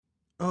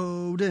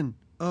Odin,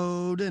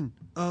 Odin,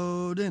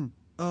 Odin,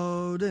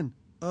 Odin,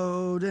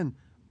 Odin,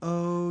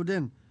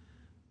 Odin,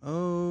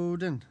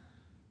 Odin.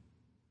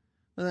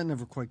 Well, that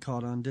never quite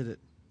caught on, did it?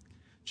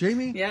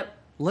 Jamie? Yep.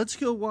 Let's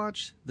go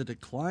watch The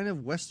Decline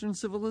of Western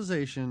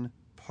Civilization,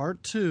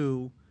 Part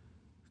 2,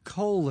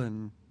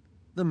 The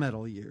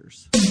Metal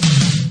Years.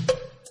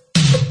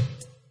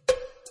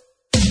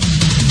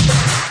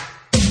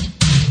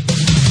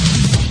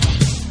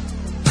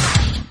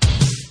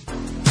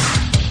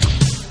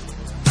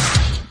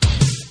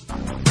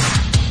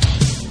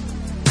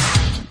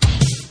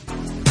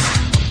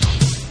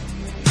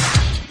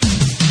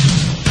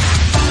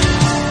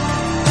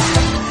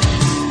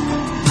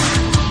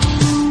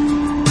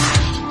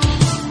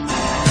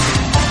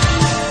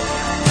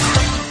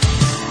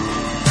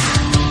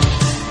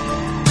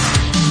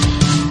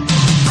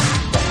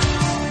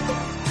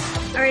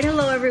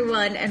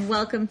 And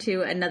welcome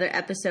to another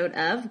episode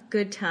of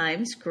Good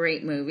Times,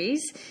 Great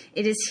Movies.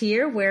 It is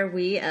here where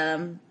we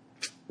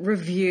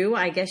review,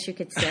 I guess you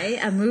could say,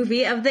 a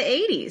movie of the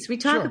 80s. We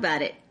talk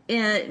about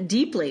it,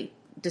 deeply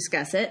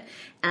discuss it.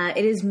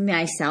 It is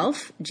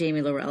myself,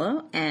 Jamie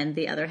Lorello, and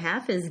the other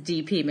half is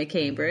DP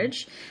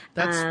McCambridge.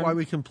 That's why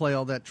we can play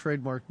all that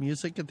trademark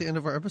music at the end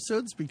of our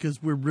episodes,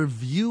 because we're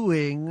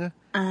reviewing.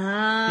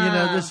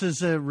 This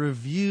is a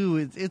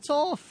review. It's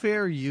all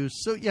fair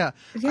use. So, yeah,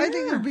 I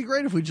think it would be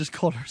great if we just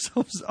called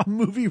ourselves a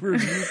movie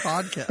review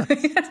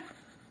podcast.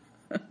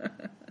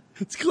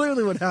 It's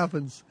clearly what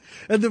happens.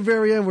 At the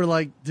very end, we're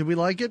like, did we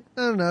like it?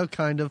 I don't know,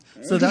 kind of.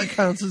 So that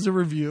counts as a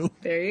review.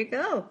 There you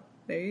go.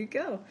 There you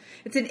go.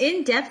 It's an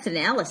in-depth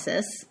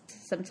analysis.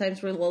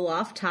 Sometimes we're a little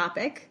off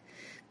topic,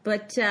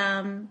 but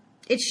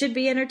it should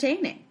be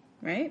entertaining,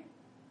 right?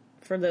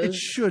 For those, it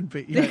should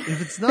be. Yeah,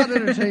 if it's not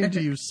entertaining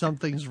to you,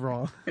 something's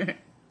wrong.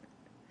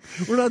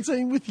 We're not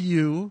saying with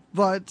you,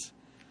 but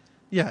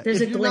yeah,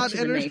 there's a glitch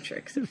in the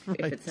matrix. If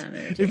it's not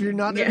entertaining. If you're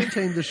not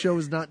entertained, the show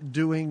is not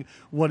doing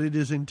what it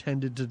is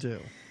intended to do.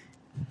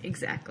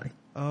 Exactly.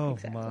 Oh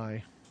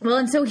my. Well,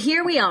 and so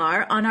here we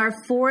are on our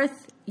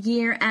 4th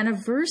year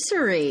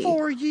anniversary.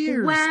 4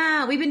 years.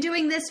 Wow, we've been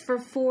doing this for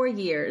 4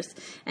 years,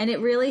 and it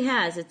really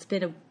has. It's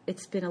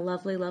been a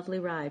lovely, lovely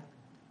ride.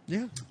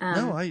 Yeah.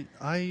 No,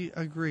 I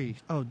agree.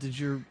 Oh, did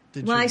your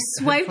I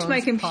swiped my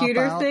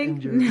computer thing.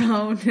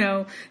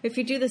 No. If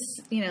you do this,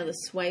 the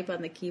swipe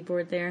on the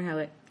keyboard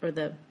there, or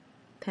the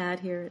pad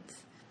here,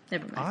 it's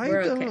never mind.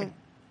 We're okay.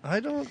 I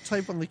don't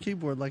type on the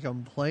keyboard like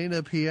I'm playing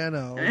a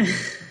piano.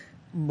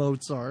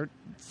 Mozart.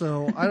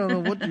 So I don't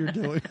know what you're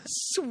doing.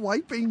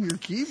 Swiping your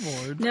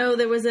keyboard. No,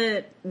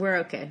 we're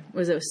okay.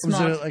 Was it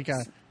small? Was there like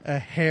a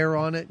hair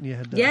on it and you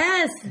had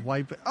to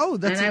wipe it? Oh,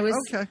 that's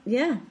okay.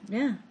 Yeah.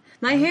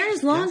 My hair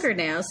is longer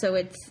now, so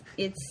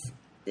it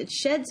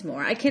sheds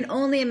more. I can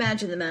only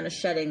imagine the amount of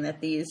shedding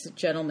that these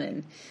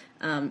gentlemen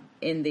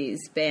in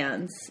these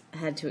bands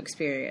had to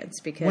experience,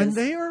 because when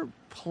they are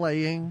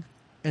playing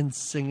and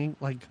singing,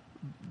 like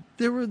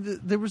there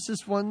was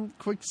this one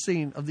quick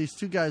scene of these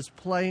two guys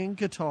playing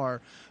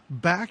guitar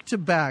back to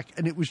back,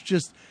 and it was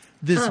just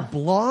this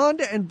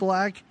blonde and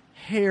black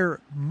hair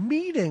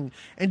meeting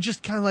and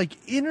just kind of like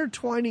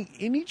intertwining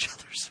in each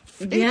other's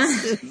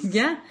faces.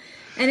 Yeah.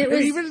 And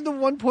even at the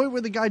one point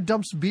where the guy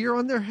dumps beer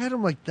on their head,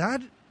 I'm like,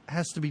 that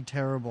has to be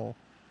terrible.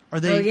 Are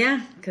they? Oh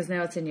yeah, because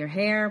now it's in your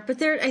hair.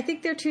 But I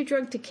think they're too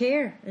drunk to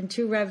care and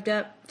too revved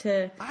up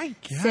to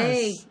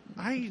say,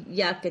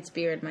 yuck, it's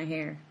beer in my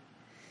hair.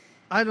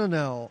 I don't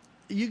know.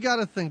 You got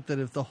to think that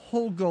if the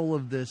whole goal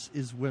of this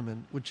is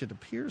women, which it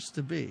appears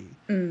to be,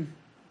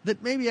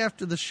 that maybe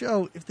after the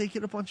show, if they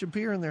get a bunch of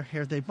beer in their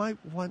hair, they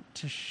might want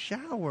to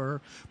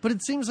shower. But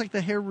it seems like the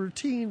hair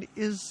routine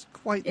is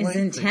quite lengthy.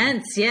 It's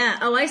intense, yeah.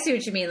 Oh, I see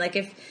what you mean. Like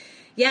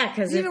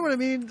because you know what I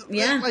mean?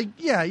 Yeah. Like,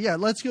 yeah.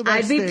 Let's go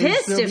backstage. I'd be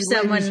pissed if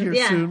someone, here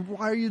soon.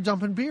 Why are you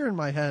dumping beer in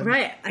my head?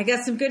 Right. I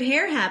got some good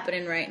hair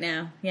happening right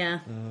now. Yeah.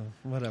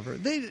 Whatever.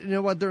 You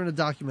know what? They're in a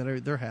documentary.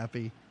 They're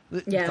happy.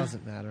 It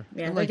doesn't matter.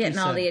 Yeah, they're getting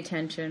all the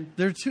attention.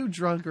 They're too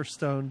drunk or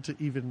stoned to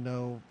even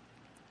know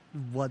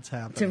what's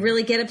happening. To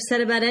really get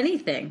upset about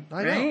anything.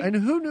 I know. And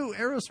who knew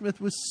Aerosmith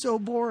was so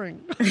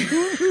boring? Who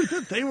knew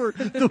that they were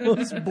the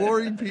most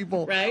boring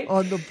people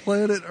on the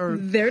planet Earth?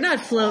 They're not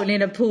floating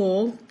in a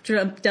pool,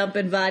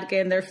 dumping vodka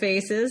in their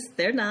faces.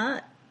 They're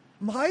not.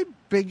 My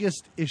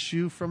biggest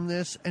issue from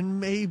this, and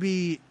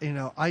maybe,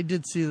 I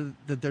did see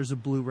that there's a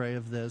Blu-ray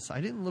of this. I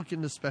didn't look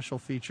into special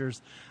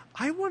features.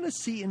 I want to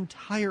see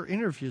entire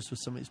interviews with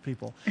some of these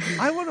people.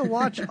 I want to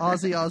watch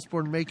Ozzy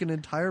Osbourne make an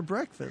entire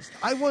breakfast.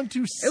 I want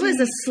to see... It was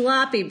a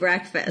sloppy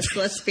breakfast,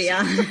 let's be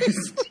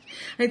honest.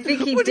 I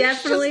think he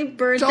definitely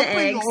burnt the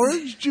eggs. Dumping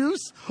orange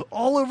juice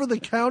all over the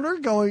counter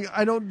going,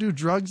 I don't do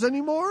drugs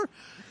anymore?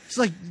 It's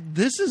like,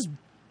 this is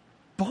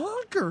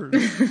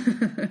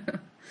bonkers.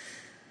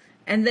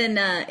 And then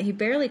he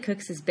barely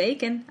cooks his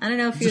bacon. I don't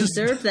know if you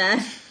observed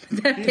that.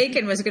 That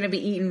bacon was going to be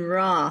eaten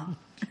raw.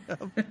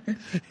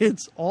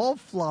 It's all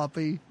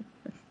floppy.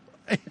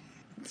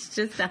 It's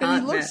just a hot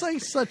And he looks mess.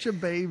 like such a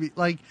baby.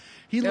 Like,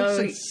 he looks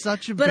like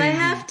such a baby. But I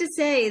have to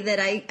say that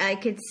I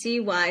could see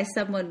why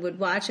someone would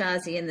watch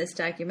Ozzy in this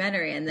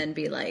documentary and then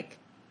be like,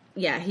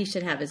 Yeah, he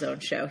should have his own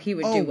show. He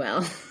would do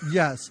well.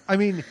 Yes. I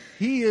mean,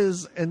 he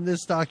is, and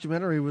this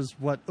documentary was,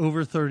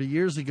 over 30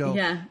 years ago?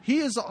 Yeah. He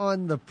is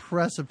on the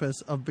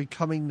precipice of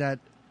becoming that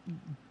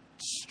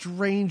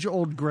strange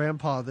old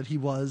grandpa that he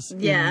was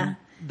in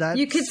that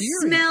You could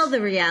series. smell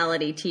the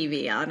reality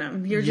TV on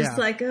him. You're just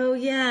like, oh,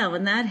 yeah,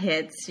 when that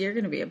hits, you're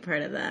going to be a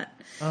part of that.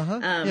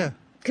 Yeah.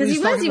 Because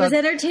he was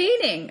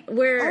entertaining.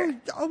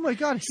 Oh, my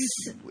God.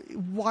 He's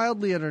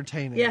wildly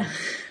entertaining. Yeah.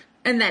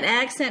 And that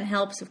accent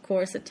helps, of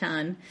course, a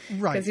ton.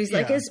 Right. Because he's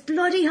like, it's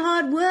bloody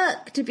hard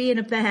work to be in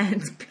a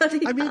band. It's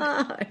bloody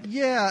hard.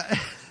 Yeah.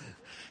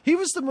 He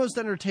was the most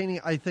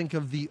entertaining, I think,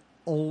 of the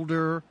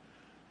older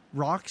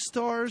rock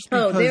stars.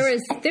 Oh,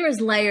 there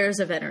was layers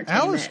of entertainment.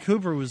 Alice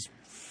Cooper was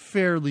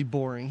fairly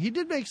boring. He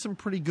did make some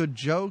pretty good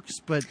jokes,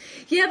 but...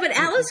 Yeah, but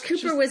Alice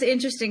Cooper was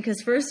interesting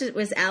because first it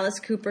was Alice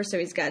Cooper, so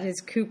he's got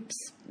his coops,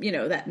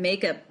 that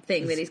makeup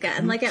thing that he's got.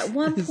 And like at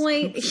one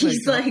point,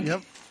 he's like...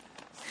 Yep.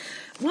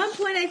 One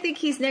point, I think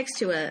he's next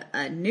to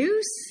a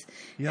noose,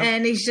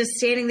 and he's just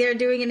standing there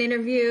doing an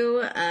interview.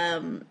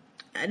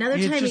 Another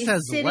time he's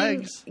has sitting.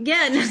 Legs.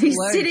 Yeah, no, he's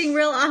sitting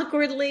real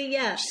awkwardly.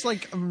 Yeah, just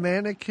like a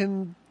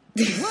mannequin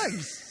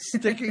legs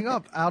sticking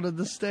up out of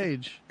the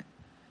stage.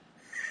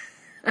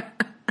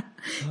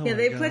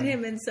 They put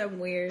him in some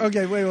weird...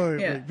 Okay,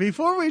 wait.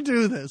 Before we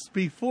do this,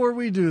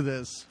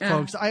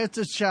 folks, I have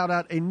to shout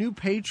out a new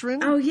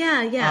patron. Oh,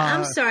 yeah.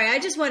 I'm sorry. I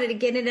just wanted to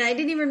get in it. I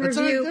didn't even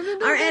review.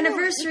 Our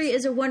anniversary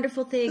is a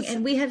wonderful thing,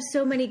 and we have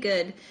so many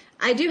good...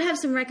 I do have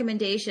some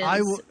recommendations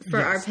for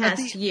our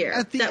past year.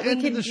 At the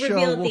end of the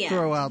show, we'll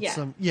throw out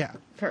some... Yeah.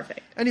 Perfect.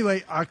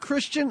 Anyway,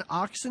 Christian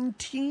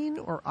Oxentine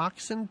or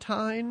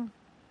Oxentine...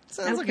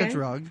 Sounds like a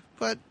drug,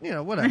 but,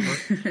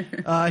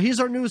 whatever. He's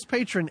our newest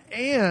patron,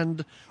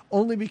 and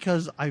only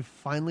because I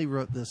finally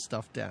wrote this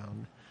stuff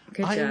down,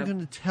 I am going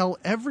to tell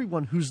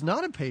everyone who's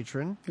not a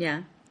patron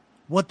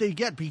what they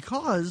get,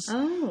 because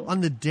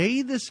on the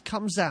day this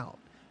comes out,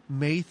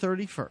 May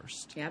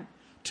 31st,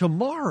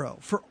 tomorrow,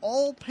 for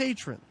all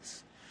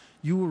patrons,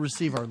 you will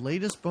receive our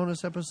latest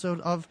bonus episode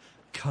of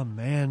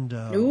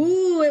Commando.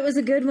 Ooh, it was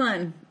a good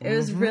one. It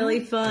was really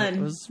fun.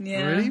 It was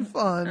pretty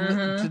fun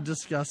to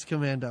discuss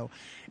Commando.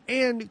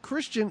 And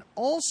Christian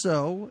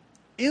also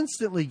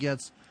instantly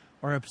gets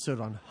our episode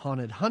on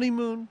Haunted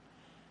Honeymoon,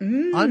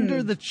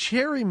 Under the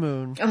Cherry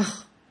Moon,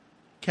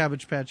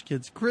 Cabbage Patch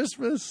Kids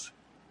Christmas,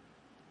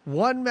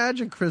 One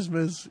Magic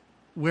Christmas,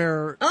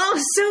 where...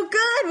 Oh, so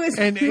good!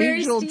 An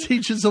angel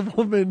teaches a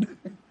woman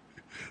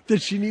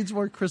that she needs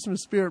more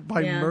Christmas spirit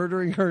by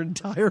murdering her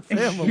entire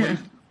family. Yeah.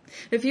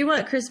 If you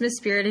want Christmas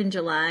spirit in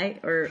July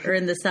or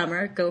in the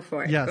summer, go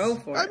for it. Yes. Go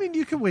for it. I mean,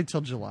 you can wait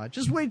till July.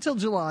 Just wait till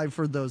July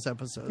for those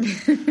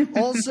episodes.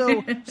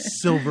 Also,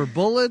 Silver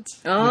Bullet.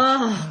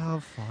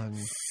 Oh, fun.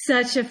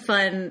 Such a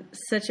fun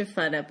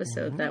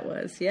episode that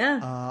was.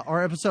 Yeah.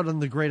 Our episode on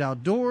the Great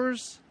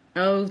Outdoors.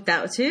 Oh,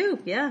 that too.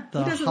 Yeah.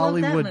 The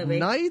Hollywood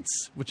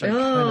Nights, which I kind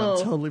of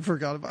totally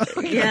forgot about.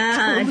 Yeah.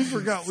 I totally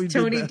forgot we did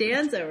Tony that.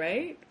 Danza,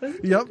 right?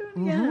 Yep.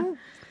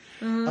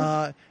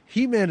 Yeah.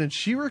 He-Man and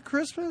She-Ra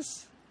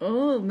Christmas.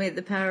 Oh, may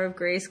the power of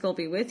Grayskull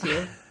be with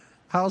you.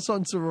 House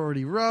on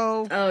Sorority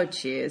Row. Oh,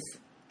 jeez.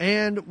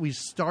 And we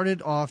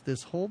started off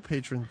this whole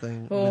patron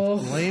thing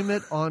with Blame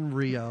It on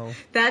Rio.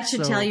 That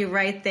should tell you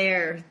right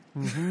there.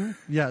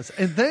 Yes.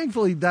 And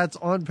thankfully that's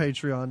on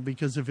Patreon,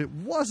 because if it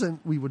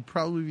wasn't, we would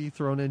probably be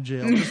thrown in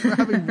jail just for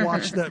having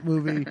watched that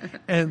movie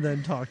and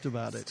then talked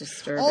about it.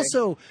 Disturbing.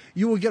 Also,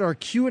 you will get our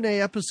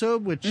Q&A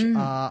episode, which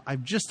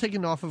I've just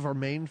taken off of our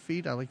main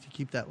feed. I like to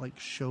keep that like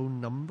show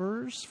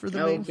numbers for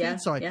the main feed.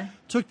 So I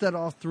took that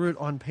off, threw it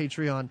on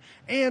Patreon,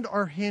 and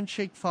our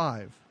Handshake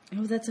 5.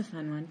 Oh, that's a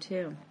fun one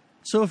too.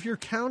 So if you're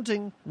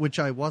counting, which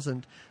I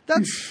wasn't,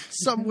 that's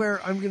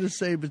somewhere, I'm going to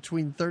say,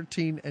 between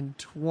 13 and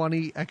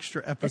 20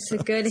 extra episodes.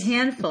 It's a good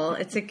handful.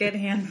 It is a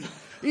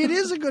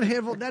good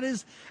handful. That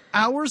is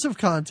hours of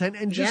content.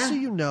 And just so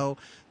you know,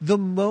 the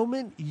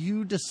moment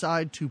you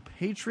decide to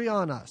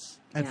Patreon us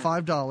at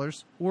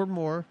 $5 or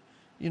more,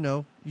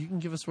 you can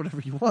give us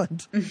whatever you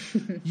want.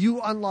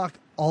 You unlock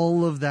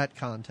all of that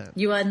content.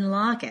 You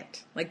unlock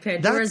it. Like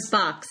Pandora's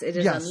box. It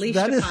is unleashed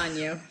upon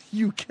you.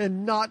 You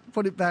cannot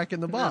put it back in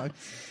the box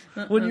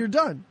when you're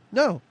done.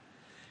 No.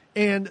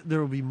 And there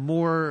will be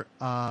more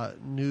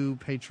new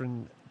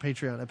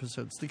Patreon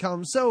episodes to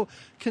come. So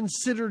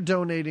consider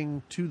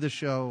donating to the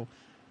show.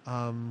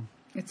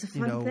 It's a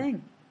fun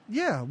thing.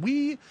 Yeah.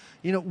 We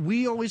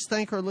always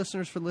thank our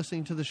listeners for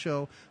listening to the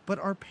show, but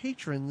our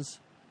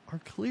patrons are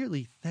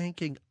clearly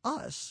thanking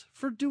us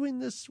for doing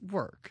this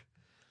work.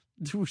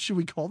 Should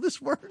we call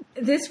this work?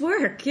 This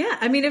work, yeah.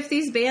 I mean, if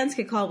these bands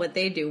could call what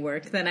they do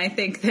work, then I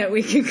think that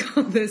we can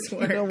call this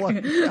work. You know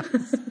what?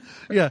 Yes.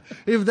 Yeah.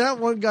 If that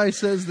one guy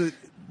says that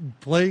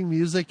playing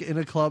music in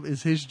a club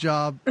is his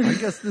job, I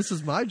guess this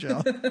is my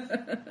job.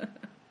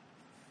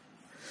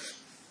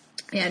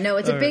 Yeah, no,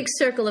 it's a big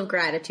circle of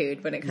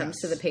gratitude when it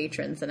comes to the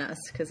patrons and us,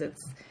 because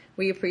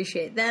we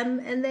appreciate them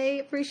and they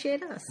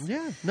appreciate us.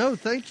 Yeah. No,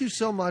 thank you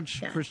so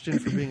much, Christian,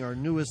 for being our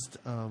newest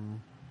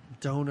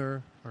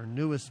donor, our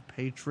newest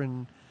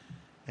patron.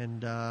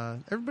 And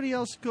everybody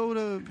else, go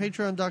to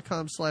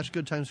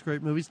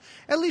patreon.com/goodtimesgreatmovies.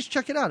 At least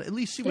check it out. At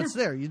least see what's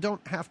there. You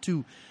don't have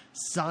to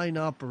sign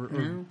up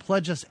or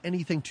pledge us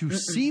anything to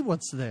see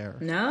what's there.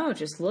 No,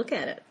 just look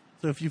at it.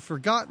 So if you've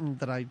forgotten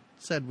that I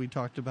said we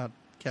talked about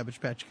Cabbage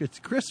Patch Kids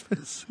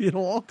Christmas,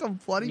 it'll all come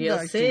flooding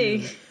back to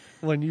you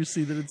when you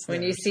see that it's there.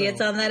 When you see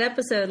it's on that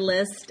episode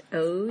list.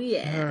 Oh,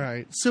 yeah. All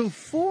right. So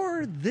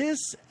for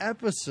this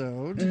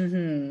episode,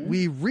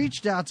 we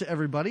reached out to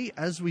everybody,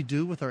 as we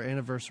do with our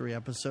anniversary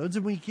episodes,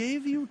 and we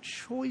gave you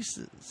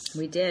choices.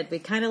 We did. We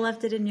kind of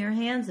left it in your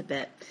hands a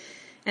bit.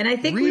 And I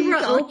think we were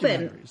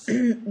open.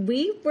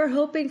 We were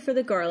hoping for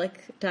the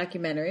garlic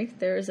documentary.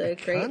 There's a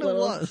great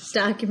little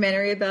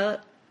documentary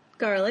about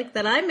garlic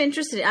that I'm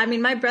interested in. I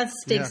mean, my breath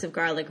stinks of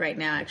garlic right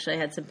now. Actually, I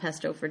had some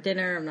pesto for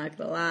dinner. I'm not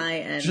going to lie.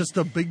 And just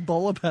a big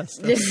bowl of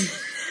pesto.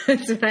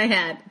 That's what I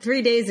had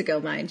 3 days ago,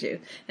 mind you.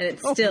 And it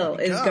still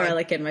is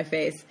garlic in my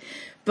face.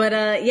 But,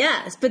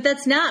 but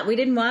that's not, we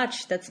didn't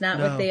watch. That's not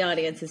what the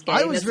audience is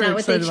getting. That's not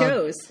what they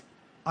chose.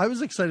 I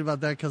was excited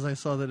about that because I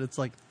saw that it's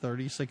like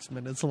 36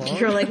 minutes long.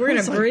 You're like, we're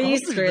going to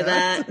breeze through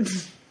that.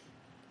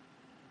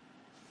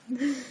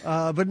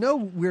 But no,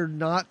 we're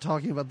not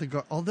talking about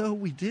the although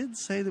we did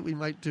say that we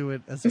might do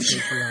it as a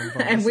Patreon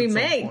bonus. And we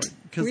may.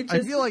 Because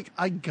I feel like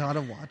I got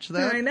to watch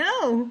that. I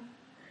know.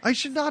 I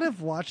should not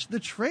have watched the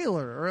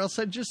trailer, or else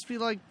I'd just be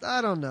like,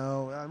 I don't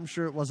know. I'm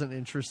sure it wasn't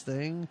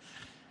interesting.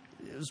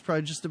 It was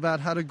probably just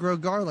about how to grow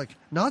garlic.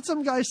 Not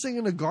some guy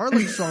singing a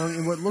garlic song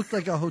in what looked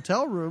like a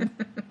hotel room.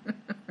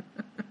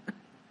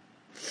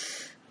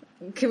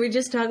 Can we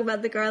just talk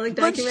about the garlic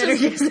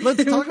documentary?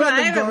 Let's talk about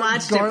I haven't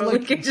watched garlic it, but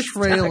we can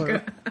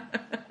trailer.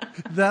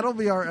 That'll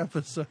be our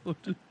episode.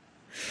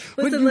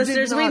 Listen,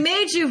 listeners, we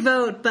made you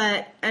vote,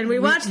 and we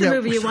watched the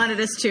movie you wanted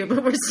us to,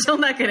 but we're still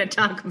not going to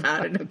talk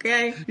about it,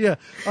 okay? Yeah,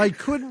 I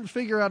couldn't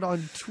figure out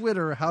on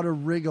Twitter how to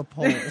rig a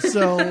poll,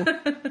 so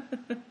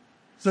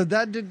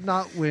that did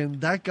not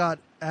win. That got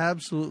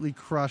absolutely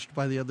crushed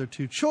by the other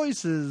two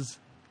choices.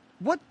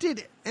 What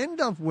did end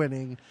up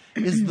winning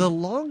is the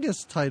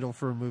longest title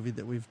for a movie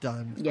that we've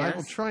done. Yes. I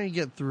will try and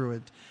get through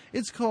it.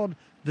 It's called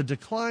The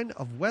Decline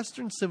of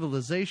Western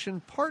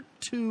Civilization, Part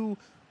 2,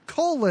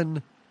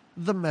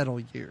 The Metal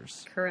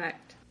Years.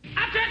 Correct.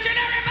 Attention,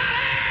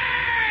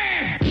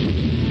 everybody!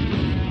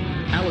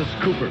 Alice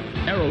Cooper,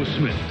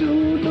 Aerosmith.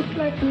 Dude looks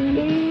like a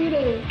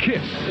lady.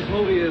 Kiss. This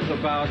movie is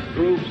about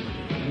groups,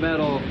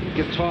 metal,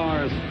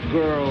 guitars,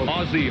 girls.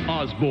 Ozzy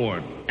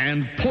Osbourne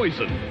and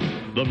Poison.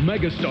 The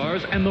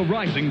megastars and the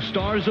rising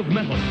stars of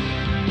metal.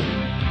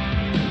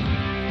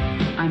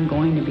 I'm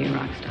going to be a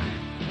rock star.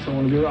 So I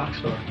want to be a rock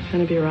star. I'm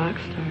going to be a rock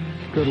star.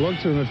 Good luck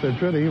to them if they're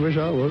pretty. Wish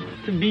I would.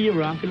 To be a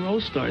rock and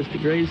roll star is the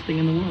greatest thing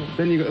in the world.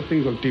 Then you've got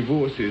things like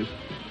divorces,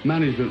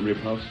 management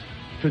rip-offs,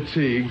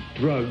 fatigue,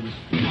 drugs.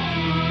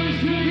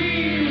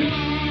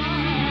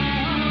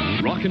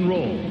 Rock and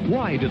roll.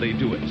 Why do they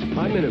do it?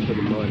 I'm in it for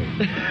the money.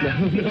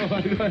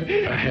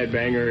 A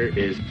headbanger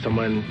is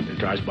someone that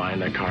drives by in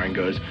their car and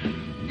goes,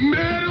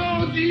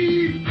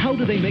 Melody! How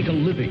do they make a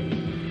living?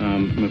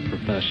 I'm a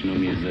professional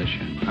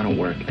musician. I don't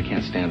work. I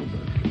can't stand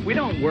work. We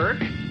don't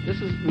work.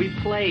 We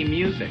play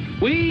music.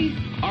 We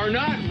are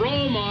not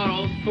role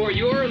models for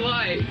your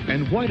life.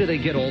 And why do they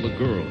get all the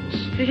girls?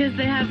 Because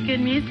they have good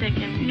music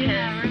and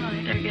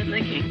really, they're good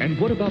looking. And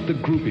what about the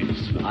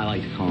groupies? I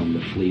like to call them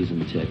the fleas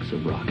and ticks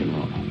of rock and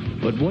roll.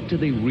 But what do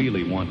they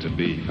really want to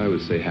be? I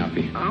would say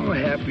happy. I'm a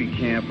happy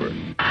camper.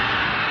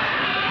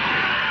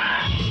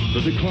 The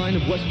Decline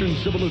of Western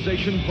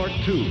Civilization, Part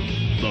 2,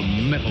 The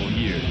Metal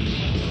Years.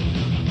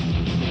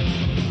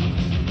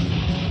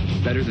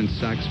 Better than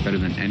sex, better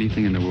than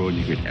anything in the world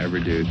you could ever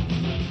do.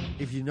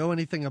 If you know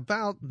anything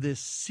about this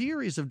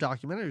series of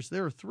documentaries,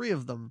 there are 3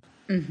 of them.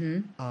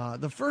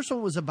 Mm-hmm. The first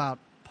one was about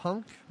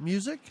punk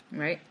music.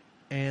 Right.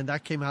 And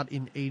that came out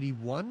in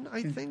 81,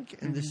 I think.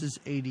 And this is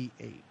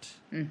 88.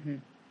 Mm-hmm.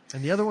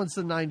 And the other one's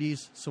the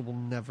 90s, so we'll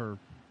never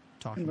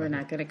talk about it. We're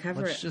not going to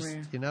cover Let's it.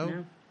 just,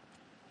 no.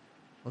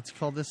 Let's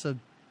call this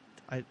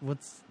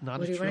what's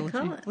not what a trilogy? What do you want to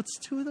call it? What's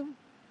 2 of them?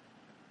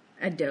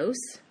 A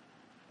dose?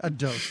 A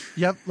dose.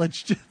 Yep.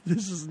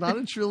 This is not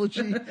a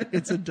trilogy.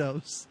 It's a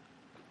dose.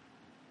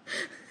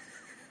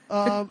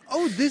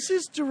 This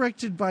is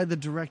directed by the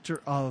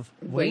director of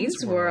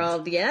Wayne's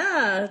World.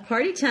 Yeah.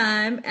 Party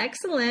Time.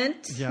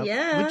 Excellent. Yep.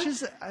 Yeah. Which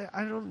is,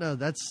 I don't know.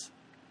 That's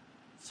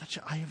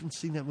I haven't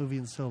seen that movie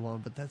in so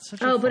long, but that's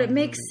such a but fun it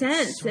makes movie.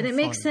 sense. So and it fun.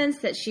 makes sense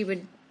that she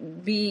would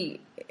be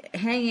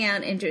hanging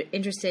out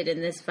interested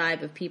in this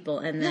vibe of people,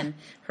 and then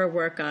her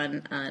work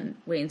on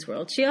Wayne's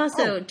World. She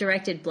also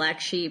directed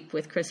Black Sheep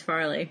with Chris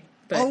Farley.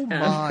 But, oh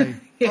my.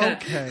 Yeah.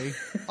 Okay.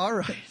 All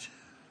right.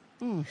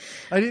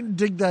 I didn't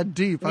dig that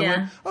deep.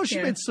 I went,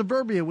 she made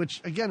Suburbia, which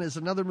again is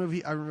another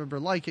movie I remember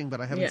liking, but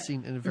I haven't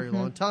seen in a very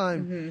long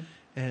time. Mm-hmm.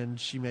 And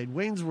she made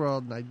Wayne's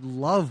World, and I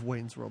love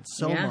Wayne's World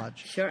so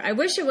much. Sure. I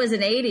wish it was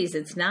an 80s.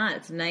 It's not.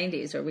 It's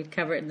 90s, or we'd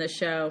cover it in the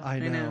show. I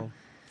know.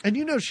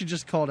 And she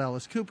just called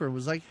Alice Cooper and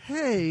was like,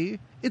 hey,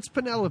 it's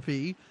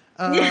Penelope.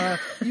 You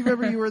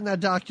remember you were in that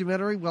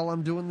documentary? Well,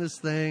 I'm doing this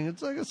thing.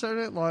 It's like a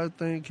Saturday Night Live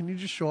thing. Can you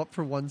just show up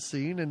for one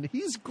scene? And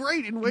he's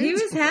great in Wayne's He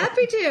was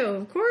happy to,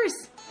 of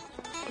course.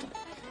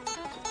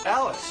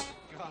 Alice,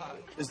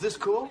 is this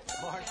cool?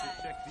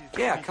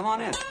 Yeah, come on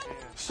in.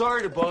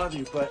 Sorry to bother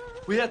you, but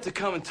we had to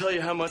come and tell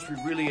you how much we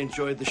really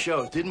enjoyed the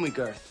show, didn't we,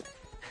 Garth?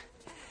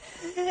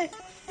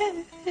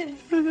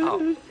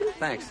 Oh,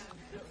 thanks.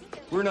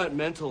 We're not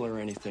mental or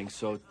anything,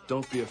 so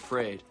don't be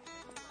afraid.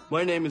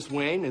 My name is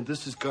Wayne, and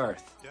this is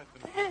Garth.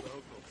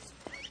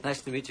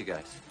 Nice to meet you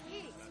guys.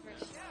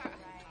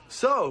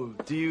 So,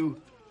 do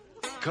you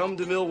come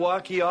to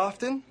Milwaukee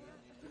often?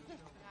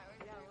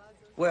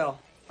 Well,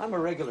 I'm a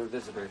regular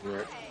visitor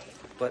here,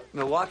 but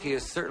Milwaukee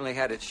has certainly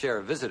had its share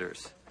of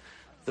visitors.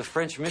 The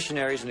French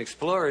missionaries and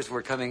explorers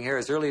were coming here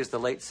as early as the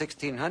late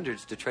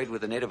 1600s to trade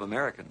with the Native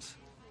Americans.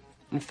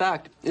 In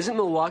fact, isn't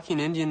Milwaukee an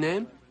Indian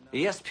name?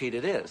 Yes, Pete,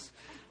 it is.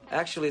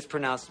 Actually, it's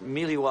pronounced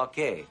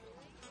Milwaukee,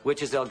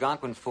 which is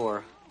Algonquin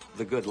for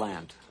the good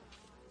land.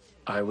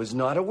 I was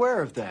not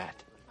aware of that.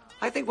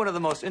 I think one of the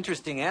most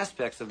interesting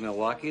aspects of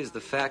Milwaukee is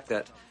the fact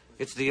that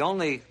it's the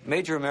only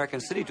major American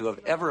city to have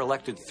ever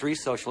elected 3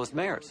 socialist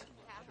mayors.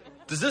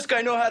 Does this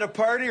guy know how to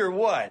party or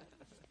what?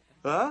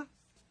 Huh?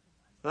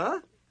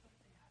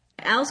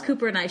 Alice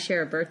Cooper and I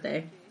share a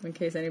birthday, in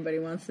case anybody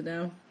wants to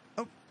know.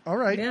 Oh, all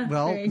right. Yeah,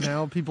 well,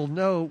 now people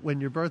know when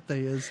your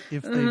birthday is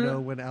if they know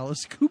when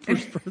Alice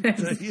Cooper's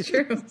birthday is.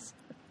 True.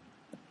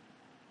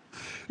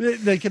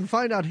 They can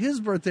find out his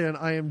birthday on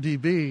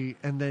IMDb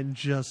and then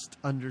just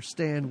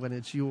understand when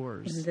it's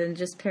yours. And then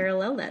just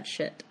parallel that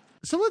shit.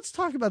 So let's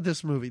talk about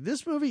this movie.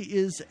 This movie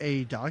is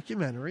a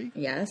documentary.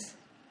 Yes.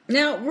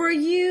 Now, were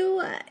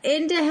you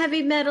into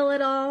heavy metal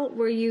at all?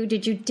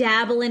 Did you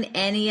dabble in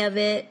any of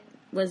it?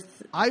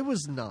 I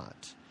was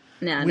not.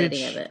 Not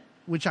any of it.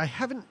 Which I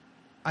had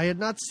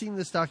not seen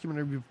this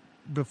documentary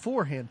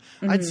beforehand.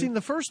 Mm-hmm. I'd seen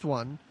the first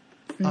one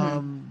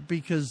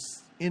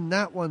because in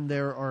that one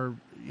there are,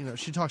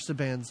 she talks to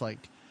bands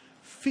like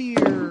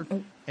Fear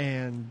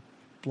and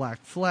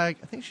Black Flag.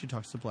 I think she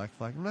talks to Black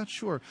Flag. I'm not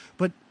sure.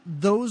 But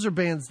those are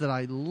bands that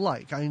I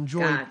like. I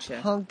enjoy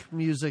punk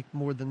music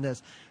more than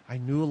this. I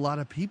knew a lot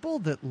of people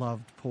that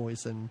loved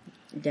Poison.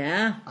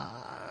 Yeah.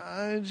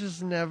 I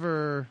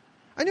never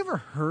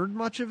heard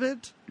much of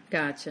it.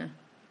 Gotcha.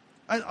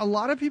 A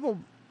lot of people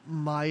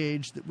my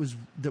age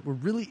that were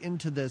really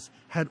into this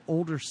had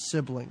older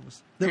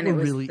siblings that were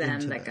really into this. And it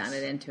was them that got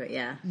it into it,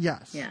 yeah.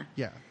 Yes.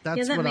 Yeah.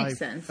 That's that what makes I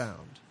sense.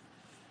 found.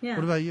 Yeah.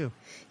 What about you?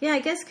 Yeah, I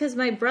guess because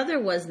my brother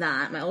was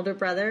not. My older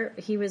brother,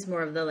 he was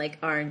more of the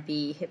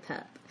R&B hip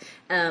hop.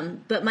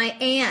 But my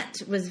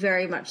aunt was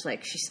very much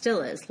she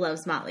still is,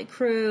 loves Motley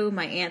Crue.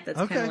 My aunt, that's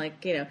kind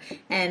of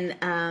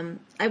and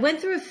I went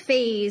through a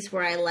phase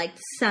where I liked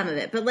some of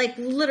it, but like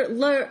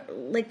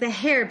the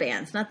hair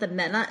bands, not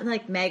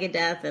like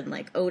Megadeth and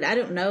Odin. I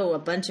don't know a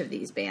bunch of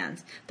these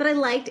bands, but I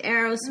liked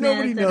Aerosmith.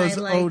 Nobody knows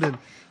Odin.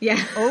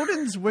 Yeah.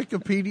 Odin's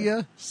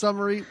Wikipedia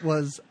summary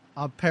was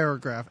a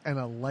paragraph, and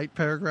a light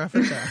paragraph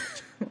at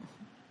that.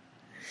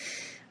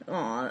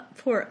 Aw,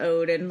 poor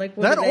Odin.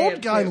 That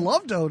old guy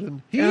loved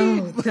Odin.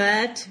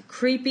 That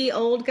creepy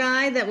old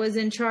guy that was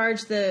in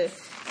charge. What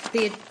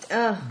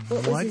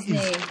was his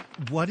name?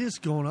 What is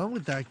going on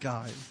with that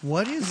guy?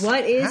 What is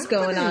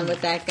going on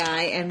with that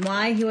guy, and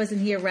why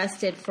wasn't he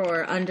arrested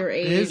for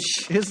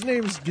underage? His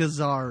name's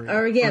Gazzari.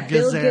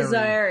 Bill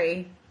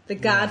Gazzari, the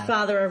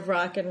godfather of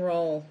rock and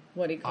roll.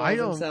 What he calls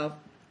himself.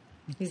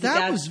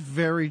 That was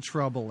very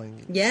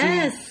troubling.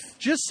 Yes.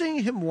 Just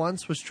seeing him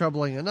once was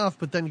troubling enough,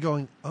 but then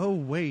going, oh,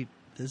 wait,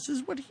 this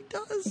is what he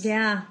does?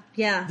 Yeah.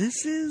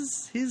 This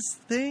is his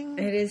thing?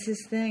 It is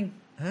his thing.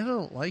 I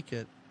don't like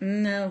it.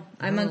 No,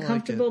 I'm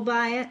uncomfortable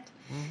by it.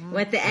 Mm-hmm.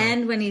 At the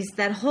end, when he's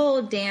that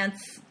whole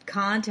dance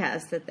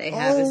contest that they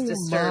have is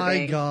disturbing. Oh,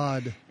 my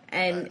God.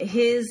 And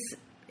his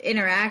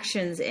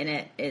interactions in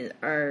it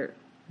are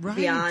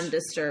beyond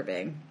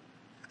disturbing.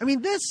 I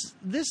mean,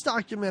 this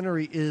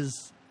documentary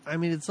is...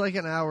 it's like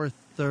an hour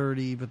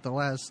 30, but the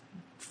last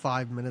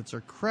 5 minutes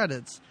are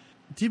credits.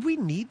 Did we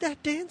need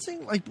that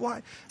dancing?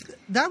 Why?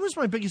 That was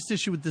my biggest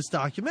issue with this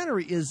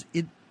documentary is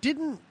it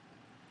didn't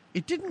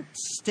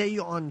stay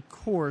on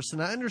course.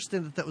 And I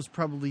understand that was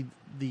probably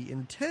the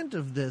intent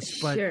of this,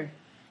 but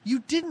you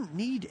didn't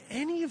need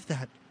any of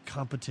that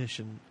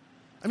competition.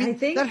 I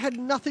think that had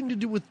nothing to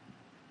do with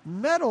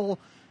metal.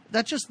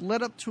 That just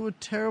led up to a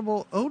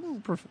terrible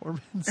Odin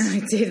performance.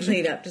 It did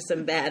lead up to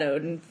some bad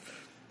Odin.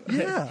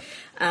 Yeah.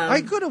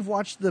 I could have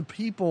watched the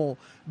people,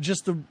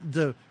 just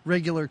the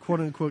regular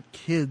quote-unquote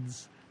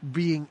kids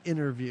being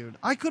interviewed.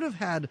 I could have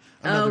had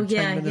another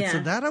 10 minutes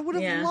of that. I would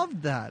have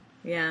loved that.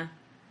 Yeah.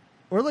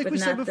 Or we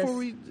said before,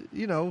 we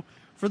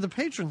for the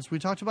patrons, we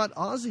talked about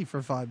Ozzy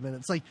for 5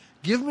 minutes.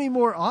 Give me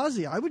more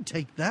Ozzy. I would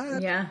take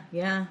that.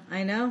 Yeah,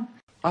 I know.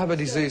 I have a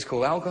disease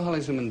called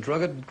alcoholism and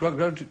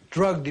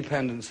drug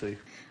dependency.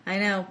 I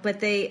know,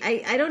 but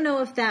I don't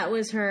know if that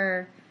was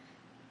her...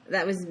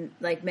 That was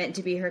meant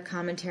to be her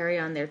commentary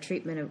on their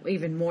treatment of,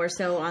 even more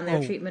so on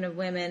their treatment of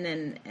women,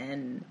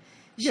 and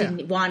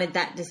she wanted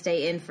that to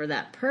stay in for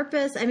that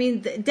purpose. I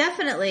mean,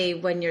 definitely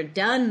when you're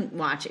done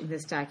watching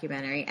this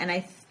documentary, and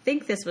I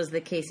think this was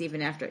the case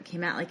even after it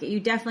came out, like you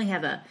definitely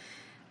have a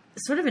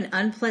sort of an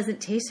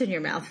unpleasant taste in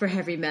your mouth for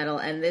heavy metal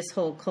and this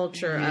whole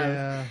culture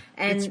of,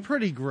 and it's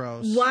pretty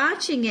gross.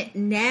 Watching it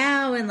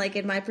now and like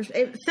in my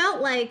perspective, it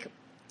felt like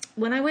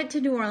when I went to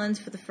New Orleans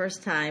for the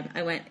first time,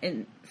 I went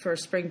in for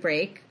spring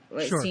break,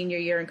 senior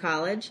year in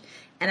college,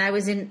 and I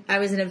was in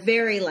a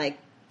very like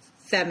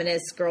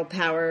feminist girl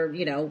power,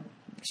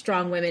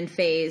 strong women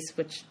phase,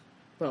 which,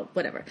 well,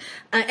 whatever.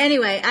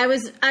 Anyway, I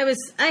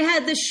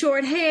had the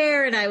short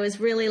hair and I was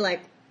really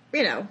like, I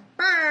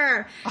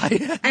had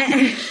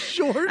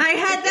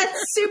that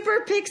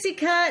super pixie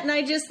cut, and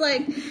I just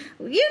like,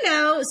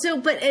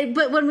 So,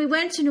 but when we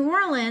went to New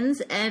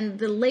Orleans, and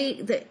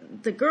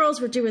the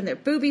girls were doing their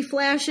boobie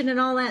flashing and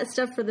all that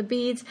stuff for the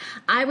beads,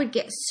 I would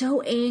get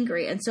so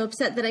angry and so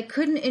upset that I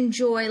couldn't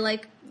enjoy.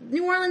 Like,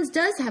 New Orleans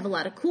does have a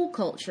lot of cool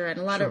culture and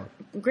a lot of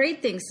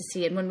great things to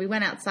see, and when we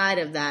went outside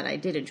of that, I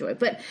did enjoy it.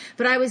 But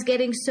I was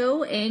getting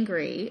so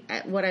angry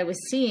at what I was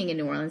seeing in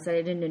New Orleans that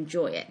I didn't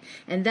enjoy it,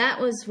 and that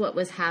was what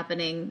was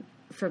happening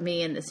for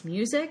me in this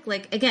music.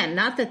 Like, again,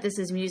 not that this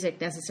is music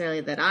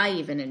necessarily that I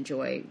even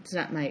enjoy. It's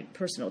not my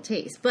personal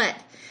taste, but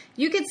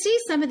you could see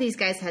some of these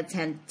guys had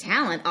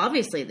talent.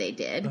 Obviously, they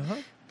did.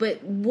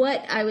 But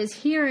what I was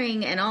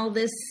hearing and all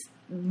this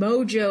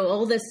mojo,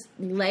 all this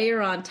layer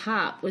on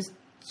top was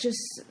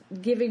just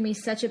giving me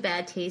such a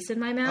bad taste in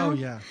my mouth. Oh,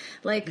 yeah.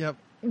 Like,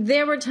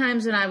 there were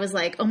times when I was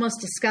like almost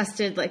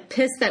disgusted, like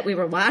pissed that we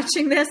were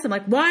watching this. I'm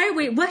like, why are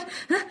we, what?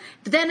 But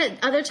then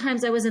at other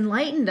times I was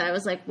enlightened. I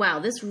was like, wow,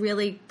 this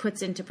really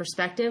puts into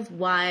perspective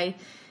why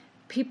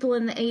people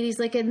in the 80s,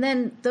 like, and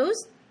then those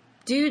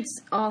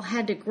dudes all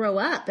had to grow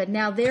up, and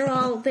now they're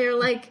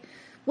like,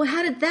 well,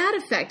 how did that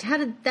affect? How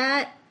did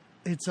that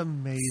It's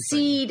amazing.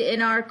 seed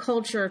in our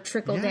culture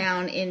trickle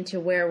down into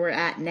where we're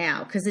at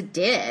now? Because it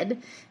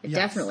did. It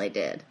definitely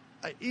did.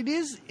 It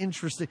is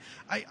interesting.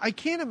 I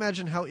can't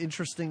imagine how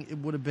interesting it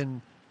would have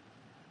been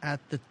at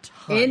the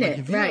time. In like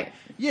it, right.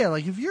 Yeah,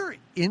 like if you're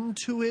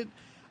into it,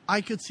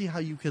 I could see how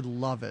you could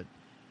love it.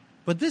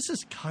 But this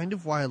is kind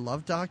of why I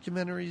love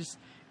documentaries,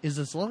 is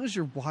as long as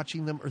you're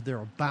watching them or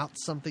they're about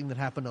something that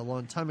happened a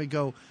long time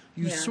ago,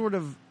 you sort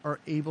of are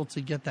able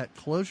to get that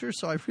closure.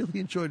 So I really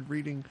enjoyed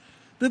reading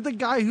that the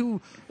guy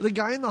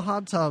in the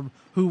hot tub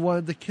who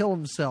wanted to kill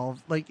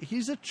himself, like,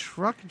 he's a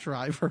truck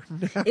driver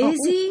now. Is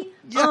he?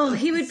 Yes. Oh,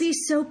 he would be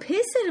so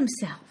pissed at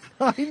himself.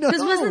 I know.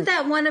 Because wasn't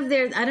that one of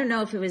their, I don't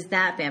know if it was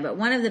that band, but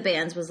one of the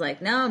bands was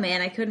like, no,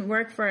 man, I couldn't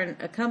work for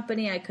a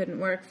company. I couldn't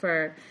work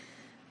for,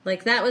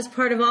 like, that was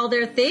part of all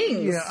their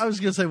things. Yeah, I was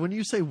going to say, when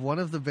you say one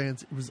of the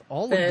bands, it was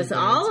all of them. There's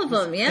all of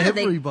them, yeah.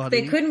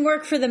 Everybody. They couldn't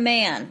work for the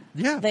man.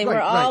 Yeah, They were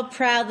all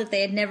proud that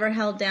they had never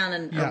held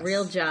down a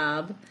real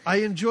job. I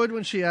enjoyed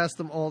when she asked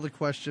them all the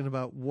question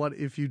about what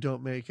if you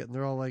don't make it, and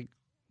they're all like,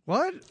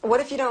 what? What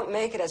if you don't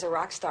make it as a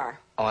rock star?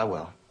 Oh, I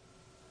will.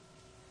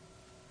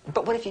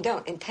 But what if you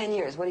don't? In 10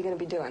 years, what are you going to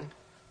be doing?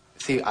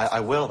 See, I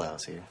will, though,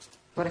 see.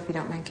 What if you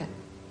don't make it?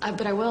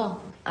 But I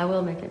will. I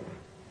will make it.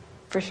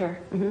 For sure?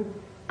 Mm-hmm.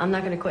 I'm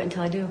not going to quit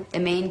until I do. The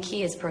main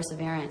key is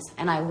perseverance,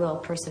 and I will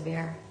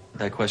persevere.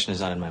 That question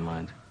is not in my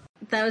mind.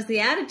 That was the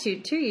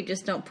attitude, too. You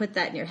just don't put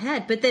that in your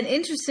head. But then,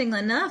 interestingly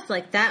enough,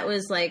 like, that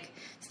was, like,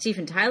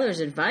 Steven Tyler's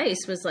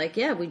advice was like,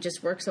 yeah, we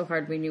just worked so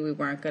hard we knew we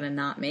weren't going to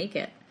not make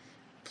it.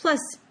 Plus,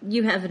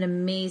 you have an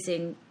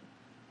amazing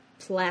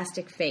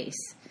plastic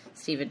face,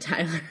 Steven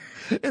Tyler.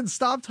 And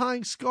stop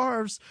tying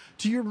scarves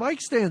to your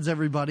mic stands,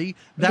 everybody.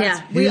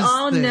 That's we his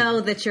all thing. know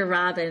that you're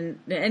Robin,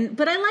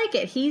 but I like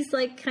it. He's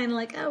like kind of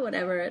like, oh,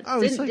 whatever.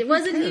 Wasn't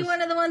he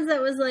one of the ones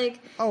that was like,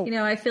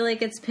 I feel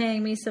like it's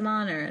paying me some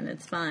honor and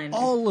it's fine.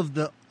 All of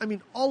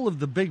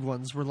the big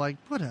ones were like,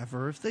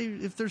 whatever.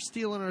 If they're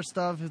stealing our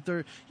stuff,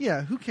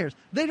 who cares?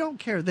 They don't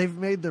care. They've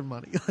made their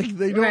money. Like,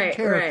 they don't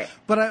care. Right.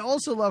 But I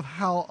also love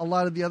how a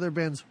lot of the other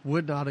bands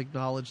would not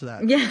acknowledge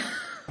that. Yeah.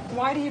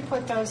 Why do you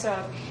put those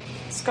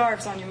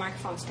scarves on your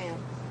microphone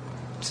stand?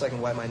 So I can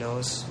wipe my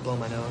nose, blow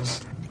my nose.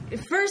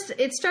 First,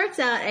 it starts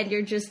out and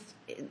you're just...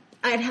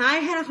 I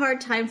had a hard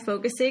time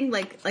focusing,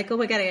 like oh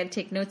my God, I got to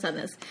take notes on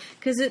this.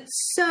 Because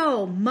it's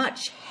so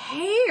much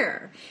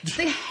hair.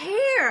 The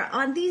hair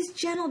on these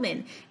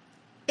gentlemen.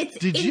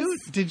 Did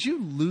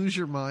you lose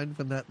your mind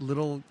when that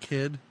little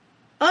kid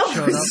showed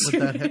up with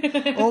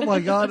that hair? Oh my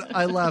God,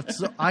 I laughed.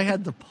 So I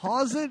had to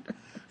pause it.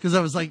 Because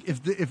I was like,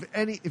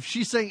 if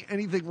she's saying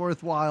anything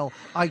worthwhile,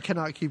 I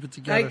cannot keep it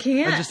together. I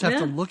can't. I just have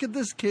to look at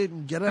this kid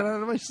and get it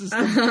out of my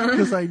system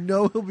because I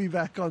know he'll be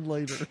back on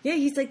later. Yeah,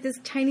 he's like this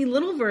tiny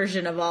little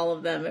version of all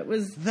of them.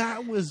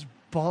 That was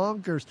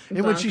bonkers.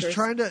 And when she's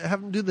trying to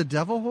have him do the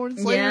devil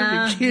horns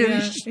later, he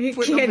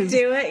can't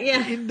do it.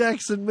 Yeah,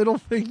 index and middle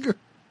finger.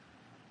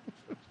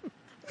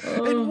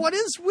 And what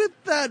is with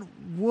that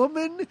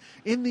woman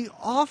in the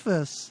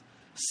office?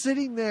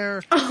 Sitting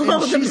there,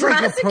 and she's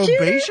like a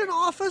probation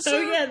officer?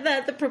 Oh,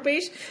 yeah, the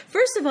probation.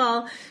 First of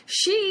all,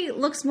 she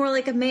looks more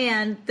like a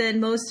man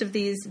than most of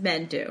these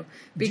men do.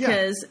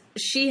 Because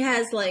she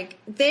has, like,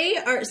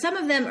 some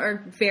of them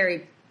are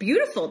very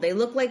beautiful. They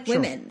look like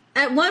women.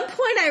 At one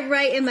point I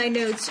write in my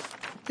notes,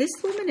 this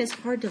woman is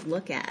hard to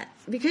look at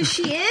because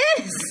she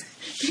is.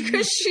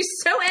 Because she's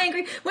so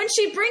angry. When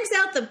she brings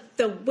out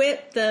the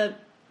whip, the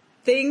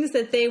things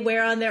that they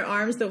wear on their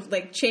arms, the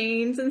like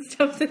chains and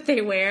stuff that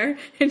they wear,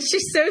 and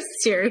she's so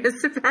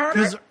serious about it.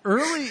 Because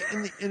early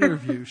in the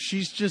interview,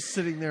 she's just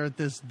sitting there at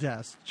this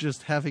desk,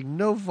 just having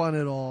no fun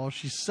at all.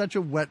 She's such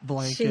a wet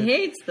blanket. She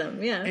hates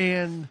them, yeah.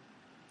 And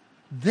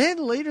then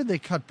later they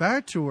cut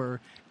back to her,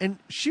 and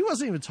she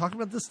wasn't even talking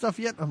about this stuff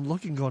yet. I'm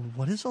looking, going,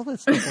 what is all that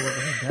stuff all over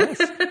her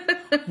desk?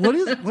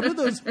 What are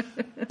those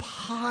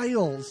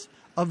piles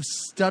of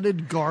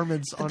studded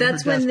garments on her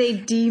desk? That's when they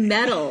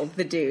demetal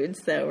the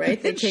dudes, though,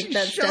 right? They take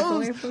that stuff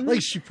away from them.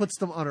 Like, she puts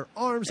them on her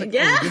arms, like,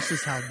 yeah. oh, this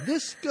is how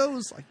this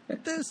goes,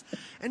 like this.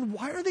 And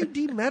why are they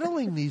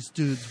demetaling these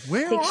dudes?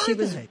 Where I think are she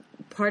they? was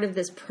part of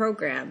this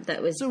program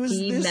that was so is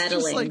demetaling this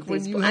just like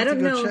when you have to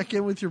go check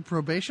in with your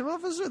probation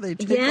officer? They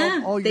take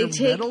off all your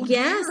metal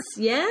gear?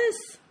 Yes.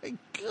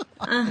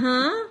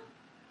 Uh-huh.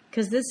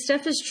 Because this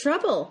stuff is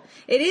trouble.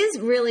 It is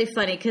really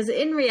funny, because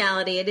in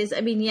reality, it is,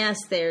 I mean, yes,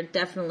 they're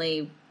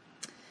definitely...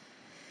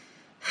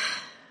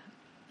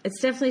 It's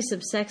definitely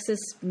some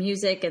sexist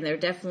music, and they're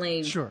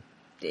definitely... Sure.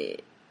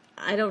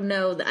 I don't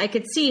know. I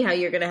could see how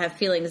you're going to have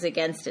feelings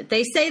against it.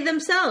 They say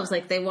themselves,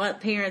 like, they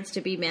want parents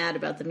to be mad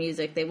about the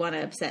music. They want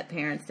to upset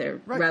parents. They're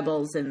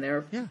rebels in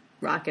their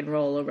rock and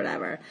roll or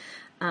whatever.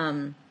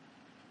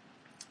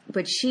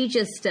 But she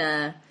just...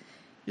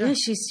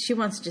 she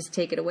wants to just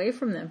take it away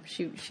from them.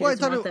 She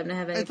doesn't want them to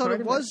have any part of it. I thought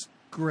it was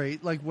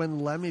great, like when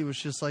Lemmy was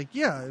just like,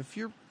 yeah, if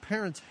your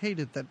parents hate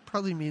it, that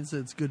probably means that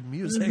it's good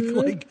music. Mm-hmm.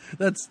 Like,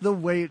 that's the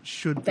way it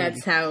should be.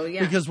 That's how,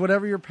 Because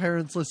whatever your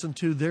parents listened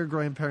to, their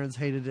grandparents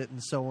hated it,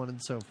 and so on and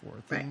so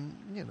forth. Right. And,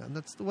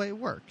 that's the way it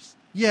works.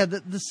 Yeah,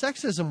 the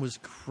sexism was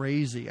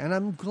crazy. And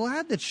I'm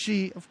glad that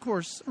she, of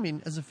course, I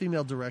mean, as a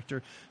female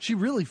director, she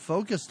really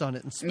focused on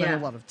it and spent a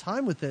lot of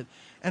time with it.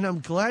 And I'm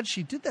glad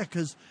she did that,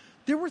 because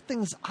there were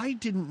things I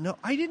didn't know.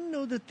 I didn't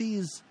know that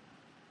these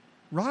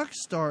rock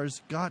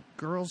stars got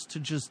girls to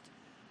just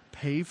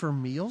pay for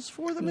meals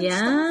for them and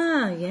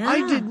stuff. Yeah.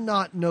 I did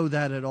not know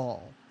that at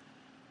all.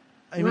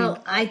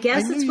 I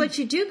guess it's what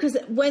you do, because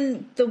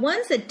when the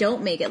ones that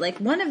don't make it, like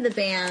one of the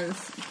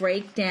bands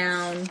break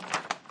down,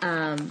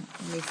 let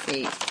me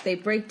see, they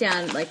break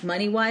down like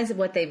money-wise of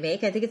what they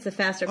make. I think it's the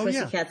Faster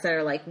Pussycats that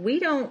are like, we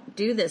don't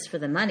do this for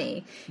the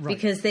money,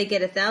 because they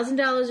get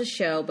 $1,000 a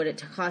show, but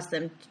it costs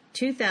them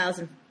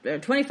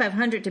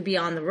 $2,500 to be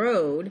on the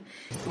road.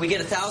 We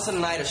get $1,000 a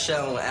night a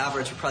show. On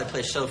average, we probably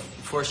play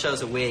 4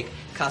 shows a week.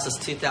 Costs us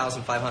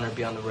 $2,500 to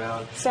be on the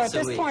road. So at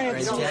this point,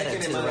 we don't make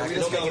any money. We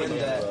don't make any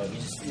debt.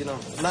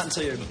 Not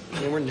until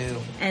we're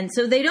new. And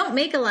so they don't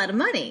make a lot of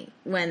money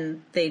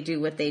when they do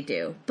what they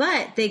do,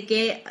 but they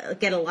get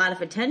a lot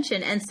of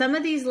attention. And some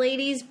of these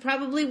ladies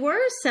probably were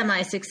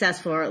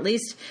semi-successful, or at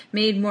least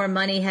made more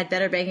money, had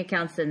better bank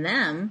accounts than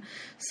them.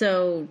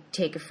 So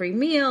take a free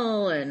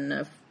meal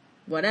and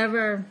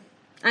whatever.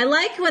 I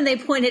like when they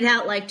pointed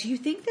out, like, do you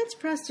think that's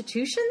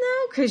prostitution,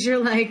 though? Because you're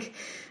like...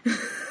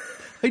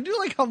 I do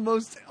like how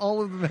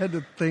all of them had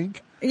to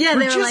think. Yeah,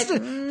 they were like...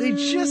 They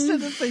just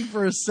had to think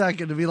for a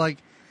second to be like,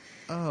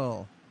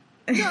 oh,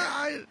 yeah,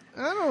 I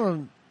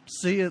don't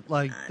see it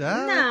like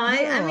that. No,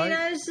 I mean,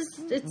 it's just,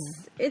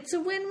 it's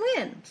a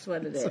win-win. It's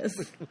what it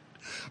is.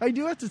 I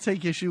do have to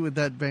take issue with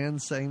that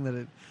band saying that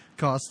it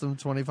cost them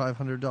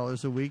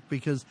 $2,500 a week,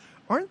 because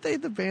aren't they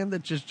the band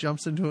that just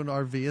jumps into an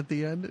RV at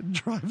the end and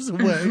drives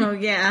away? Oh,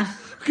 yeah.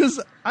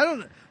 Because I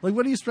don't, like,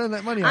 what do you spend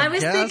that money on? I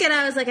was thinking,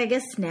 I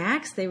guess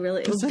snacks,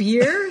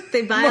 beer?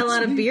 They buy a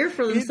lot of beer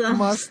for themselves. It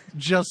must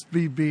just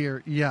be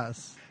beer,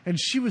 yes. And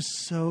she was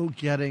so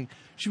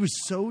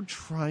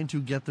trying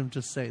to get them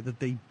to say that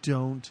they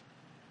don't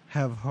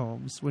have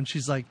homes, when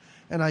she's like,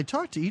 and I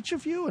talked to each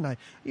of you, and I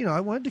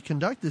wanted to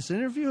conduct this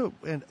interview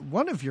at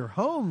one of your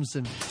homes,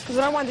 and because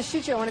when I wanted to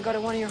shoot you, I wanted to go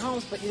to one of your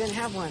homes, but you didn't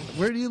have one.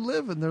 Where do you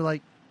live? And they're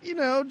like,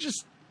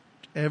 just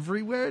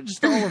everywhere,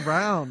 just all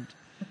around.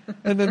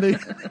 And then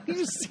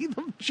you see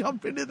them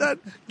jump into that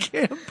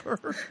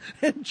camper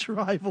and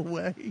drive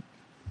away.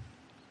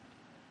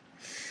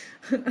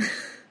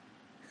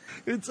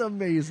 It's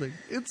amazing.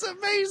 It's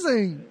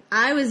amazing.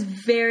 I was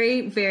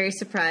very, very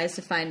surprised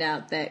to find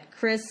out that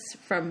Chris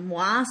from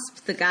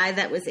Wasp, the guy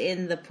that was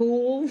in the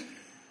pool,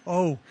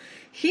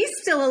 he's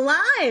still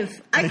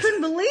alive. I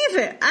couldn't believe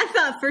it. I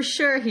thought for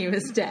sure he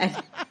was dead.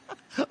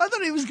 I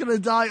thought he was going to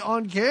die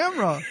on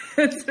camera.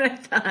 That's what I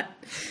thought.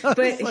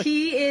 But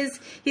he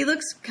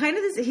looks kind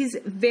of, he's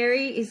a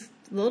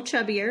little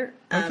chubbier,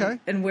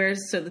 and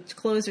so the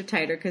clothes are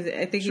tighter, because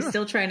I think he's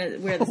still trying to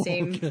wear the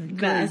same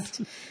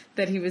vest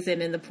that he was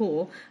in the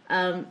pool.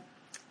 And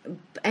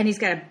he's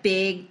got a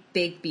big,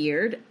 big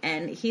beard,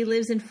 and he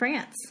lives in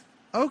France.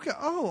 Okay.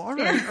 Oh, all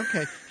right. Yeah.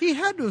 Okay. He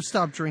had to have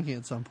stopped drinking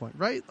at some point,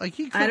 right? Like,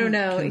 he couldn't I don't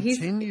know.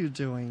 continue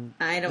doing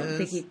I don't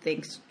think he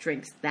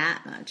drinks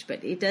that much,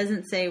 but it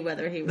doesn't say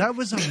whether he... That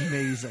was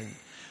amazing.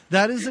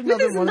 That is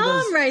another his one of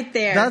those. mom right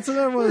there. That's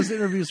another one of those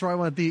interviews where I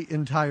want the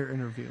entire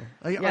interview.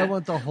 I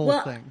want the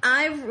whole thing.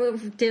 I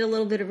did a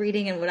little bit of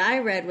reading, and what I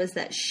read was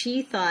that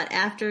she thought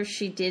after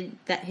she did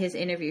his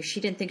interview, she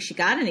didn't think she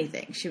got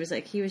anything. She was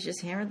like, he was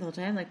just hammered the whole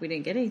time, like we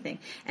didn't get anything.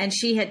 And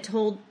she had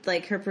told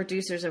like her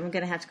producers, I'm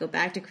going to have to go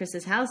back to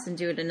Chris's house and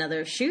do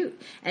another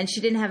shoot. And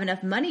she didn't have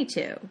enough money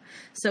to.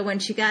 So when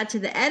she got to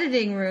the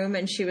editing room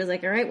and she was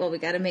like, all right, well, we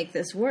got to make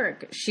this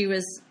work. She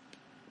was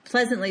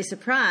pleasantly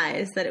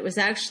surprised that it was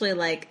actually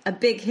like a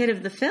big hit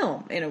of the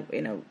film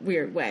in a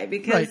weird way,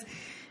 because right.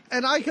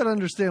 And I can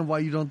understand why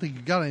you don't think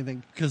you got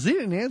anything, because he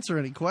didn't answer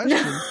any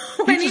questions.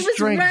 No, he was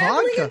drank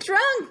rambling vodka. and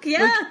drunk.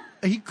 Yeah,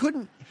 like, he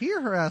couldn't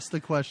hear her ask the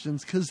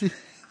questions because the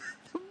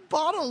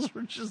bottles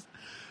were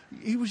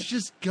he was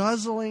just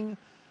guzzling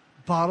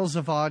bottles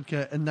of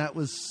vodka, and that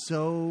was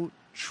so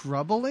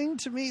troubling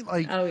to me.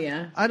 Like, oh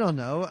yeah, I don't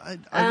know.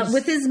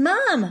 With his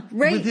mom,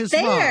 with his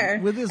there,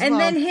 mom, with his and mom.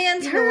 then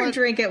hands her a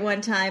drink at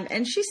one time,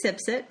 and she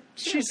sips it.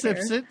 She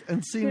sips it,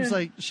 and seems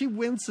like she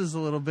winces a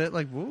little bit.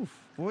 Like, woof,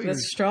 boy,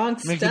 that's strong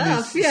making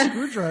stuff. these Yeah,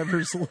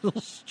 screwdrivers a little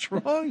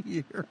strong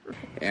here.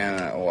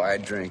 And why I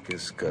drink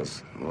is because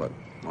what?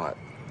 What?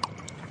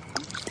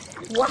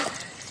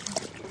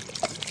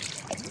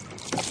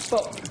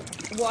 But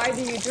why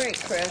do you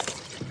drink, Chris?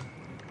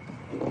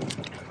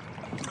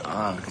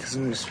 Because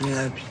it makes me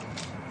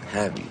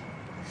happy.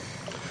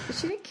 But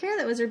she didn't care.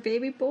 That was her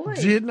baby boy.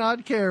 Did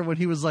not care when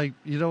he was like,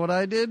 you know what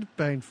I did?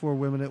 Banged 4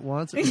 women at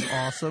once. It was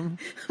awesome.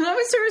 What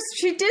was her?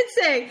 She did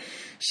say,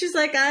 she's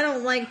like, I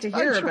don't like to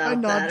hear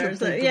about that.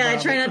 I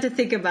try not to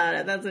think about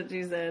it. That's what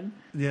she said.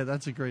 Yeah,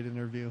 that's a great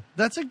interview.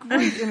 That's a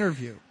great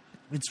interview.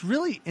 It's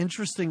really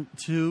interesting,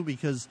 too,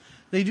 because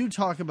they do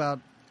talk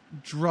about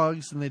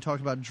drugs and they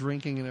talk about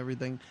drinking and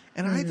everything.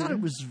 And I thought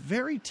it was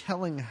very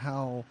telling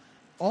how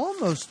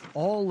almost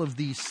all of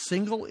these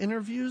single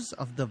interviews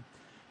of the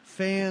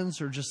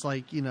fans are just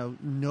like,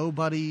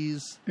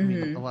 nobodies. I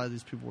mean, a lot of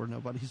these people were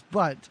nobodies,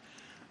 but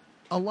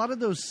a lot of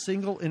those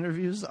single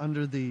interviews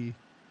under the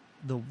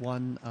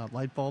one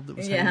light bulb that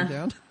was hanging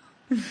down,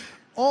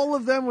 all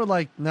of them were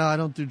like, no, I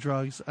don't do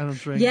drugs. I don't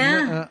drink.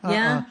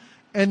 Yeah.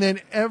 And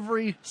then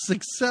every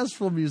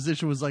successful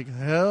musician was like,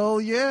 hell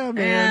yeah,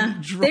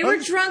 man. Yeah. They were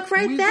drunk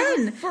right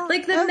then.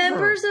 Like the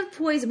members of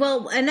Poison.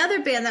 Well,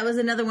 another band, that was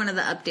another one of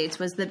the updates,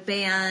 was the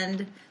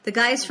band, the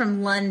guys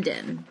from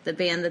London, the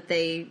band that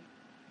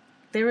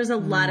there was a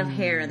lot of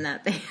hair in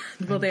that band.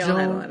 Well, they all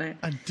had a lot of hair.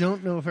 I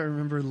don't know if I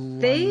remember London.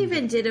 They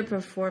even did a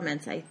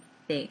performance, I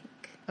think.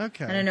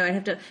 Okay. I don't know. I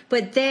have to.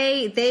 But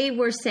they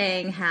were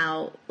saying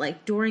how,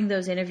 like, during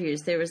those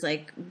interviews, there was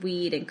like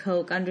weed and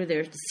coke under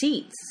their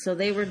seats, so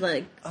they were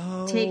like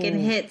taking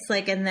hits,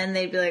 like, and then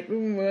they'd be like,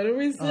 "What are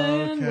we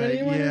saying? Okay, what do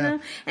you want to know?"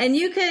 And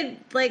you could,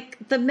 like,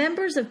 the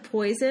members of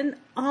Poison,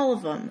 all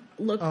of them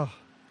look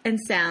and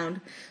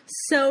sound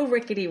so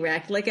rickety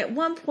wrecked. Like at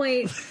one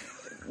point,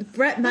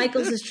 Bret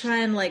Michaels is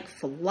trying like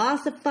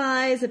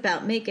philosophize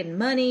about making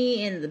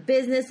money in the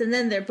business, and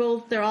then they're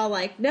all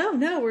like,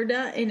 no, we're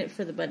not in it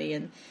for the money.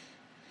 And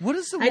what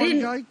does the one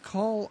guy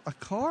call a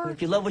car?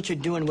 If you love what you're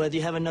doing, whether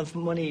you have enough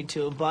money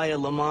to buy a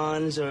Le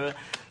Mans or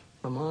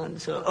buy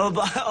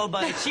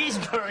a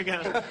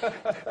cheeseburger.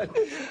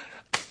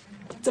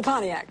 It's a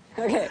Pontiac.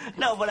 Okay.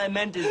 No, what I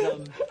meant is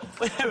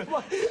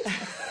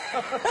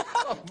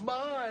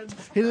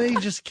And then he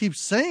just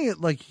keeps saying it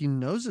like he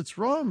knows it's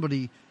wrong, but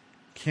he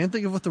can't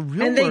think of what the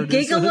real word is. And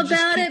they giggle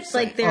about it,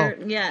 like they're,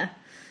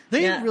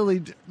 They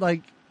really,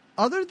 like,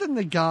 other than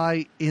the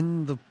guy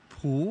in the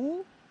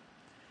pool,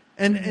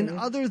 and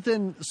other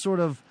than sort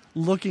of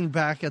looking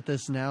back at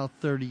this now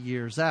 30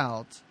 years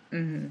out,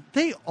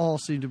 they all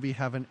seem to be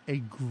having a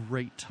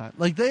great time.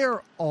 Like, they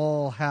are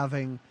all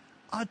having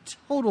a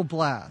total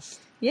blast.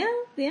 Yeah.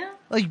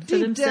 Like,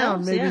 deep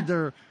down, maybe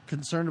they're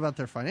concerned about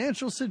their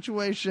financial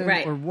situation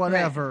or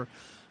whatever. Right.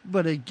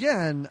 But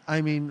again,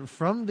 I mean,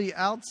 from the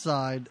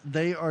outside,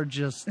 they are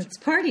just it's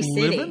Party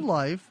City, living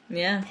life.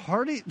 Yeah,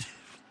 Party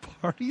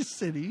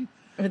City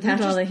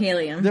without all the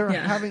helium. They're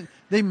having.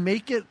 They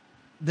make it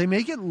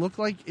look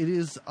like it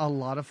is a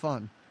lot of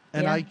fun,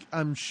 and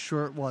I'm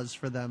sure it was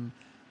for them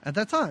at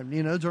that time.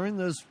 During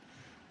those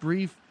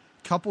brief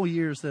couple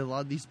years that a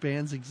lot of these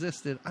bands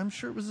existed, I'm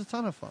sure it was a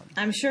ton of fun.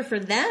 I'm sure for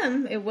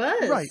them it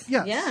was. Right.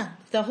 Yes. Yeah.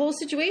 The whole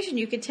situation,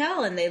 you could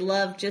tell, and they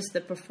loved just the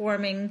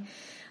performing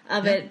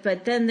of it,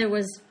 but then there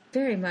was a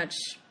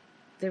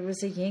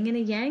yin and a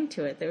yang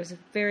to it. There was a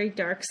very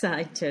dark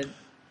side to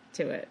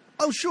it.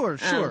 Oh, sure.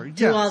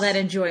 To all that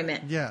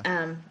enjoyment.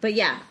 Yeah. But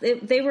yeah,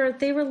 they were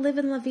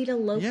living La Vida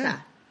Loca.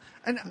 Yeah.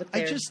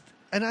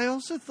 And I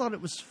also thought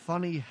it was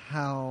funny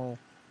how,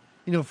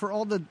 for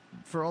all the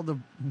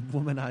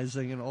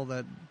womanizing and all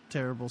that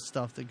terrible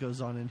stuff that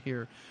goes on in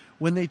here,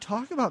 when they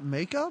talk about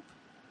makeup,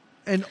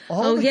 and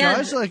all the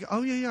guys are like,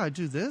 oh, yeah, I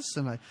do this,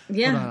 and I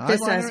put on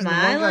this eyeliner. is my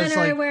eyeliner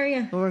I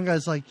wear, The one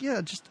guy's like,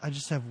 I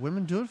just have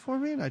women do it for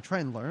me, and I try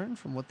and learn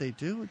from what they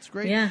do. It's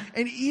great. Yeah.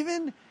 And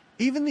even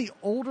the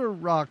older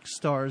rock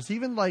stars,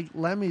 even like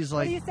Lemmy's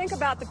like... What do you think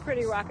about the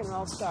pretty rock and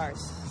roll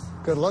stars?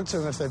 Good luck to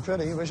them if they're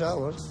pretty. Wish I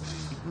was.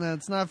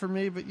 That's not for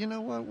me, but you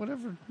know what?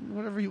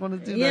 Whatever you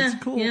want to do, Yeah,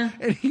 that's cool. yeah.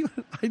 And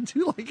even, I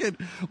do like it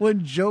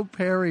when Joe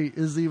Perry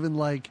is even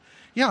like,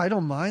 yeah, I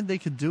don't mind. They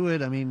could do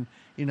it. I mean,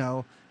 you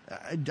know,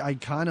 I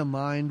kind of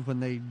mind when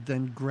they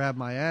then grab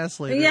my ass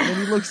later. Yeah. And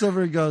he looks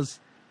over and goes,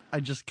 I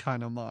just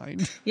kind of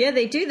mind. Yeah,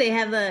 they do. They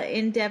have a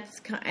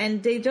in-depth,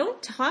 and they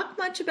don't talk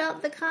much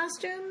about the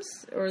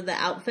costumes or the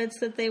outfits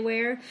that they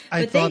wear. But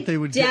I thought they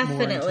would get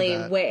more into definitely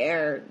that.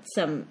 wear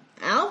some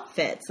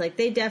outfits. Like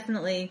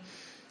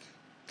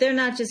they're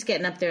not just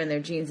getting up there in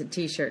their jeans and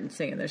t-shirt and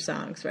singing their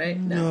songs, right?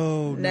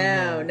 No. And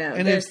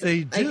There's, if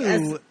they like,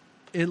 do,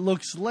 it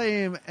looks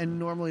lame, and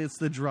normally it's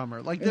the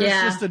drummer. Like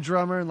there's just a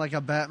drummer in like a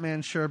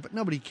Batman shirt, but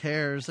nobody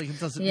cares. Like it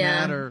doesn't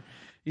matter.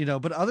 You know,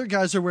 but other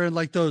guys are wearing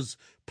like those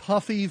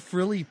puffy,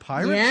 frilly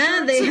pirate shirts.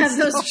 Yeah, they have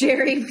and those stuff.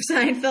 Jerry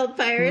Seinfeld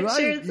pirate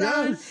shirts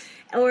on.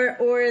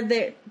 Or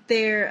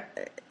they're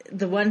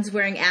the ones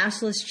wearing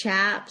ashless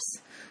chaps.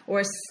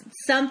 Or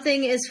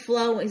something is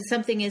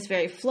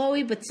very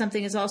flowy, but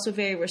something is also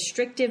very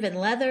restrictive and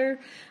leather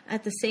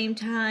at the same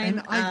time.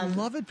 And I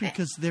love it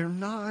because they're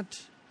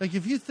not... Like,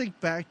 if you think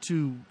back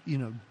to, you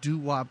know,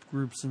 doo-wop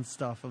groups and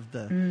stuff of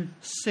the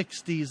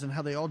 60s and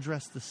how they all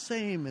dressed the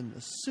same in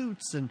the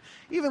suits, and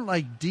even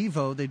like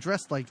Devo, they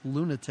dressed like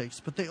lunatics,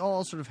 but they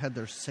all sort of had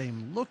their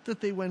same look that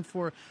they went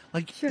for.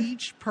 Like,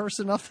 each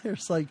person up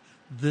there's like,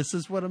 this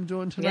is what I'm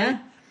doing tonight. Yeah.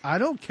 I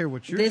don't care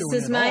what you're doing.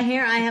 This is my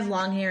hair. I have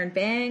long hair and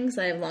bangs.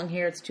 I have long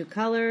hair. It's two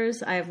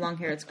colors. I have long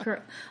hair. It's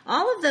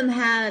all of them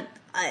had.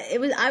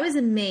 I was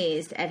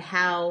amazed at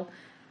how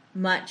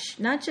much,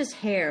 not just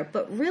hair,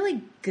 but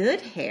really good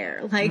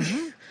hair. Like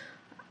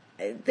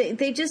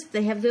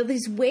they have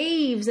these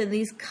waves and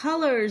these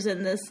colors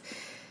and this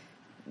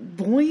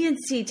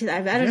buoyancy to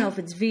I don't know if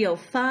it's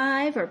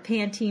VO5 or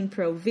Pantene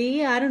Pro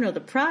V. I don't know the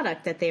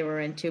product that they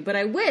were into, but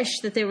I wish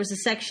that there was a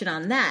section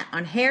on that,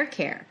 on hair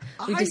care.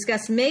 We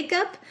discussed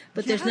makeup,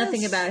 but there's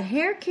nothing about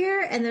hair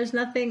care, and there's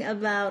nothing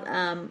about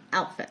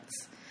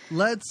outfits.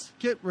 Let's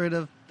get rid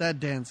of that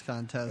dance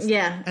contest.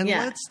 Yeah, and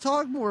let's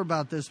talk more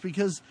about this,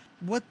 because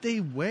what they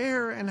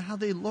wear and how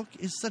they look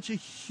is such a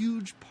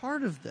huge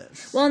part of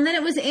this. Well, and then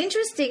it was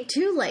interesting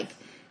too, like,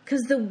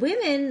 because the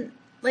women,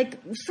 like,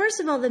 first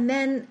of all, the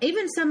men,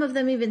 even some of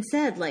them even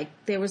said, like,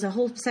 there was a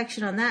whole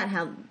section on that,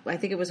 how, I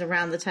think it was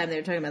around the time they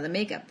were talking about the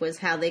makeup, was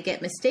how they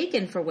get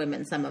mistaken for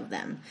women, some of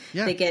them.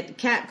 Yeah. They get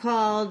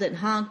catcalled and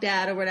honked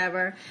at or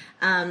whatever.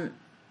 And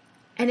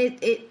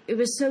it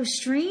was so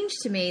strange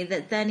to me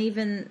that then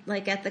even,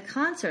 like, at the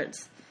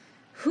concerts,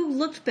 who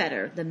looked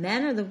better, the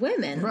men or the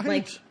women? Right.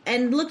 Like,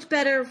 and looked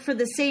better for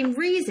the same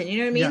reason, you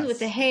know what I mean? Yes. With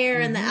the hair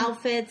and the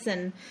outfits,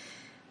 and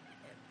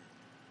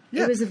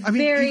yeah. It was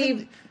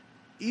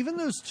even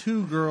those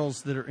two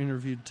girls that are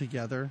interviewed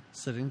together,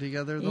 sitting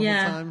together the whole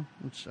time,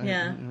 which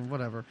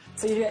whatever.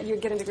 So you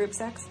get into group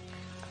sex?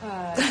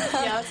 Yeah,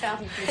 it's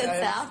happened. It's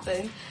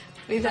happened.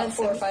 We've had had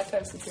 4 or 5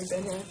 times since we've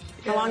been here.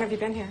 Yeah. How long have you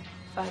been here?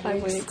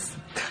 5 weeks.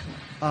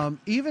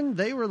 Even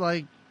they were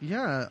like,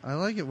 yeah, I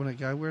like it when a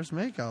guy wears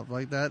makeup.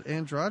 Like, that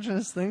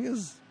androgynous thing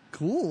is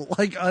cool.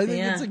 Like, I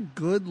think it's a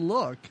good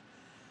look.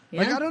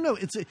 Yeah. Like, I don't know.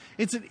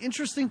 It's an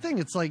interesting thing.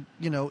 It's like,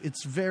 you know,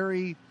 it's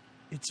very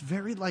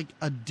like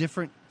a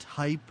different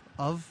type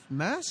of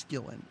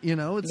masculine. You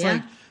know, it's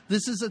like,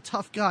 this is a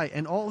tough guy,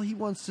 and all he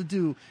wants to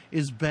do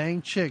is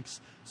bang chicks.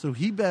 So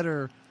he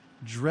better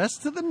dress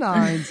to the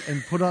nines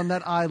and put on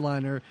that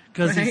eyeliner,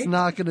 because he's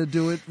not going to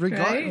do it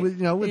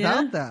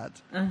without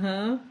that.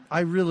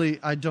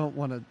 I don't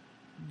want to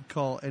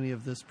call any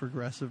of this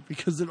progressive,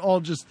 because it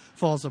all just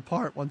falls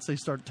apart once they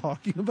start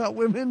talking about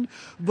women.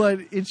 But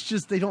it's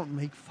just, they don't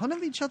make fun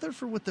of each other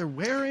for what they're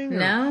wearing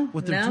or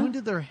what they're doing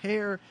to their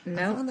hair. I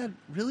found that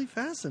really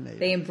fascinating.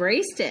 They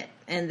embraced it,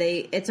 and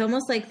it's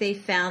almost like they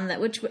found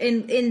that, which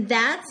in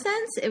that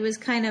sense, it was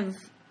kind of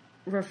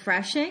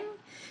refreshing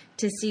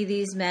to see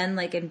these men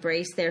like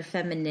embrace their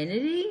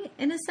femininity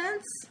in a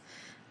sense.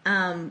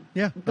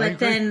 But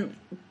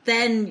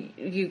then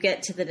you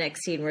get to the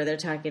next scene where they're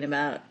talking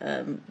about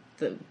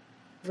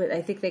what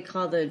I think they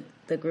call the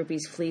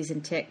groupies fleas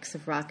and ticks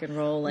of rock and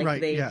roll.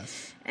 Like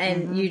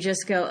you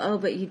just go, oh,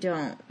 but you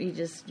don't.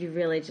 You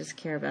really just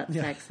care about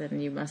sex,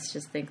 and you must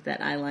just think that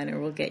eyeliner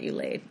will get you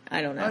laid.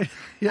 I don't know.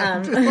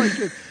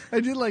 I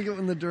did like it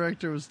when the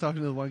director was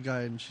talking to the one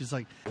guy, and she's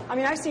like, I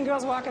mean, I've seen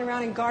girls walking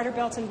around in garter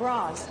belts and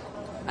bras.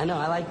 I know,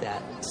 I like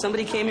that.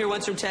 Somebody came here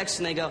once from Texas,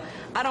 and they go,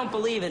 I don't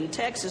believe it. In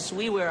Texas,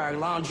 we wear our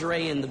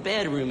lingerie in the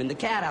bedroom. In the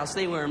cat house,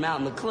 they wear them out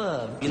in the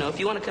club. You know, if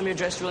you want to come here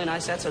dressed really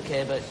nice, that's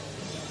okay, but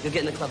you'll get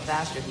in the club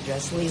faster if you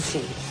dress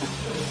sleazy.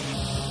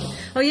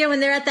 Oh, yeah,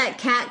 when they're at that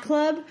cat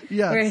club,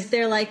 where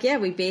they're like,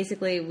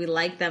 we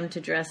like them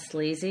to dress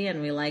sleazy,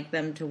 and we like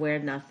them to wear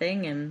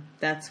nothing, and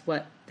that's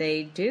what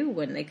they do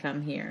when they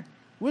come here.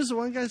 What does the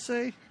one guy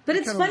say? But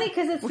it's funny,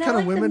 because it's what not kind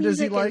like of women the does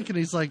he music like? And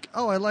he's like,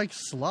 oh, I like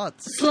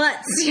sluts.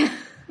 Sluts, yeah.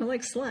 I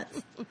like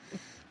sluts.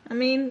 I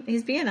mean,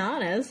 he's being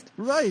honest.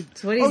 Right.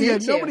 That's what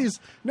he's into.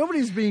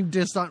 Nobody's being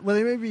dishonest. Well,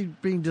 they may be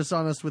being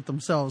dishonest with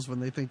themselves when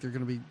they think they're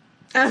going to be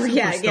Oh,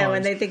 yeah,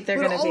 when they think they're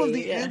going to be. All of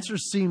the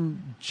answers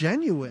seem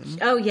genuine.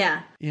 Oh,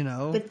 yeah. You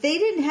know? But they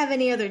didn't have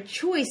any other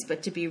choice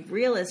but to be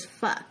real as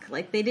fuck.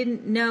 Like, they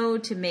didn't know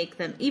to make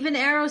them. Even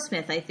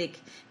Aerosmith, I think,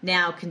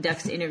 now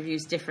conducts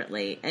interviews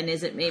differently and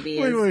isn't maybe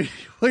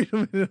Wait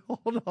a minute.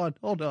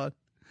 Hold on.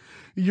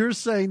 You're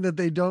saying that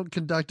they don't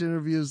conduct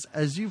interviews,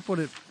 as you put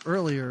it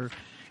earlier,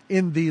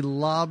 in the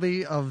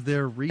lobby of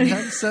their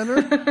rehab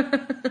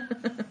center?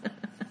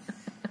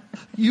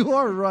 You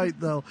are right,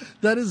 though.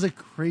 That is a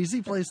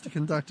crazy place to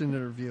conduct an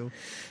interview.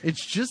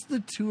 It's just the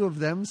two of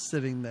them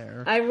sitting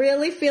there. I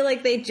really feel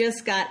like they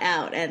just got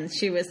out, and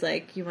she was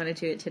like, "You want to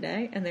do it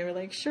today?" And they were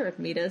like, "Sure,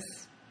 meet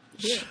us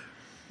here.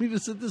 Meet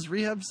us at this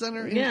rehab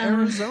center in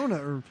Arizona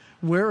or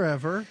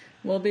wherever.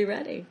 We'll be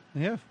ready."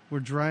 Yeah, we're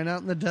drying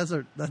out in the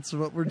desert. That's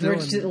what we're doing.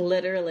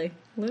 Literally.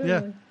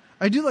 Yeah.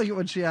 I do like it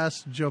when she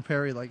asked Joe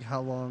Perry, like,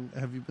 how long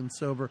have you been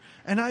sober?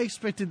 And I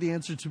expected the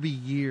answer to be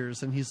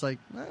years. And he's like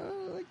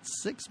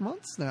 6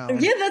 months now.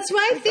 Yeah, that's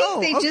why I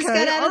think they just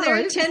got out of their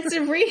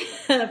intensive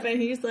rehab.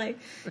 And he's like,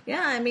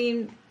 yeah, I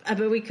mean,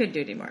 but we couldn't do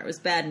it anymore. It was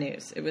bad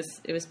news. It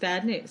was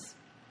bad news.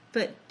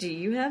 But do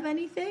you have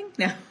anything?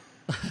 No.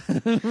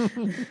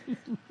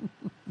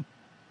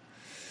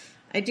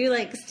 I do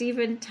like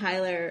Steven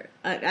Tyler.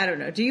 I don't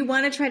know. Do you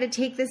want to try to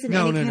take this in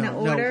any kind of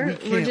order?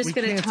 We're just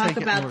going to talk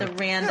about the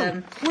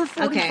random. No, we're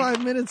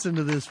 45 minutes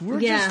into this. We're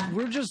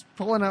just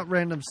pulling out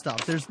random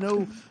stuff. There's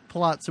no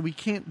plot, so we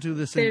can't do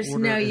this in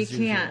order. No, you as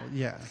usual. can't.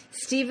 Yeah.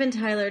 Steven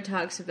Tyler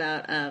talks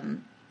about.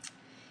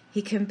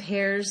 He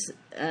compares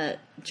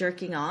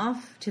jerking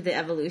off to the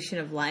evolution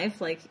of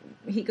life. Like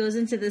he goes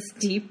into this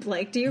deep.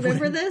 Like, do you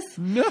remember this?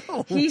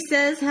 No. He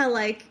says how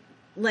like.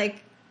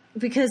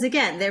 Because,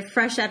 again, they're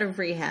fresh out of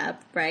rehab,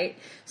 right?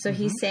 So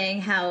he's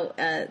saying how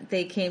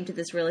they came to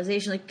this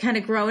realization, like kind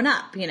of growing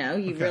up, you know.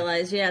 You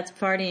realize, it's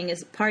partying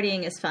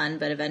is fun,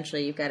 but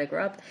eventually you've got to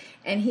grow up.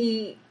 And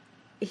he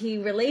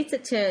relates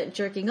it to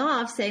jerking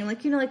off, saying,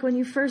 like, you know, like when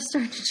you first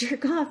start to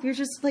jerk off, you're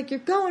just like,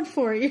 you're going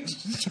for it. You're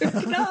just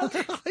jerking off.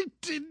 I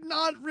did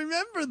not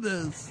remember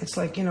this. It's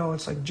like,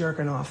 it's like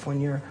jerking off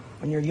when you're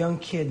a young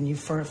kid and you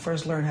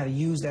first learn how to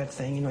use that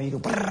thing. You know, you go...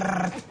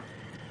 Brrr.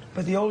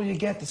 But the older you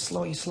get, you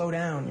slow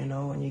down,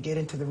 and you get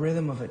into the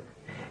rhythm of it,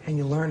 and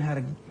you learn how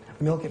to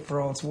milk it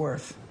for all it's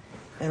worth.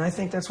 And I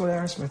think that's what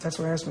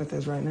Aerosmith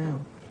is right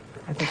now.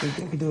 I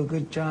think we do a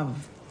good job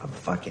of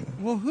fucking.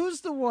 Well,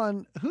 who's the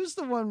one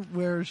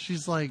where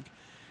she's like,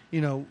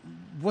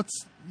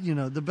 what's,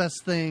 the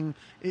best thing?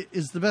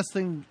 Is the best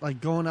thing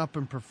like going up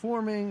and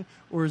performing,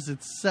 or is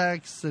it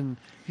sex? And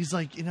he's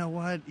like, you know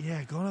what?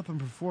 Yeah, going up and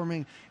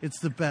performing, it's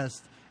the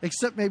best.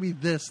 Except maybe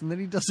this, and then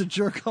he does a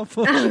jerk off.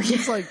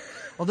 It's like,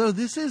 although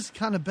this is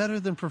kind of better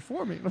than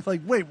performing. I'm like,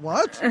 wait,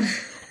 what?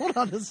 Hold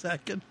on a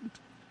second.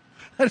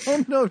 I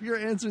don't know if you're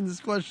answering this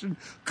question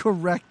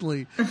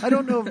correctly. I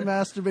don't know if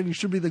masturbating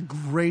should be the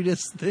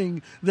greatest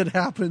thing that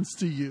happens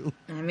to you.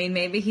 I mean,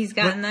 maybe he's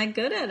gotten that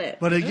good at it.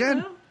 But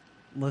again,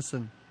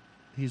 listen,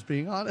 he's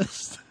being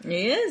honest.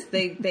 He is.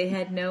 They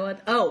had no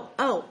other. Oh.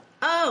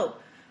 All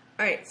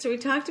right. So we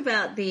talked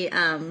about the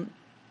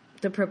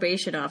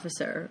probation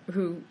officer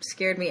who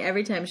scared me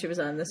every time she was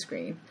on the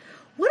screen.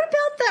 What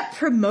about that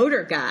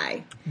promoter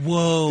guy?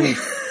 Whoa.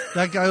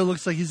 That guy who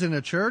looks like he's in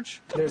a church?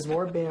 There's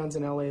more bands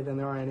in LA than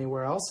there are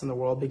anywhere else in the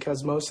world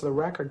because most of the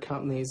record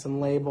companies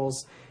and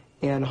labels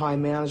and high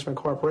management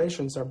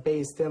corporations are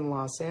based in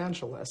Los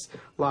Angeles.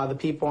 A lot of the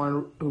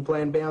people who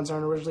play in bands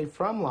aren't originally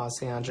from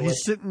Los Angeles.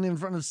 He's sitting in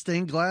front of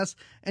stained glass,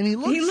 and he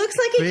looks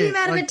like he came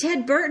out of a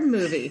Ted Burton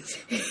movie.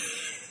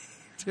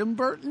 Tim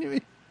Burton, you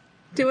mean?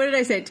 What did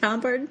I say? Tom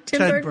Burton?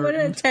 Ted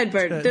Burton. Ted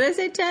Burton. Did I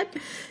say Ted?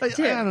 I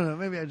don't know.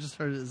 Maybe I just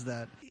heard it as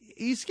that.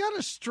 He's got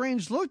a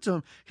strange look to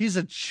him. He's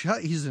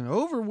an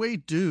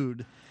overweight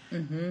dude.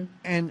 Mm-hmm.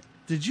 And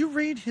did you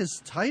read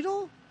his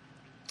title?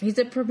 He's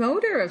a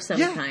promoter of some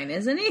kind,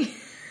 isn't he?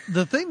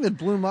 The thing that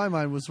blew my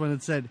mind was when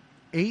it said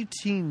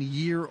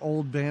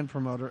 18-year-old band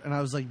promoter. And I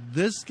was like,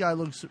 this guy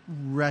looks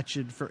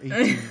wretched for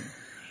 18.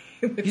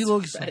 He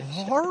looks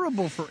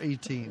horrible for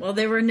 18. Well,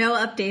 there were no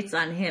updates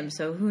on him,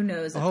 so who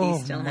knows if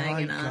he's still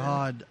hanging on. Oh, my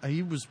God.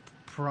 He was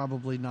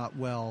probably not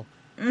well.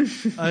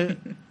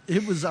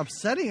 It was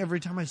upsetting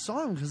every time I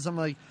saw him because I'm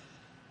like,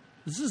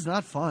 this is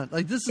not fun.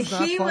 Like, this is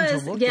not fun to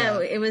look at. Yeah,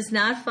 it was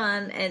not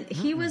fun. And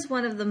he was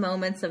one of the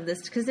moments of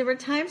this, because there were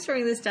times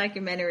during this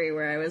documentary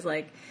where I was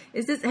like,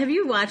 have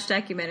you watched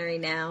Documentary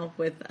Now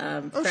with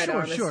Fred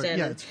Armisen? Sure.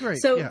 Yeah, it's great.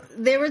 So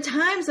there were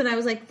times when I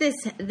was like, this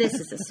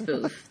is a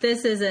spoof.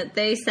 This isn't,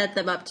 they set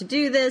them up to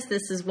do this.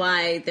 This is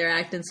why they're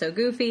acting so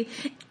goofy.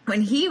 When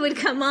he would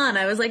come on,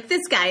 I was like,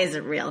 this guy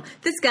isn't real.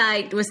 This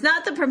guy was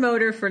not the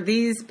promoter for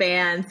these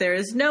bands. There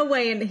is no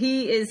way. And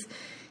he's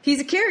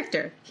a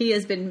character. He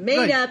has been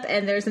made up,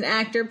 and there's an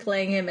actor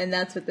playing him, and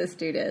that's what this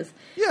dude is.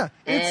 Yeah,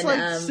 it's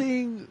like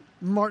seeing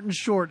Martin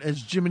Short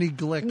as Jiminy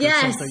Glick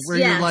or something, where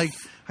you're like,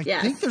 I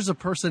think there's a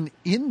person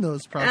in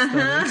those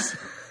prosthetics.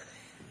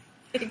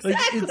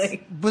 Exactly.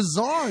 It's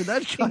bizarre.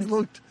 That guy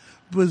looked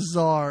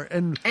bizarre.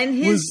 And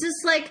his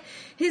just like,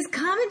 his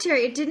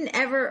commentary, it didn't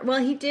ever,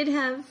 well, he did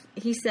have,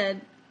 he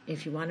said,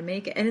 if you want to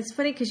make it. And it's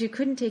funny because you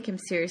couldn't take him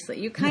seriously.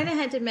 You kind of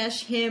had to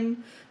mesh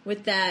him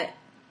with the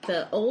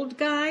old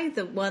guy,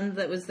 the one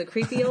that was the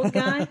creepy old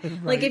guy.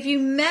 Right. Like, if you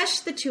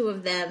mesh the two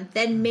of them,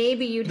 then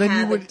maybe you'd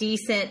have a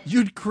decent...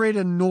 You'd create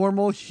a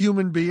normal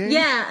human being?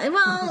 Yeah,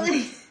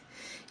 well...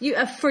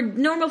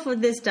 for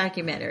this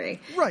documentary.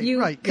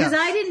 Right, Because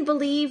I didn't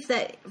believe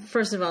that,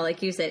 first of all,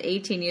 like you said,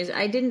 18 years,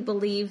 I didn't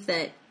believe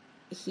that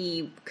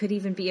he could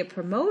even be a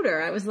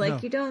promoter. I was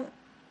like,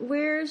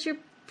 where's your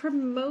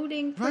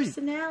promoting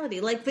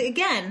personality? Right. Like,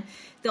 again,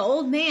 the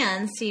old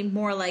man seemed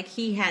more like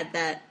he had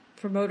that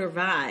promoter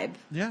vibe.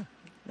 Yeah.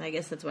 I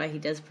guess that's why he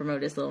does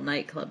promote his little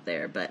nightclub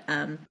there. But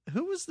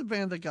who was the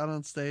band that got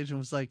on stage and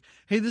was like,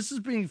 hey, this is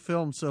being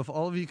filmed, so if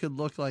all of you could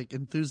look like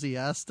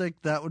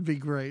enthusiastic, that would be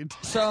great.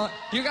 So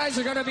you guys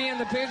are going to be in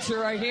the picture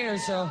right here,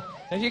 so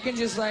if you can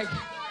just like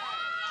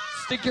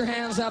stick your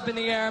hands up in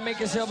the air, make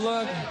yourself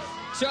look,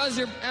 show us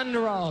your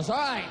underalls. All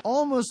right.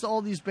 Almost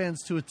all these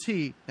bands to a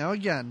T. Now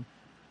again,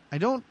 I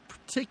don't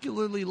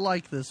particularly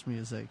like this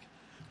music,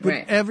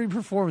 but every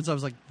performance I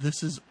was like,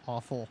 this is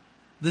awful.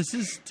 This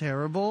is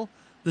terrible.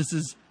 This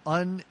is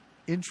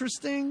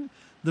uninteresting.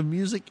 The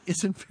music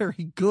isn't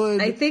very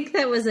good. I think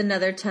that was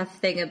another tough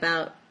thing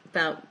about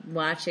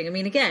watching. I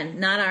mean, again,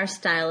 not our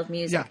style of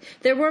music. Yeah.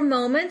 There were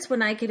moments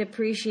when I could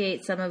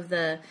appreciate some of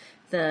the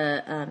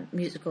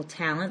musical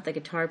talent, the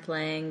guitar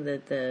playing,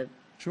 the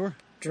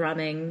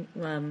drumming.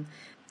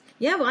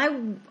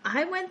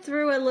 I went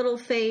through a little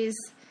phase.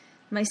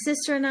 My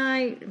sister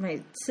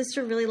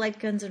really liked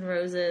Guns N'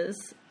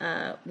 Roses.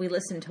 We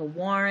listened to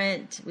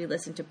Warrant. We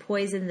listened to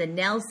Poison, the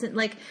Nelson.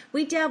 Like,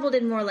 we dabbled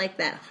in more like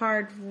that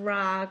hard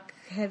rock,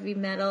 heavy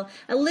metal.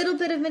 A little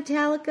bit of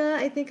Metallica,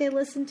 I think I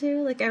listened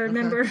to. Like, I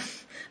remember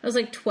I was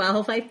like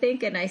 12, I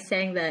think, and I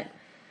sang that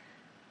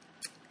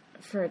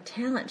for a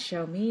talent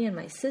show, me and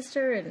my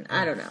sister, and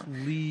I don't know.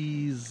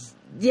 Please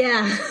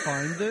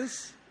find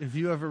this. If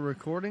you have a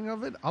recording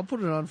of it, I'll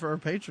put it on for our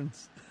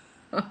patrons.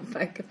 Oh,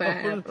 if I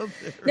have.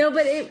 No,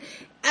 but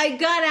I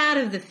got out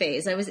of the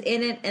phase. I was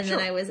in it, and then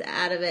I was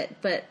out of it.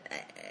 But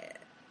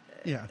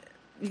but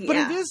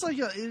it is like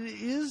it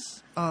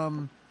is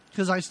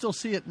because I still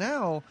see it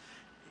now.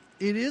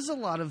 It is a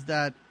lot of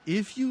that.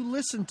 If you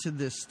listen to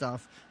this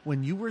stuff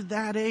when you were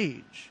that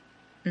age,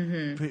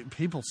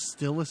 people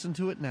still listen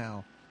to it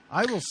now.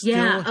 I will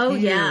still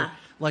hear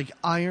like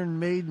Iron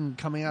Maiden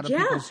coming out of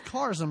people's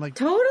cars. I'm like,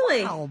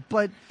 totally. Wow.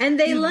 But and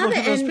they love look it.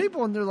 At those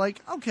people, and they're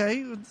like,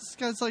 okay, this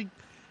guy's like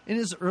in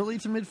his early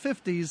to mid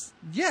 50s.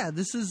 Yeah,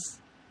 this is.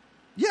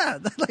 Yeah,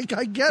 like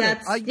I get it.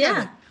 I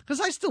get it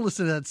because I still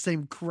listen to that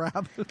same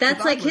crap.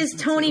 That's like his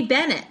Tony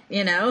Bennett.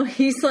 You know,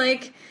 he's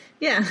like,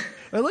 I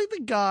like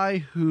the guy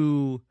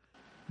who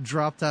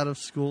dropped out of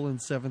school in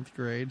 7th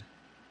grade,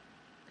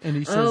 and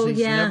he says he's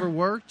never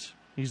worked.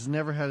 He's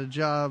never had a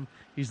job.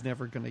 He's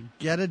never going to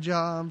get a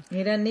job.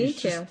 He doesn't need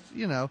to.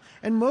 You know,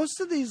 and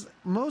most of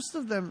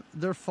them,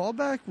 their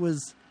fallback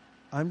was,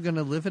 I'm going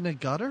to live in a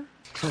gutter.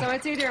 So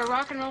it's either a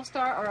rock and roll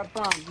star or a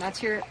bum.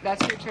 That's your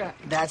trip.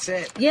 That's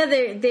it. Yeah,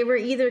 they were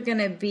either going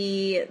to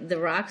be the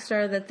rock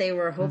star that they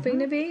were hoping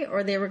to be,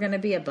 or they were going to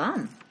be a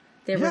bum.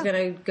 They were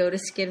going to go to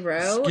Skid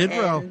Row. Skid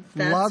Row.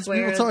 Lots of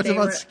people talked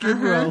about Skid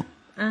Row.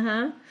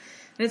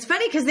 And it's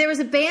funny because there was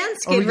a band,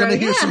 Skid Row. Are we going to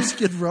hear some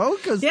Skid Row?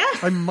 Because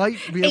I might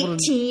be able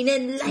to... 18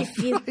 in life,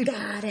 you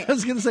got it. I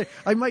was going to say,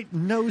 I might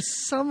know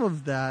some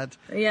of that.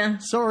 Yeah.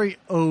 Sorry,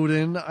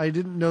 Odin. I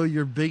didn't know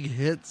your big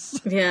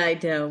hits. Yeah, I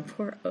know.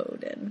 Poor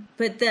Odin.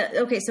 But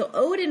so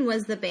Odin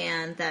was the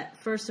band that,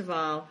 first of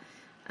all,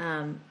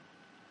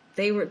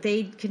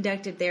 they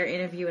conducted their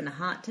interview in a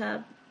hot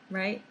tub,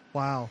 right?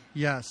 Wow.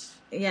 Yes.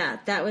 Yeah,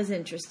 that was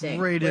interesting.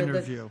 Great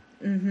interview.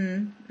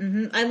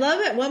 I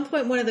love at one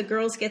point one of the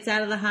girls gets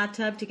out of the hot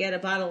tub to get a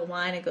bottle of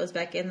wine and goes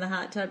back in the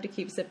hot tub to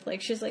keep it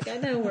like she's like, I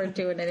know we're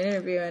doing an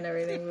interview and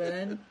everything,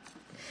 but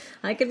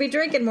I could be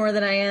drinking more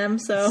than I am.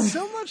 So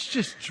much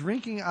just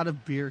drinking out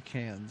of beer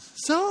cans.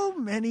 So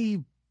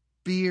many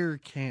beer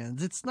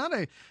cans. It's not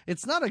a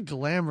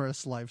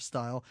glamorous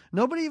lifestyle.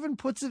 Nobody even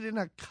puts it in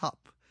a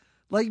cup.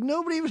 Like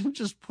nobody even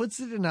just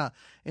puts it in a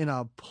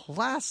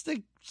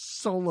plastic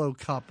Solo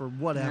cup or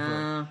whatever.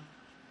 No.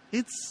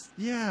 It's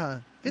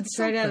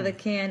right out of the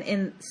can,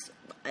 and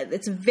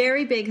it's a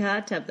very big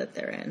hot tub that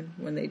they're in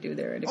when they do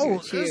their interview.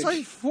 Oh, there's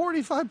like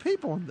 45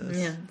 people in this.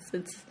 Yeah,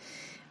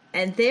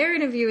 and their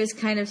interview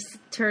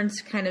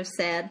turns kind of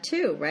sad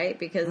too, right?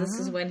 Because this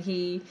is when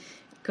he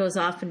goes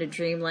off into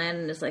dreamland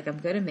and is like, I'm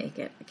going to make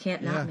it. I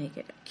can't not make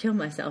it. I'd kill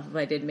myself if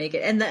I didn't make it.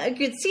 And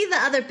you could see the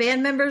other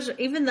band members,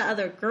 even the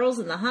other girls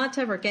in the hot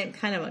tub are getting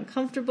kind of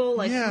uncomfortable.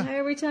 Like, why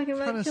are we talking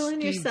about kinda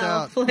killing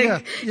yourself? Out.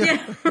 Like, we're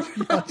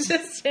all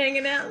just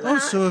hanging out in the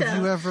hot so tub.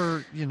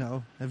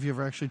 have you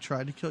ever actually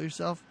tried to kill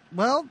yourself?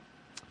 Well,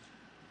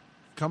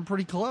 come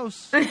pretty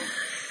close.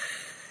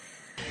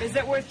 Is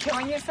it worth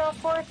killing yourself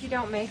for if you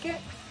don't make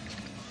it?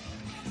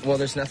 Well,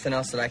 there's nothing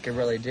else that I could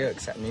really do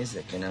except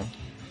music, you know?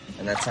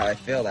 And that's how I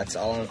feel. That's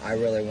all I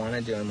really want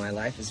to do in my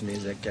life is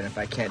music. And if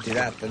I can't do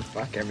that, then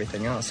fuck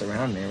everything else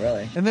around me,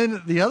 really. And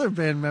then the other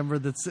band member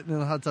that's sitting in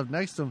the hot tub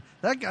next to him,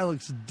 that guy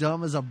looks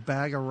dumb as a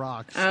bag of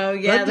rocks. Oh,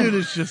 yeah. That dude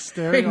is just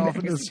staring off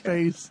into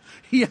space.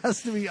 He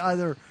has to be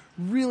either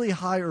really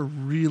high or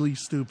really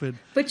stupid.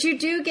 But you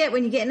do get,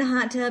 when you get in a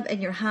hot tub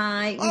and you're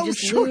high, you lose.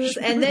 Sure.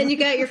 And then you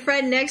got your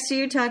friend next to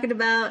you talking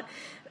about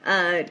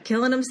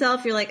killing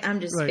himself. You're like,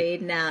 I'm just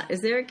fading out. Is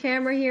there a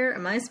camera here?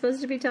 Am I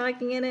supposed to be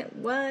talking in it?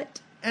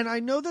 What? And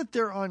I know that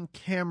they're on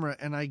camera,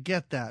 and I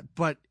get that.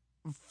 But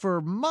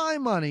for my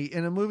money,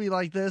 in a movie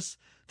like this,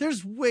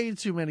 there's way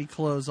too many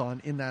clothes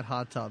on in that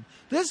hot tub.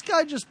 This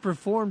guy just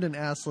performed in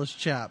assless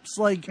chaps.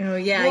 Like,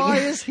 why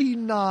is he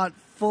not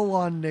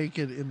full-on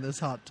naked in this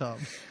hot tub?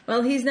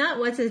 Well, he's not,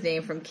 what's his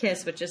name from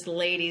Kiss, but just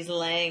ladies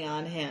laying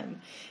on him.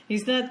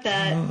 He's not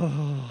that,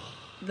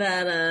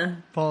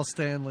 Paul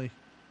Stanley.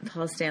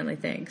 Paul Stanley,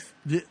 thanks.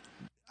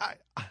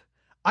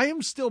 I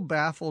am still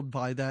baffled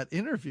by that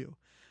interview.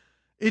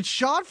 It's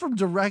shot from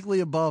directly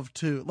above,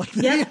 too. Like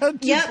they had to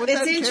put it's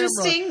that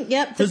interesting.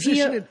 Camera,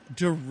 position it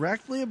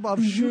directly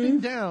above, shooting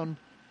down.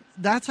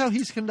 That's how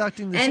he's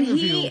conducting this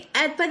interview.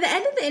 And by the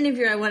end of the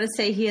interview, I want to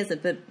say he has a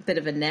bit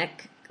of a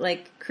neck,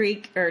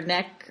 creak, or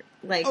neck,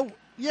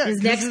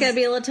 his neck's got to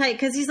be a little tight,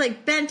 because he's,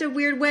 bent a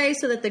weird way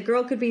so that the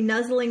girl could be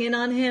nuzzling in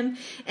on him.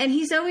 And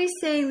he's always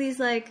saying these,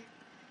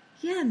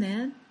 yeah,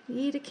 man,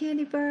 you eat a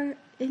candy bar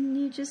and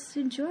you just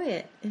enjoy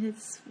it, and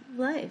it's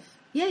life.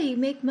 Yeah, you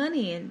make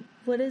money, and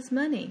what is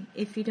money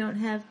if you don't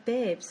have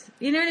babes?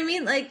 You know what I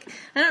mean? I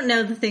don't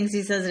know the things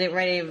he says. I didn't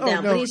write any of them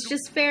down, but he's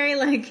just very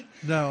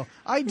No,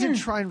 I did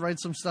try and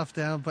write some stuff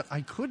down, but I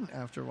couldn't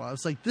after a while. I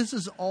was like, this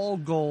is all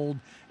gold,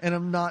 and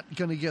I'm not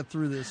going to get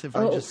through this if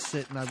I just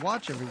sit and I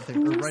watch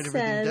everything or write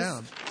everything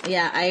down.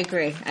 Yeah, I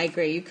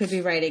agree. You could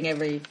be writing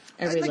every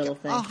little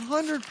thing.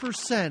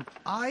 100%.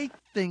 I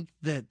think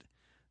that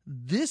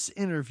this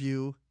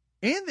interview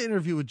and the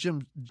interview with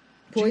Gene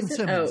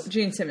Simmons.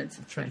 Gene Simmons.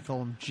 I'm trying to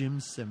call him Jim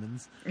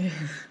Simmons.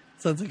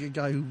 Sounds like a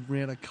guy who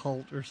ran a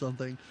cult or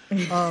something.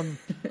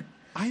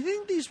 I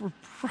think these were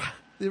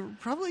they were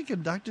probably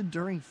conducted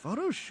during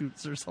photo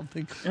shoots or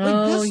something.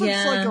 This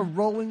looks like a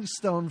Rolling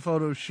Stone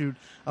photo shoot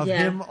of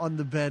him on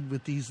the bed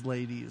with these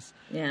ladies.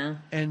 Yeah.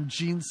 And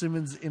Gene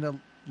Simmons in a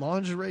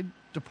lingerie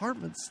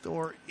department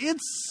store.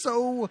 It's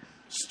so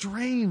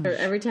strange.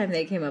 Every time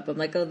they came up, I'm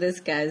like, oh,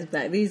 this guy's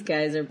back. These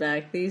guys are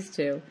back. These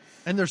two.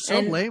 And they're so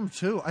lame,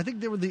 too. I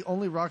think they were the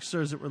only rock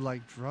stars that were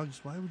like,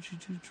 drugs? Why would you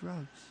do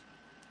drugs?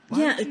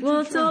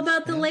 It's all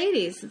about the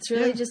ladies. It's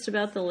really just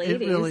about the ladies.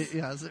 It really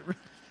is. It really...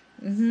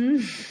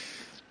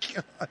 Mm-hmm.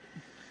 God.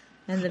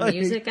 And the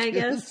music, I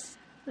guess.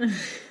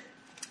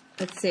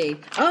 Let's see.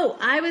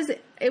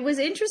 It was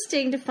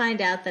interesting to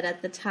find out that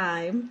at the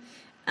time,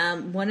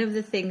 one of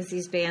the things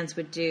these bands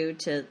would do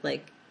to,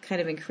 kind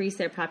of increase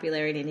their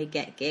popularity and to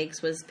get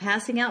gigs was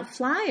passing out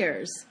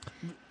flyers.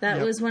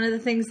 That was one of the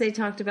things they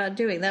talked about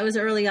doing. That was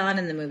early on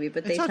in the movie,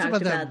 but they talked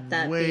about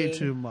that way being,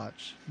 too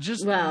much.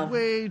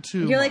 Way too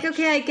much. You're like,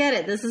 okay, I get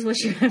it. This is what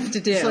you have to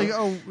do. It's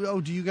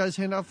like, do you guys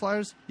hand out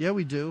flyers? Yeah,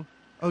 we do.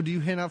 Oh, do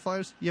you hand out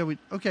flyers? Yeah, we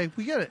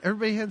get it.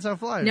 Everybody hands out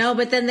flyers. No,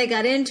 but then they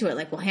got into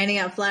it. Handing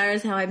out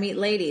flyers, how I meet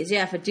ladies.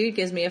 Yeah, if a dude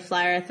gives me a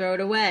flyer, I throw it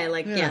away.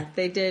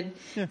 They did.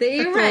 Yeah,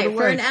 you're right.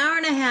 For an hour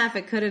and a half,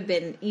 it could have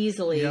been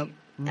easily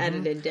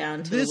edited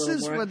down to a little more.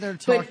 This is when they're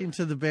talking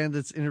to the band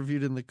that's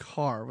interviewed in the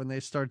car, when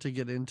they start to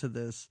get into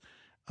this.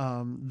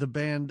 The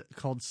band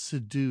called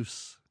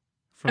Seduce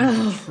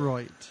from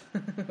Detroit.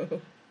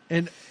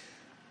 And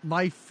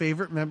my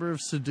favorite member of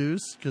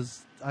Seduce,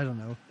 because I don't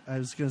know, I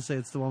was going to say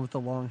it's the one with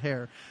the long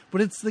hair, but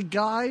it's the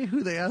guy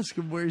who they ask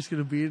him where he's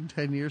going to be in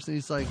 10 years, and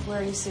he's like,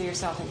 where do you see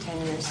yourself in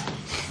 10 years?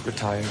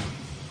 Retired.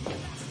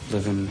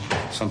 Living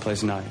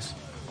someplace nice.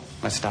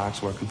 My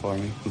stock's working for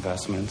me.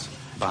 Investments,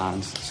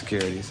 bonds,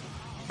 securities.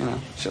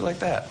 Shit like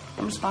that.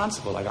 I'm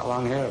responsible. I got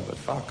long hair, but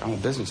fuck, I'm a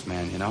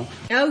businessman,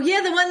 Oh,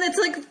 yeah, the one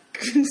that's,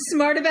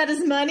 smart about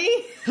his money?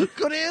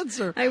 Good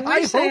answer. I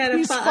wish I had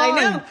a fine. I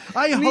know.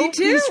 I hope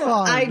he's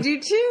fine. I do,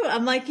 too.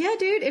 I'm like, yeah,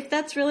 dude, if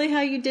that's really how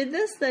you did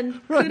this,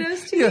 then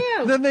kudos to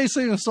you. Then they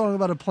sing a song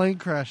about a plane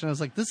crash, and I was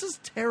like, this is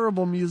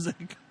terrible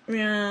music.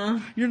 Yeah.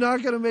 You're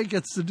not going to make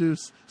it,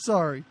 Seduce.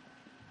 Sorry.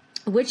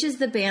 Which is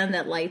the band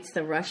that lights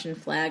the Russian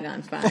flag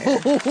on fire?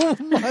 Oh,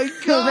 my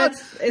God.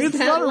 It's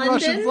not a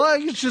Russian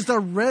flag. It's just a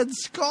red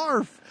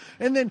scarf.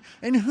 And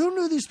who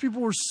knew these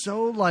people were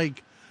so,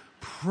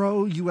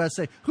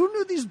 pro-USA? Who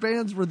knew these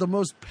bands were the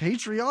most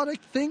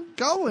patriotic thing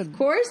going? Of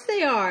course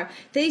they are.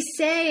 They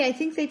say, I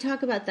think they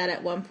talk about that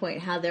at one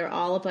point, how they're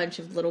all a bunch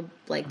of little,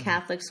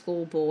 Catholic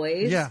school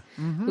boys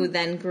who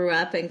then grew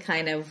up and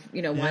kind of,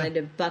 wanted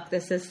to buck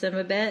the system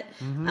a bit.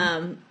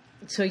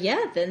 So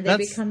then they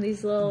become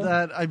these little.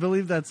 I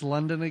believe that's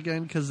London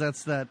again, because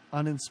that's that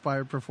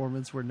uninspired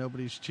performance where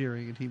nobody's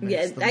cheering and he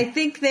makes them. I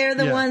think they're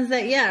the ones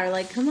that are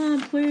like, come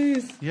on,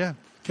 please. Yeah,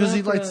 because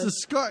he lights the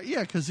scar.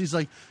 Yeah, because he's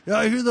like,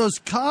 I hear those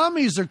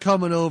commies are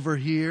coming over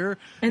here.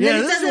 And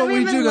then this is what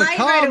we do to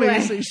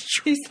commies. Right,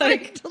 he's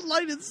trying to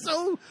light it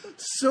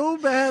so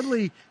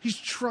badly. He's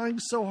trying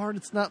so hard,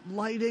 it's not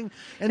lighting.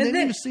 And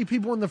then you see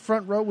people in the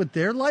front row with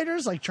their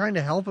lighters, like trying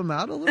to help him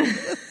out a little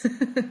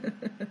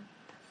bit.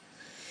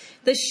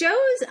 The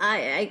shows,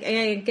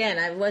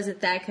 I wasn't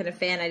that kind of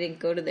fan. I didn't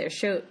go to their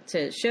shows,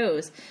 right.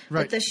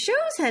 But the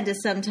shows had to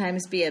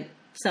sometimes be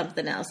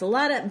something else. A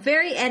lot of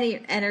very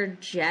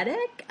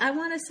energetic. I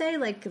want to say,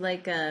 like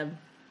right.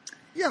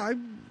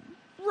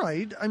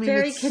 I mean,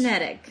 very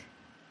kinetic.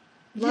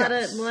 A lot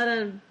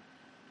of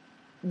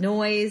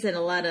noise and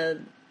a lot of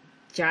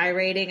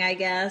gyrating, I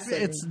guess.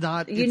 And it's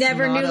not. You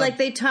never knew. Like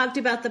they talked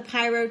about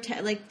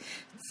the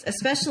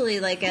especially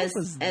like as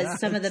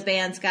some of the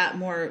bands got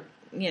more.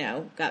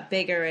 Got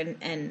bigger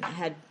and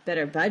had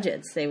better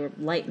budgets. They were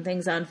lighting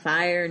things on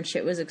fire and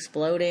shit was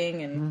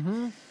exploding.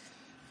 And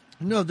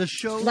no, the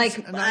shows.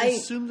 And I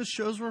assume the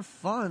shows were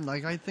fun.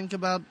 Like I think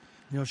about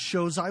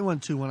shows I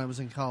went to when I was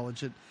in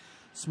college at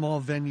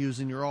small venues,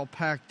 and you're all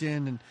packed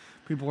in, and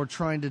people are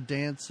trying to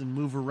dance and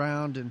move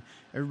around, and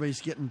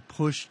everybody's getting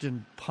pushed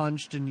and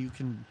punched, and you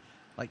can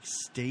like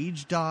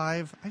stage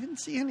dive. I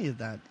didn't see any of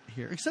that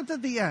here, except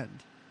at the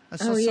end. At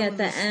the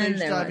end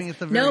there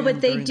was. No, but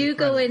they do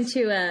go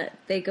into a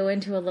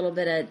little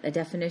bit of a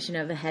definition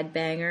of a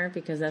headbanger,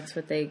 because that's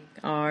what they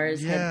are.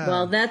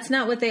 Well, that's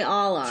not what they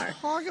all are.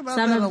 Talk about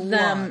some that of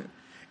them. Lot.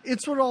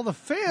 It's what all the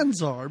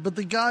fans are, but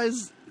the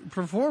guys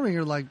performing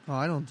are like,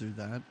 I don't do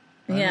that.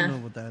 I don't know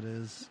what that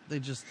is. They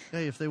just,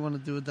 if they want to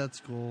do it, that's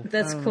cool.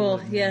 That's cool,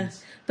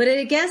 But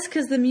I guess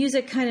because the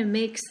music kind of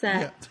makes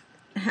that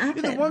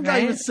happen. The one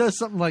guy that says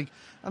something like,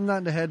 I'm not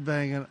into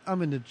headbanging,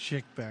 I'm into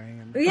chick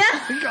banging. Yeah.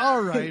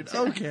 All right,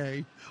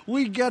 okay.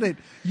 We get it.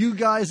 You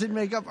guys in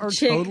makeup are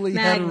chick totally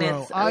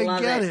magnets. hetero.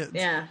 I get it.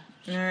 Yeah.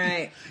 All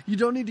right. You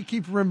don't need to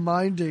keep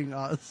reminding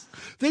us.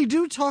 They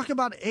do talk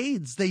about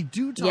AIDS. They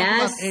do talk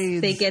about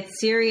AIDS. They get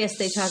serious.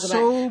 They talk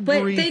about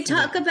but briefly. They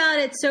talk about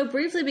it so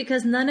briefly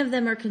because none of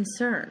them are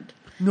concerned.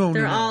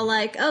 They're all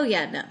like, oh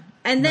yeah, no.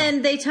 And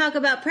then they talk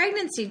about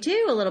pregnancy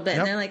too a little bit.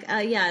 And they're like,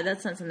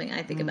 that's not something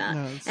I think about.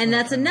 No, and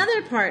that's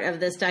another part of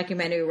this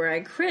documentary where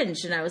I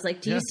cringed and I was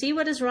like, do you see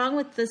what is wrong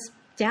with this?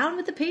 Down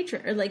with the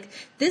patriarchy. Or like,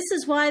 this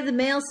is why the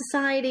male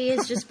society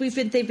is just,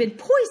 they've been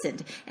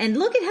poisoned. And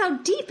look at how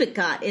deep it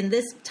got in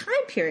this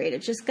time period.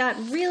 It just got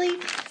really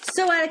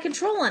so out of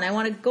control. And I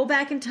want to go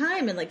back in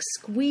time and like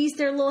squeeze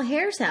their little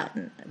hairs out.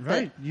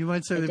 Right. You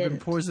might say they've been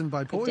poisoned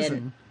by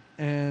poison.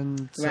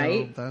 And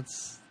so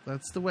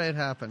that's the way it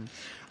happened.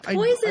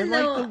 Poison,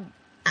 I like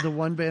the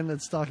one band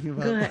that's talking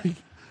about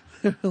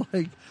they're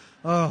like,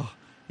 we owe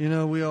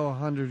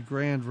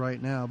 $100,000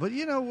 right now, but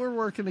we're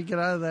working to get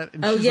out of that.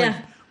 And she's like,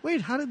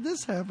 wait, how did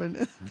this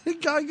happen? The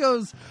guy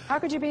goes, how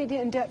could you be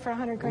in debt for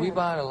 $100,000? We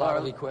bought a lot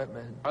of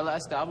equipment. Our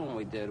last album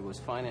we did was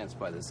financed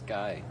by this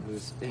guy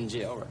who's in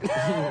jail right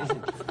now.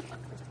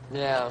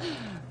 Yeah.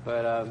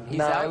 But he's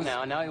out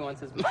now. Now he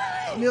wants his money.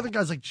 The other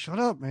guy's like, shut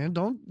up, man.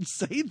 Don't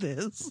say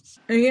this.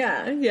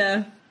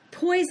 Yeah.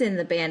 Poison,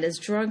 the band, as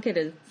drunk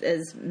and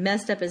as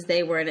messed up as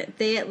they were, and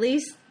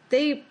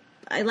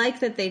I like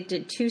that they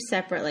did two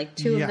separate, like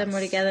two of them were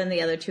together and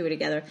the other two were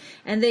together,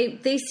 and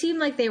they seemed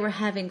like they were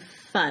having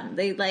fun.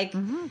 They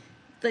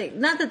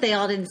not that they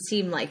all didn't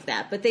seem like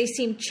that, but they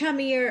seemed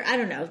chummier. I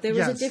don't know. There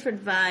was a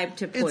different vibe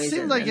to Poison. It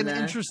seemed like an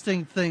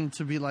interesting thing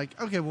to be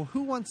like, okay, well,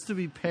 who wants to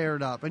be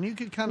paired up? And you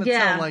could kind of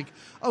tell, like,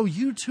 oh,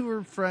 you two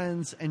are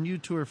friends and you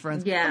two are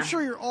friends. Yeah. I'm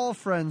sure you're all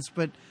friends,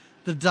 but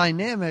the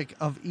dynamic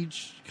of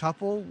each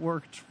couple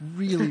worked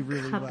really,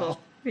 really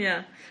well.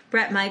 Yeah.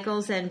 Bret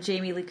Michaels and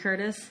Jamie Lee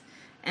Curtis.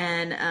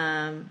 And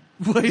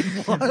wait,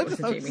 what? It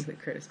wasn't Jamie Lee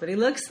Curtis, but he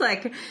looks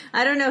like,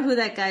 I don't know who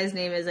that guy's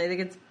name is. I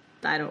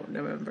don't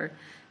remember.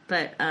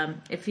 But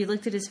if you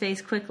looked at his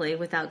face quickly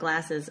without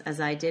glasses, as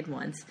I did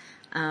once,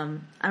 I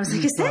was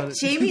like, is that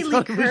Jamie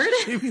Lee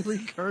Curtis? Jamie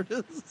Lee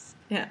Curtis?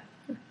 Yeah.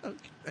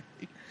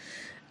 Okay.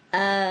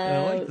 I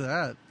like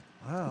that.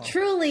 Wow.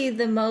 Truly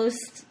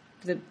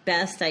the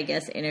best, I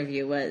guess,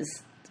 interview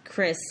was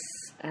Chris,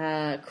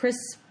 I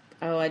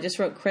just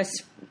wrote Chris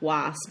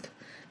Wasp,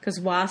 because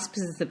Wasp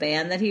is the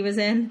band that he was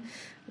in.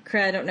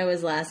 I don't know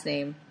his last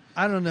name.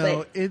 I don't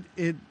know.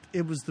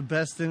 It was the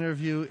best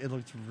interview. It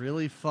looked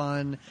really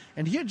fun.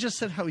 And he had just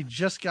said how he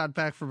just got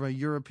back from a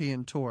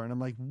European tour. And I'm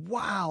like,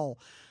 wow,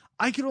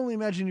 I could only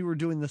imagine you were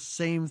doing the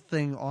same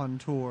thing on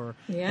tour.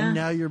 Yeah. And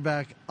now you're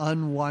back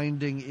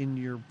unwinding in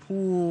your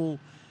pool.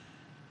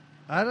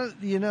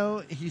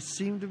 He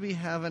seemed to be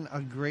having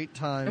a great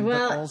time,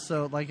 but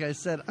also, like I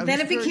said, then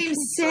it became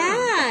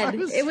sad.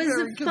 It was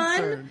a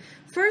fun.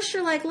 First,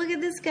 you're like, look at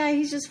this guy;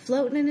 he's just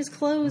floating in his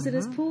clothes in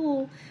his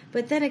pool.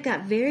 But then it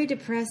got very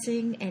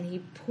depressing, and he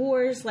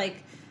pours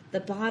like the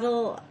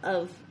bottle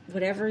of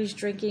whatever he's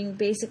drinking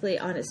basically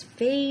on his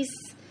face.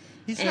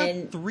 He's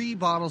got 3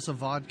 bottles of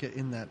vodka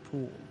in that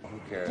pool. who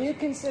cares? Do you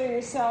consider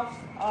yourself,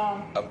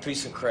 A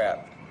piece of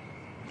crap.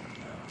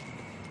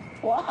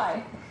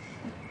 why?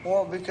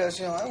 Well, because,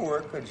 you know, I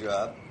work a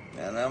job,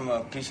 and I'm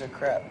a piece of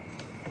crap.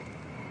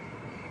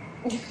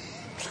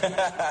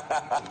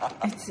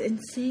 It's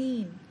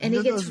insane. And he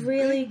Look at gets those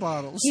really... big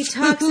bottles. He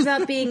talks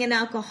about being an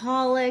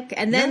alcoholic,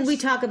 and then Yes. we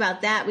talk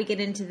about that. We get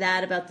into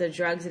that, about the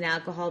drugs and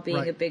alcohol being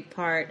Right. a big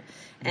part.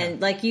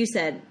 And like you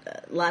said,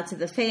 lots of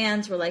the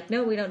fans were like,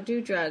 no, we don't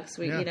do drugs.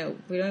 We, Yeah. you know,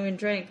 we don't even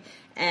drink.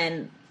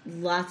 And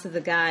lots of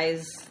the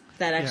guys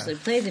that actually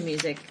play the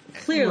music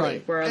clearly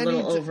Right. were a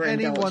little overindulgent.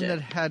 Anyone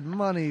that had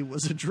money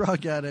was a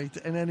drug addict,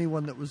 and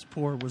anyone that was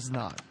poor was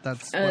not.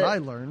 That's what I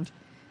learned.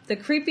 The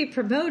creepy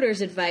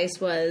promoter's advice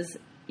was,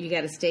 you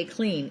got to stay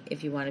clean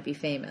if you want to be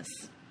famous.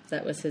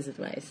 That was his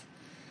advice.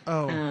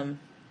 Oh.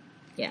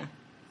 Yeah.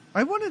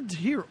 I wanted to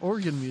hear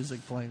organ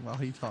music playing while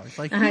he talked.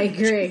 Like, I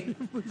agree.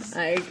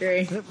 I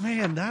agree.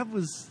 Man, that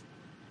was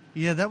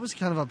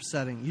kind of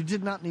upsetting. You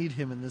did not need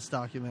him in this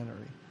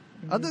documentary.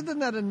 Mm-hmm. Other than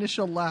that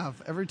initial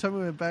laugh, every time we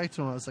went back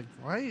to him, I was like,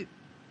 right?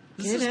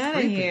 This is Get out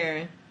of creepy.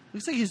 here.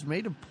 Looks like he's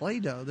made of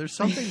Play-Doh. There's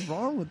something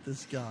wrong with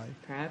this guy.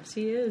 Perhaps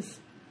he is.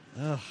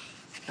 Ugh.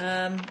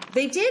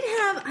 They did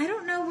have, I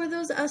don't know, were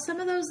those some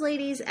of those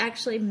ladies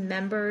actually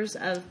members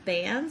of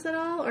bands at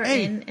all, or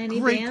in any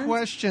great bands?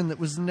 question that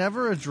was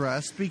never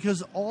addressed,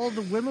 because all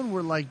the women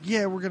were like,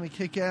 yeah, we're going to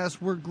kick ass,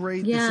 we're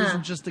great, this Yeah.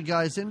 isn't just a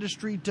guy's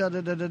industry,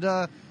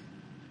 da-da-da-da-da.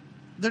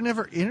 They're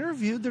never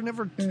interviewed, they're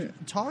never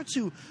talked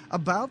to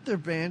about their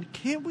band.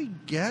 Can't we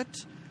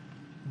get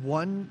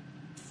one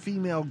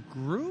female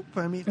group?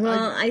 I mean,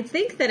 Well, I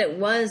think that it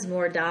was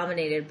more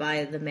dominated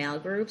by the male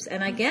groups,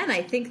 and again,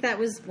 I think that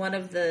was one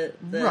of the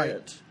right.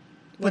 one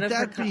But of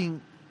her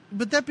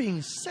that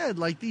being said,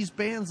 like these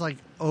bands like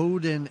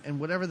Odin and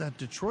whatever that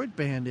Detroit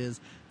band is,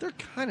 they're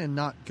kind of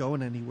not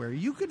going anywhere.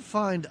 You could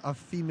find a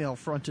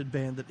female-fronted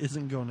band that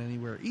isn't going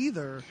anywhere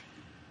either.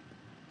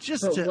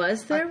 But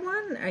was there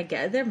one? I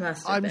guess there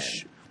must have been.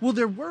 Well,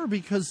 there were,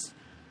 because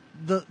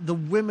the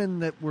women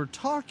that were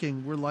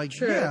talking were like,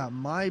 True. yeah,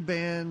 my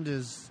band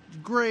is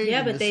great. Yeah,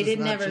 and but this they is did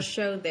not never just-"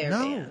 show their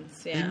No,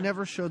 bands. Yeah. They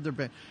never showed their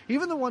band.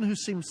 Even the one who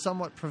seemed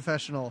somewhat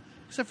professional,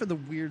 except for the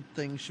weird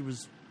thing she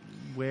was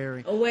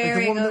wearing. Like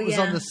the woman that was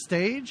on the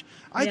stage.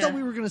 I thought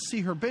we were going to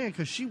see her band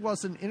because she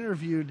wasn't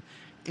interviewed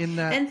in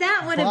that. And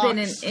that would have been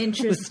an box.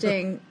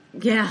 interesting.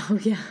 Yeah.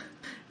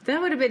 That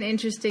would have been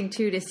interesting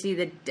too, to see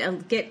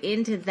get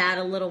into that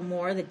a little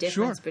more. The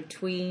difference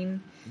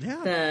between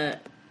the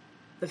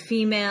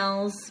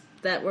females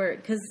that were,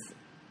 because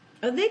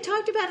they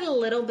talked about it a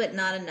little, but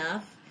not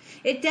enough.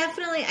 It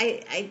definitely,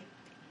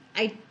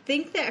 I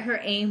think that her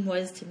aim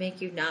was to make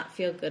you not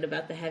feel good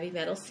about the heavy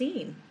metal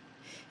scene.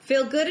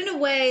 Feel good in a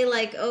way,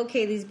 like,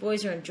 okay, these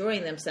boys are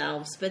enjoying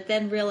themselves, but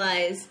then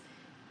realize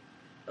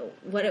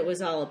what it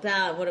was all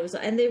about,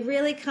 and they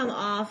really come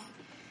off.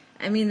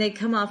 I mean, they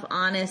come off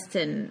honest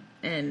and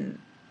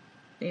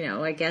you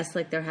know, I guess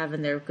like they're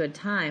having their good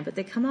time, but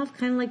they come off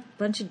kind of like a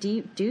bunch of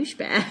deep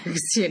douchebags,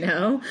 you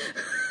know?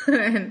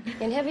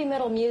 In heavy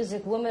metal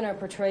music, women are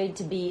portrayed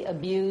to be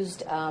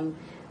abused.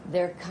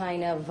 They're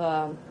kind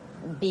of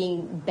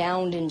being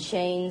bound in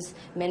chains.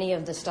 Many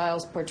of the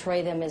styles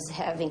portray them as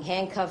having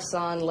handcuffs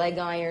on, leg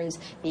irons,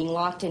 being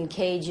locked in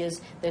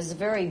cages. There's a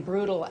very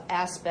brutal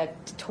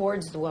aspect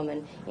towards the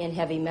woman in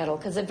heavy metal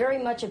because it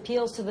very much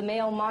appeals to the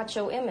male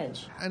macho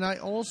image. And I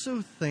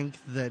also think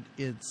that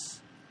it's,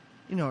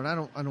 you know, and I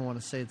don't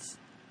want to say it's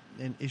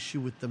an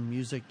issue with the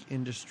music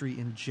industry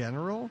in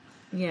general.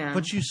 Yeah.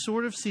 But you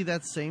sort of see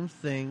that same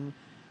thing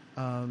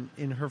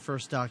in her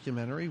first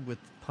documentary with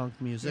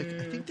punk music.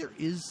 I think there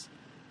is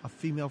a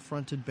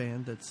female-fronted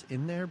band that's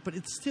in there, but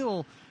it's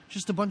still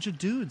just a bunch of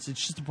dudes. It's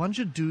just a bunch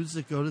of dudes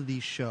that go to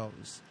these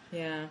shows.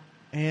 Yeah.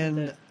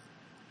 And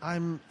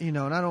I'm, you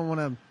know, and I don't want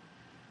to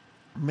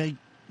make,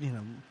 you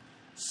know,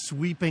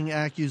 sweeping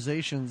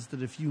accusations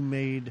that if you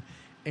made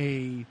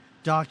a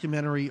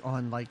documentary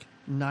on, like,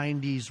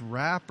 90s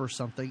rap or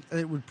something,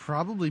 it would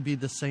probably be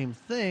the same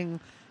thing.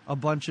 A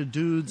bunch of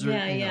dudes, or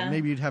you know,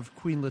 maybe you'd have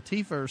Queen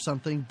Latifah or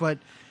something. But,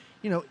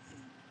 you know,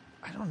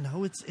 I don't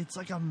know. It's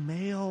like a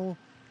male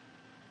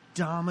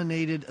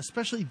dominated,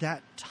 especially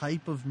that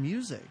type of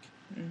music.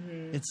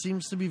 Mm-hmm. It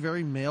seems to be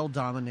very male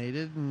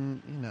dominated,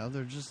 and you know,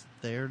 they're just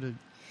there to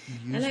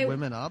use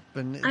women up.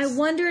 And I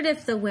wondered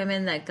if the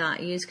women that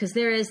got used, because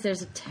there's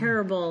a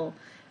terrible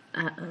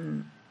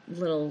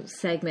little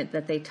segment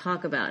that they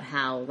talk about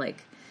how,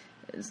 like,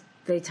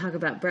 they talk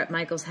about Bret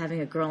Michaels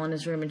having a girl in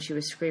his room and she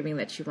was screaming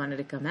that she wanted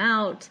to come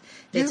out.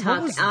 They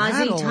talk.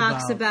 Ozzy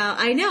talks about.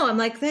 I know. I'm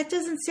like, that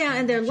doesn't sound.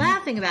 And they're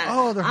laughing about it.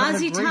 Oh, they're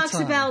having Ozzy a great talks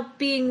time. about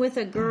being with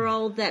a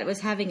girl that was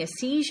having a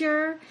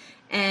seizure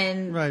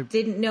and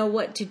didn't know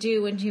what to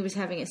do when he was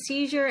having a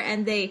seizure.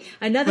 And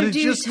another but it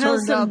dude just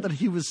tells turned him out that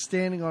he was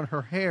standing on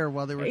her hair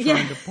while they were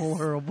trying to pull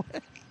her away.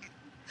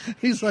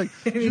 He's like,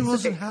 she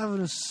wasn't having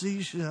a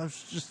seizure. I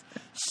was just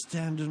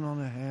standing on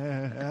her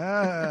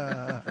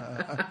hair.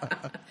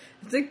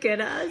 It's a good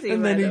Ozzy,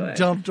 and by then the he way.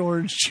 dumped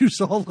orange juice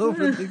all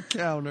over the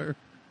counter.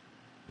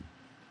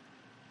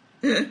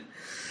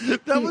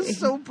 That was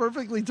so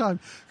perfectly timed.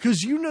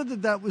 Because you know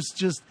that was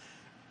just...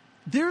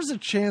 There's a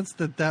chance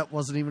that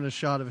wasn't even a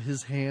shot of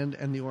his hand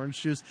and the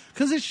orange juice.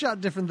 Because it's shot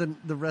different than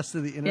the rest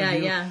of the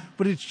interview. Yeah.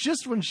 But it's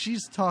just when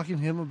she's talking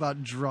to him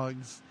about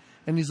drugs.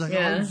 And he's like,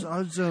 I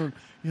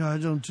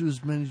don't do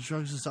as many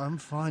drugs as I'm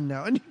fine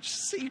now. And you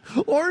just see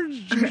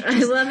orange juice. I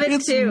love it,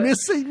 it's too.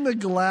 Missing the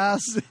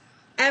glass.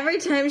 Every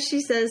time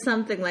she says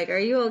something like, are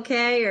you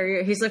okay?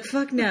 Or he's like,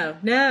 fuck no,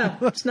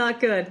 it's not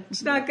good.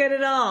 It's not good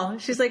at all.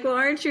 She's like, well,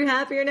 aren't you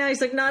happier now?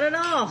 He's like, not at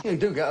all. You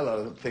do get a lot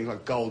of things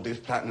like gold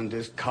disc, platinum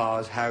disc,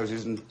 cars,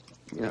 houses, and,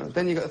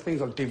 then you got things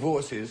like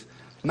divorces,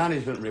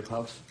 management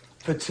rip-offs,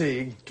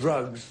 fatigue,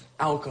 drugs,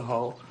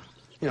 alcohol,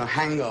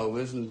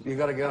 hangovers, and you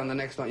got to get on the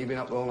next night. You've been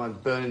up all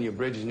night burning your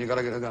bridges, and you got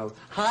to go,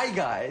 hi,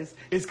 guys,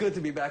 it's good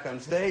to be back on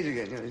stage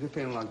again. You're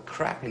feeling like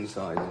crap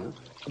inside,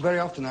 Very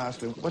often I ask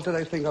them, what do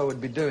they think I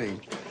would be doing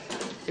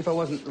if I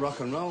wasn't rock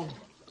and roll?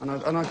 And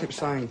I keep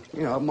saying,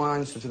 my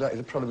answer to that is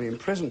I'd probably be in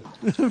prison.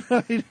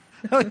 Right.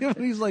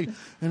 He's like,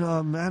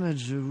 our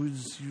manager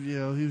was, he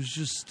was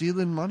just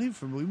stealing money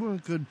from me. We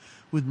weren't good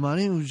with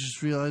money. We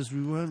just realized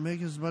we weren't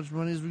making as much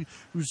money as we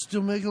were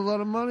still making a lot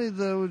of money,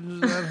 though,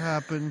 and that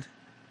happened.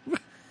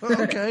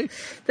 Okay.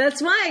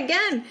 That's why,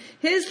 again,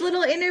 his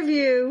little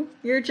interview,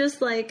 you're just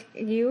like,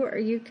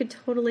 you could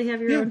totally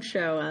have your own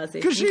show, Ozzy.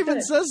 Because she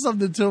even says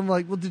something to him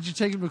like, well, did you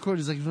take him to court?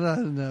 He's like,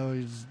 no,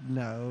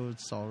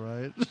 it's all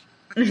right.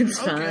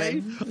 It's okay.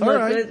 fine. All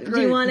right,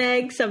 do you want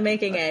eggs? I'm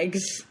making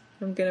eggs.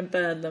 I'm going to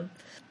burn them.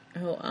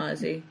 Oh,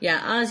 Ozzy.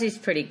 Yeah, Ozzy's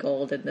pretty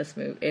gold in this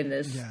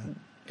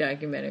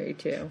documentary,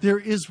 too. There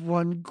is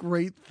one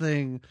great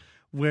thing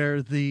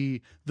where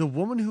the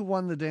woman who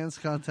won the dance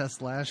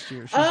contest last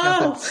year, she's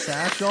got that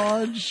sash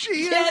on.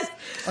 She is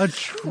a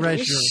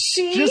treasure.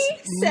 She just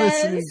says,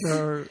 listening to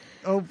her.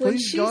 Oh,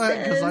 please go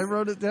ahead, because I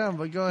wrote it down,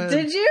 but go ahead.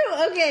 Did you?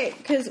 Okay,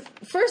 because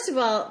first of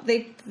all,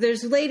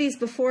 there's ladies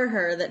before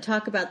her that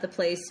talk about the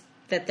place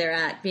that they're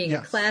at being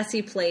a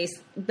classy place,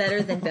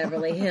 better than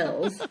Beverly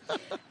Hills.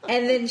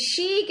 And then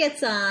she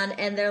gets on,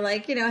 and they're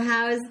like,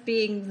 how is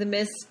being the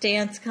Miss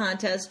Dance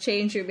Contest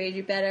changed you, made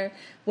you better?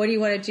 What do you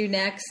want to do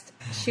next?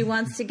 She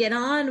wants to get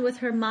on with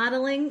her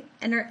modeling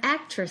and her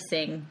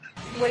actressing.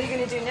 What are you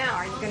going to do now?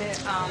 Are you going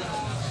to...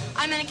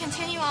 I'm going to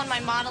continue on my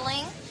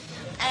modeling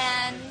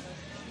and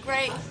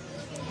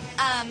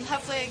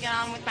hopefully get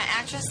on with my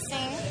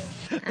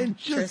actressing. And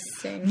just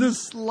the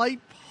slight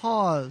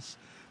pause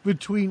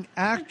between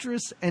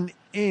actress and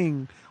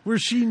ing, where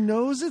she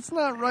knows it's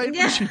not right,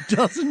 but she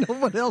doesn't know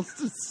what else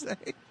to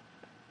say.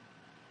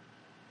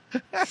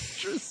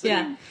 Actress.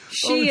 Yeah,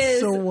 she is is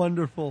so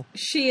wonderful.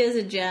 She is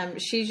a gem.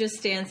 She just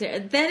stands there.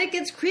 Then it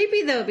gets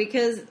creepy though,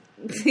 because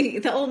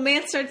the old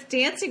man starts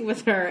dancing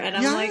with her, and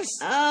I'm like,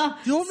 oh,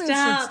 the old man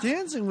stop. starts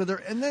dancing with her,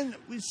 and then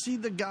we see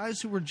the guys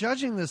who were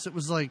judging this. It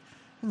was like,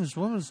 this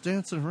woman's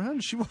dancing around,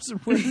 and she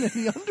wasn't wearing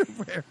any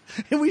underwear.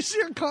 And we see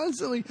her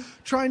constantly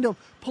trying to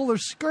pull her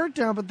skirt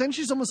down, but then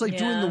she's almost like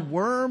doing the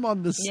worm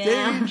on the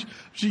stage.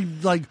 She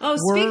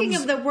speaking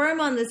of the worm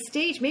on the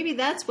stage, maybe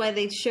that's why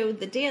they showed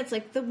the dance.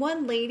 Like, the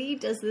one lady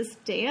does this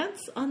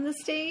dance on the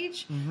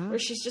stage where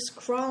she's just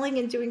crawling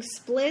and doing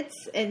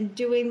splits and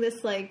doing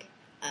this, like...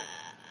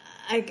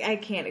 I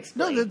can't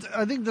explain. No,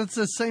 I think that's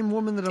the same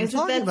woman that I'm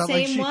talking about.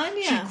 Same one?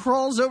 She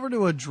crawls over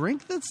to a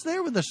drink that's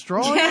there with a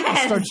straw in it and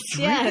starts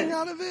drinking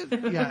out of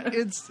it. Yeah,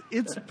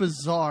 it's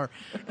bizarre.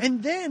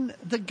 And then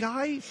the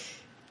guy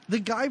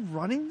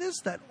running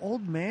this, that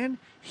old man,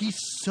 he's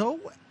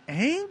so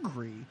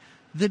angry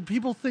that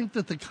people think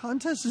that the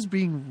contest is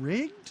being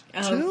rigged.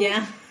 Oh, too.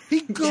 yeah.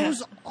 He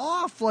goes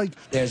off like...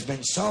 There's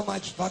been so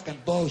much fucking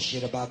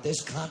bullshit about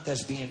this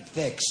contest being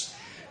fixed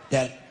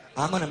that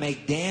I'm going to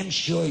make damn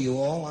sure you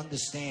all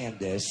understand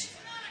this.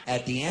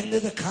 At the end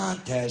of the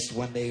contest,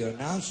 when they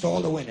announced all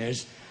the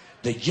winners,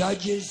 the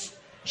judges'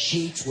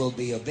 sheets will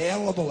be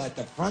available at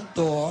the front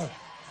door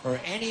for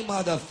any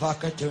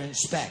motherfucker to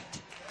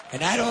inspect.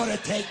 And that ought to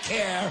take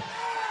care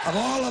of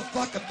all the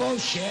fucking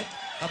bullshit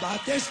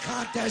about this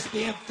contest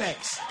being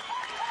fixed.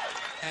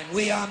 And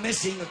we are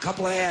missing a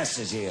couple of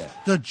asses here.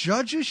 The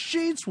judges'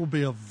 sheets will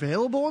be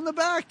available in the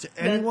back to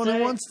anyone who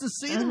wants to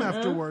see them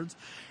afterwards.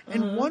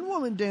 And one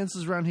woman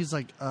dances around. He's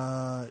like,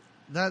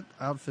 that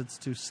outfit's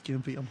too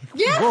skimpy. I'm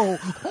like, whoa,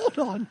 hold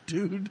on,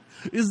 dude.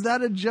 Is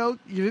that a joke?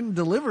 You didn't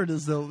deliver it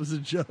as though it was a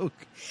joke.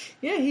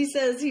 Yeah,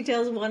 he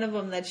tells one of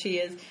them that she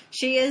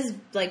is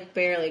like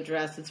barely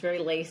dressed. It's very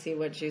lacy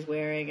what she's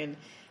wearing.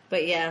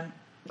 But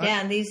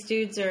and these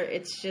dudes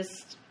it's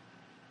just...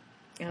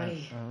 I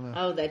don't know.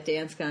 Oh, that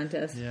dance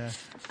contest. Yeah.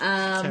 It's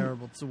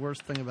terrible. It's the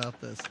worst thing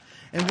about this.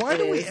 And why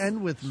do we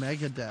end with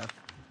Megadeth?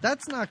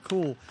 That's not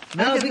cool.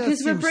 Megadeth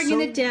because we're bringing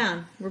it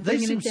down. We're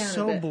bringing it down. They seem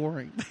so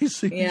boring. They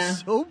seem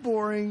so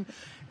boring.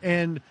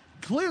 And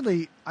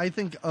clearly, I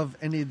think of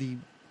any of the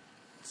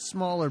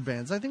smaller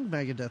bands, I think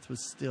Megadeth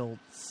was still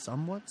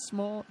somewhat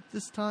small at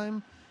this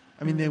time.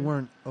 I mean, they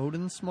weren't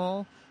Odin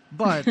small.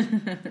 But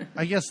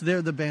I guess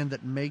they're the band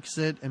that makes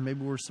it, and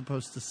maybe we're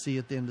supposed to see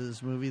at the end of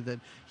this movie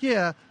that,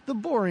 the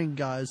boring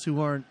guys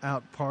who aren't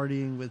out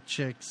partying with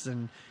chicks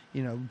and,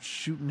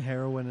 shooting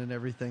heroin and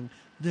everything,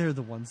 they're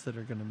the ones that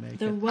are going to make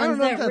The it. ones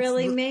that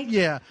really make.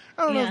 Yeah,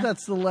 I don't know if Yeah.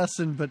 that's the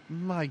lesson, but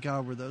my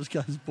God, were those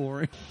guys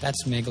boring?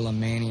 That's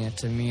megalomania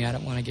to me. I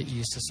don't want to get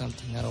used to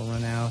something that'll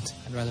run out.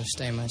 I'd rather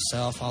stay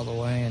myself all the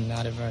way and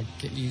not ever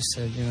get used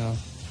to,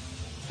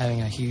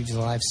 having a huge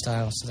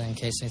lifestyle so that in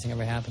case anything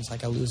ever happens,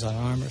 like I lose an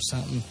arm or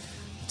something,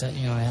 that,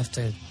 I have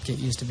to get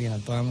used to being a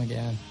bum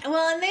again.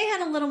 Well, and they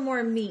had a little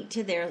more meat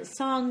to their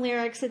song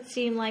lyrics, it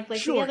seemed like. Like,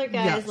 Sure, the other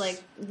guys,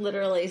 yes.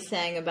 literally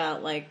sang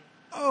about, I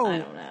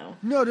don't know.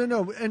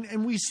 No.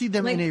 And we see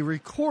them Like- in a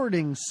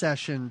recording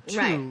session, too.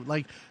 Right.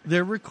 Like,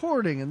 they're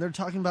recording, and they're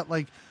talking about,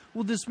 well,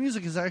 this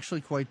music is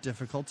actually quite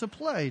difficult to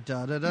play.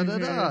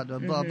 Da-da-da-da-da,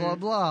 blah, blah,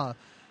 blah.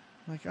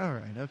 Like, all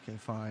right, okay,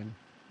 fine.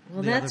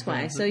 Well, The that's other why.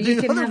 bands- So the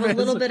you can other have a bands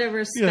little are- bit of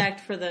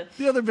respect for the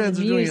other bands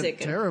for are the doing music.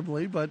 it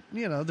terribly, but,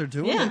 they're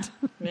doing Yeah. it.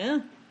 Yeah.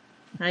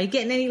 Are you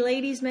getting any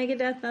ladies,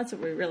 Megadeth? That's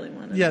what we really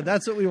want to know. Yeah,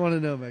 that's what we want to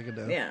know,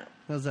 Megadeth. Yeah.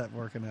 How's that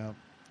working out?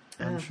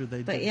 I'm sure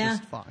they but did yeah.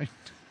 just fine.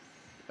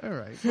 All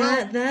right.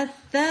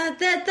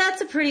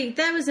 That's a pretty.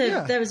 That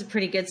was a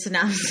pretty good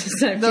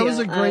synopsis. I That feel, was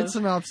a great of-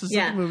 synopsis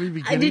yeah. of the movie.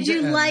 Beginning Did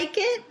you to end. like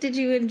it? Did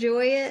you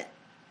enjoy it?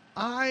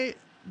 I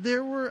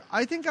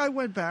think I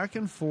went back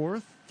and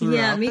forth throughout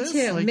Yeah, me this.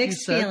 too. Like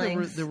Mixed you said,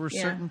 feelings. There were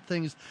Yeah. certain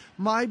things.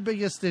 My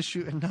biggest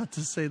issue, and not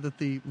to say that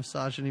the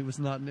misogyny was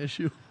not an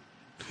issue,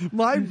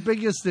 my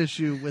biggest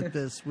issue with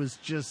this was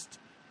just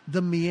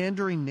the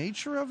meandering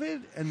nature of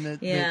it, and that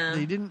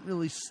they didn't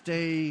really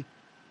stay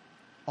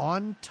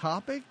on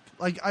topic.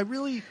 Like, I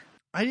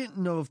didn't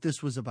know if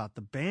this was about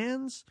the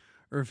bands,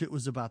 or if it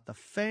was about the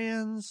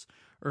fans,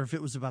 or if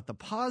it was about the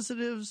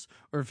positives,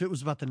 or if it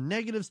was about the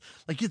negatives.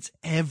 Like, it's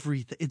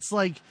everything. It's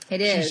like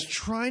she's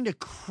trying to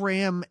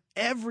cram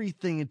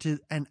everything into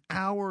an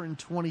hour and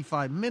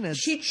 25 minutes.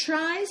 She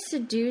tries to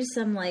do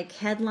some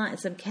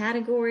headlines, some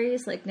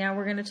categories. Like, now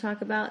we're going to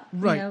talk about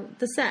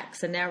the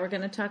sex, and now we're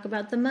going to talk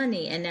about the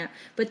money, and now.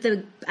 But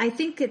I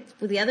think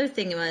the other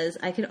thing was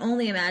I can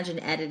only imagine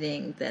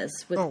editing this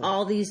with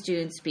all these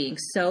dudes being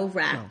so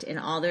wrapped in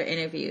all their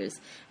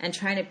interviews and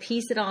trying to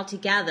piece it all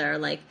together.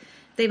 Like,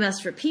 they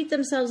must repeat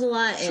themselves a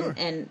lot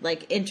and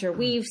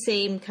interweave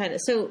same kind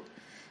of. So,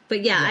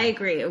 but yeah, I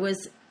agree.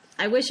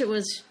 I wish it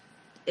was.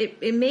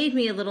 It made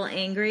me a little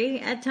angry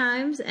at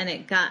times, and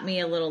it got me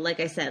a little, like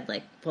I said,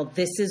 well,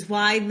 this is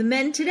why the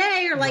men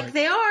today are like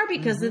they are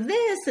because of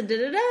this, and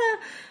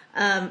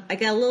da-da-da. I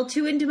got a little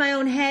too into my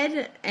own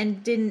head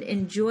and didn't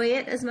enjoy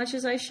it as much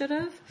as I should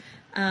have.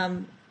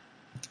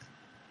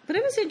 But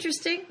it was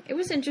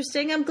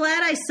interesting. I'm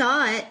glad I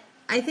saw it.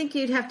 I think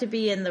you'd have to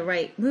be in the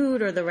right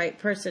mood or the right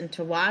person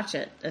to watch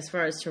it, as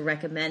far as to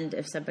recommend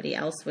if somebody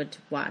else would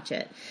watch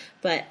it.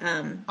 But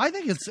I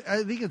think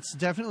it's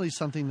definitely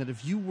something that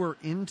if you were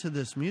into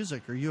this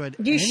music or you had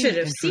you any should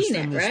have interest seen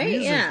in it, this right?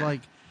 music, Yeah.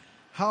 like,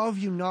 how have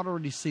you not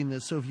already seen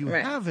this? So if you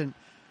haven't,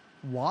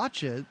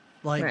 watch it.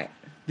 Like,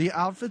 the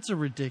outfits are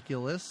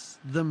ridiculous.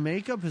 The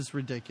makeup is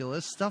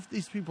ridiculous. Stuff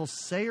these people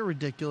say are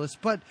ridiculous.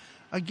 But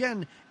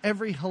again,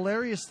 every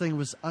hilarious thing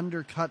was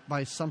undercut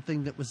by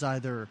something that was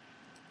either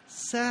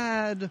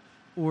sad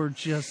or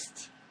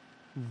just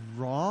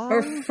wrong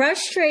or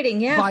frustrating.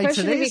 Yeah, by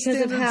frustrating today's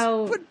because of standards,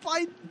 how. but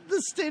by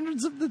the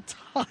standards of the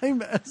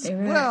time as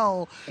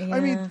well. I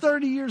mean,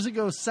 30 years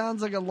ago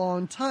sounds like a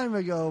long time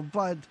ago,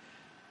 but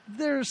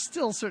there's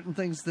still certain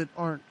things that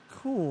aren't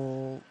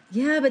cool.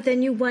 Yeah, but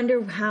then you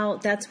wonder how.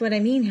 That's what I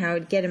mean. How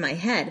it'd get in my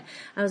head.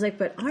 I was like,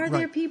 but are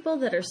there people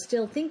that are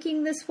still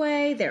thinking this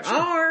way? There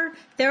are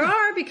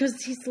because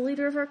he's the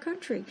leader of our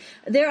country.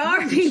 There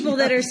are people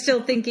that are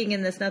still thinking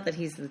in this. Not that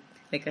he's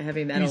like a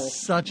heavy metal.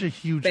 He's such a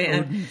huge fan.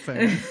 Odin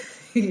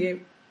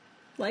fan.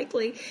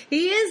 Likely,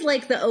 he is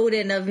like the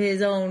Odin of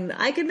his own.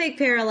 I could make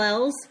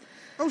parallels.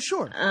 Oh,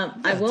 sure.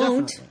 I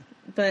won't. Definitely.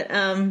 But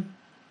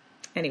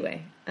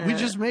anyway. We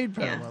just made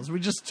parallels. Yeah. We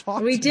just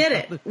talked. We did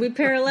it. We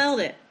paralleled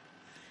it.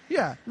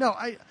 Yeah. No,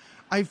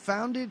 I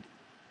found it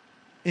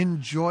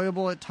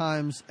enjoyable at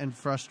times and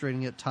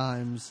frustrating at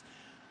times.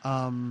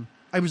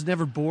 I was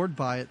never bored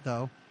by it,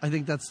 though. I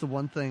think that's the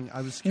one thing.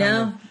 I was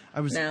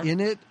in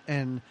it,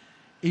 and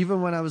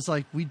even when I was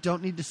like, we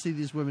don't need to see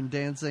these women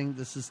dancing.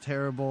 This is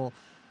terrible.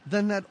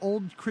 Then that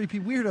old creepy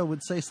weirdo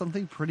would say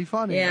something pretty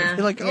funny. Yeah. I'd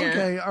be like,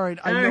 okay, all right,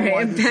 I know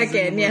why I'm this back is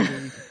in the in,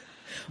 movie.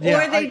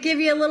 Yeah, or they'd give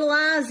you a little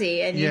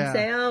Ozzy, and you'd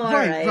say, "Oh, all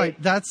right."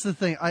 Right. That's the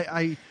thing.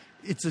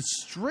 It's a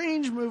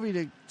strange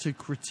movie to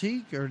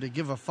critique or to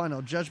give a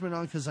final judgment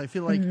on, because I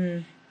feel like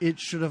it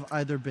should have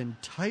either been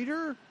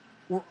tighter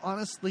or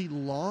honestly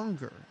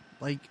longer.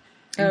 Like,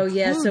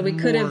 so we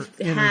could have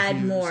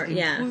had more.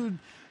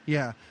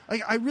 Yeah.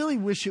 Like, I really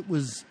wish it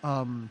was.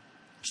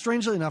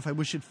 Strangely enough, I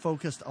wish it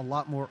focused a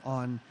lot more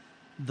on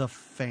the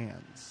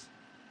fans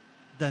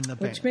than the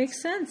band. Which makes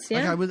sense.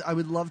 Yeah. Like, I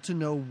would love to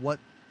know what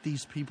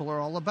these people are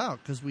all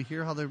about, because we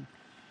hear how they're,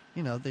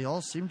 they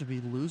all seem to be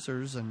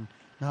losers and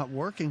not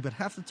working, but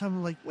half the time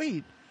I'm like,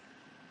 wait,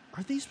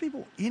 are these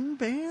people in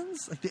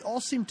bands? Like, they all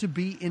seem to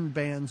be in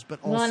bands,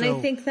 but also and I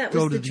think that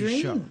go was to the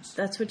these dream. shows.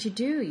 That's what you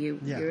do.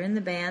 You're in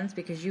the bands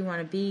because you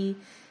want to be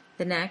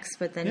the next,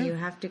 but then you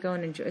have to go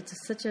and enjoy. It's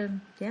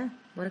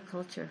what a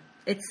culture.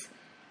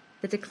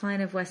 The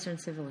Decline of Western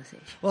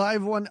Civilization. Well, I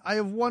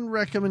have one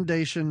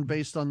recommendation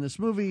based on this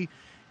movie,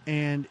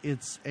 and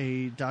it's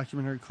a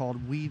documentary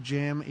called We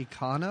Jam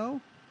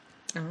Econo.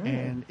 Oh.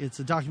 And it's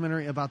a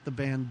documentary about the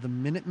band The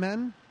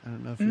Minutemen. I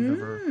don't know if you've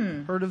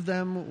ever heard of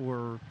them,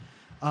 or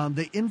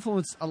they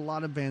influenced a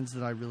lot of bands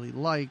that I really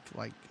like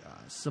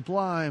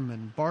Sublime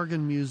and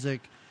Bargain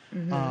Music.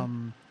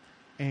 Mm-hmm.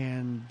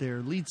 And their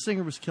lead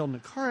singer was killed in a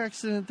car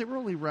accident. They were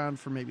only around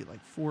for maybe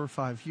like 4 or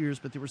 5 years,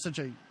 but they were such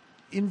a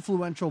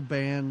influential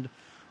band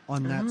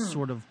on that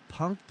sort of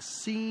punk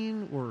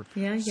scene, or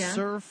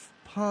surf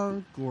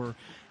punk, or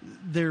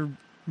their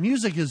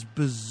music is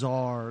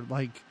bizarre.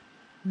 Like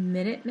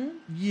Minutemen?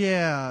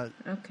 Yeah.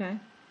 Okay.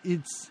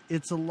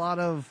 It's a lot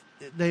of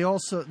they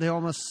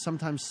almost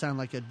sometimes sound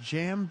like a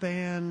jam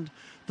band.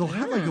 They'll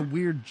have like a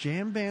weird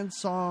jam band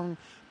song,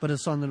 but a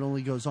song that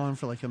only goes on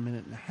for like a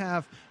minute and a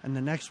half, and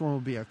the next one will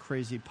be a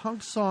crazy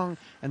punk song,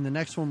 and the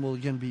next one will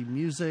again be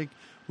music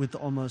with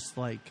almost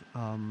like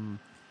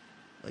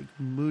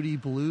moody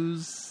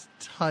blues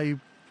type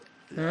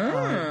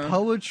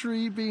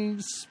poetry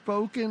being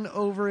spoken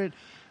over it.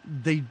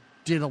 They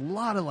did a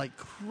lot of like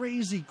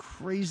crazy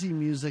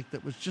music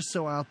that was just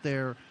so out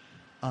there.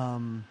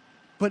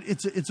 But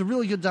it's a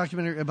really good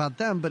documentary about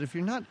them. But if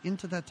you're not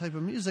into that type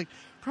of music,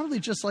 probably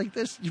just like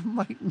this, you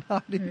might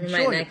not enjoy it. You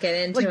might not get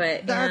into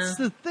it. That's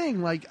the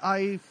thing. Like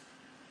but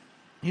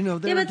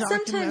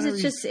sometimes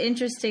it's just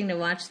interesting to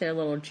watch their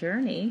little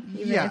journey.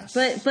 Yes.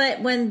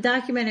 But when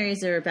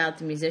documentaries are about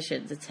the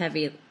musicians, it's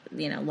heavy.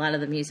 A lot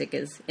of the music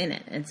is in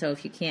it, and so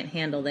if you can't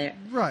handle if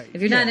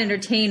you're not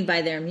entertained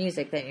by their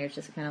music, then you're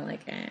just kind of like,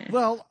 eh.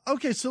 Well,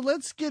 okay, so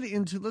let's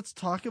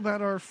talk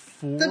about our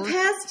the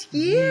past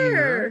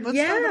year. Let's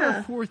talk about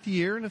our fourth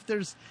year, and if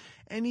there's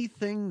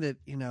anything that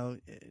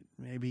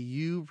maybe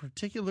you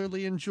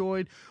particularly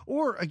enjoyed,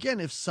 or again,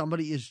 if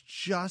somebody is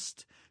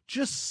just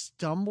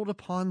stumbled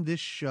upon this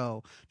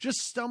show, just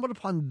stumbled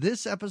upon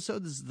this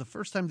episode, this is the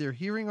first time they're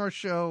hearing our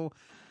show.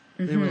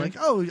 They were like,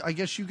 oh, I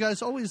guess you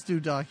guys always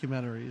do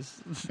documentaries.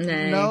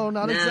 No,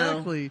 not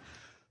exactly.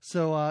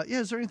 So,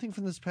 is there anything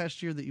from this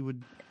past year that you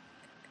would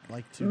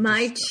like to?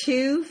 My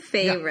two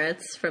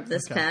favorites from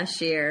this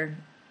past year,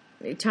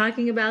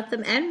 talking about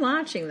them and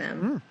watching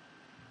them.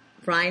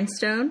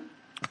 Rhinestone.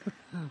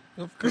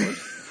 Of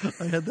course.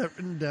 I had that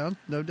written down,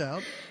 no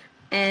doubt.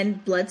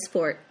 And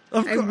Bloodsport.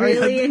 I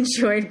really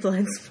enjoyed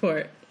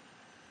Bloodsport.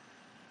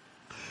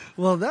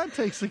 Well, that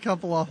takes a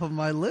couple off of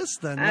my list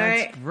then.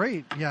 That's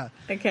great. Yeah.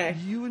 Okay.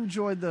 You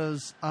enjoyed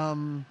those.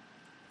 And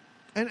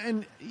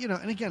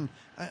again,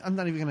 I'm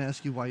not even going to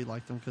ask you why you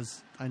liked them,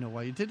 because I know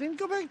why you did. And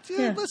go back to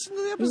listen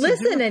to the episode.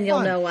 Listen and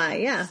you'll know why.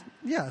 Yeah.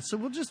 Yeah. So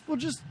we'll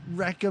just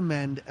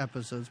recommend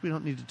episodes. We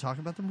don't need to talk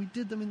about them. We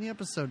did them in the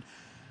episode.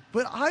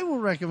 But I will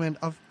recommend,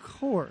 of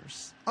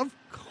course,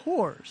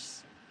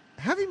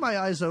 having my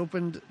eyes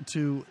opened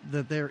to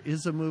that there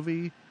is a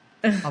movie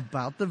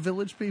about the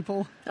Village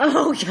People.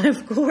 Oh,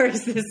 of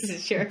course, this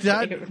is your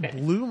favorite. That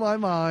blew my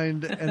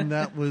mind, and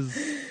that was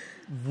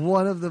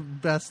one of the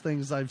best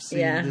things I've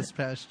seen this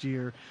past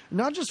year.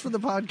 Not just for the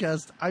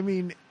podcast, I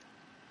mean,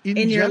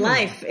 in your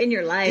life. In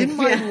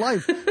my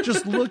life.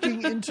 Just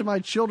looking into my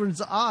children's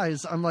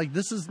eyes, I'm like,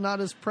 this is not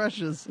as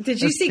precious.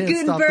 Did you see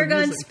Gutenberg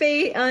on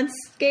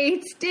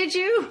skates? Did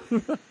you?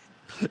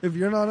 If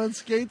you're not on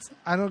skates,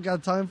 I don't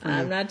got time for you.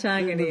 I'm not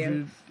talking to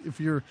you. If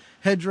your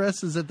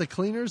headdress is at the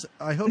cleaners,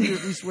 I hope you're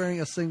at least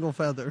wearing a single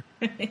feather.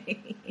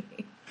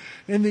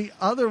 And the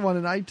other one,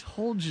 and I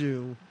told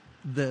you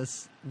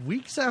this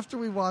weeks after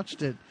we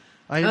watched it,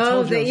 I had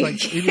told you, I was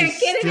like, it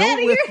is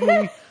still with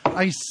me.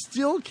 I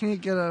still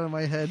can't get it out of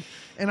my head.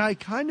 And I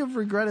kind of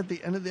regret at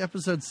the end of the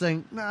episode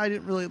saying, no, I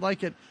didn't really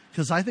like it,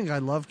 because I think I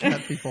love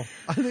cat people.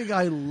 I think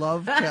I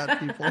love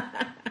cat people.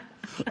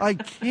 I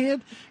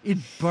can't. It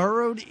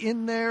burrowed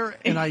in there,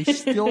 and I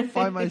still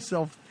find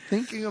myself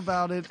thinking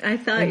about it. I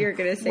thought you were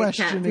going to say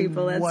cat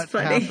people. That's what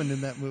funny. What happened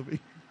in that movie?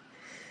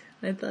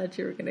 I thought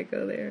you were going to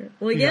go there.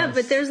 Well, yeah,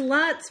 but there's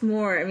lots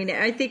more. I mean,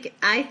 I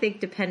think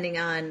depending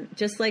on,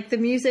 just like the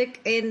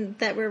music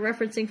that we're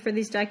referencing for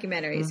these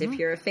documentaries, if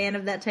you're a fan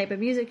of that type of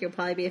music, you'll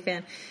probably be a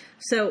fan.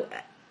 So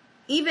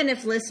even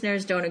if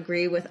listeners don't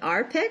agree with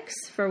our picks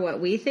for what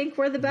we think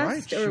were the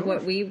best, or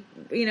what we,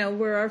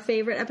 were our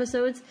favorite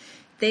episodes,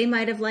 they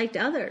might have liked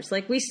others.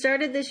 Like we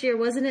started this year,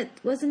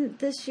 wasn't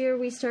this year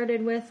we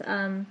started with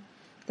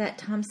that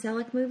Tom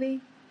Selleck movie?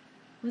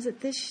 Was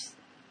it this?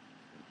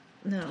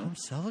 No. Tom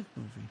Selleck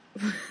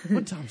movie?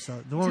 What Tom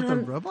Selleck? The one with the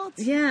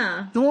robots?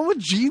 Yeah. The one with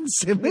Gene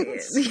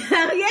Simmons?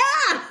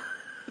 Yeah.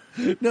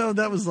 No,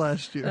 that was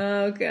last year.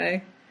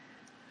 Okay.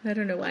 I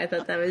don't know why I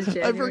thought that was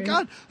January. I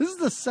forgot. This is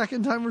the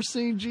second time we're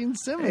seeing Gene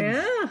Simmons.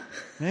 Yeah.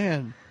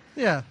 Man.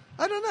 Yeah.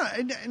 I don't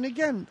know. And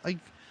again, like,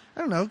 I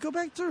don't know, go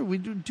back through. We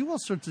do all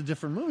sorts of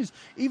different movies.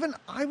 Even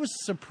I was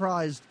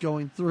surprised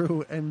going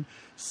through, and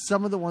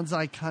some of the ones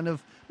I kind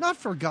of not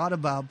forgot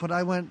about, but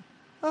I went,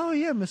 oh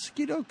yeah,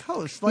 Mosquito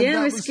Coast. Like,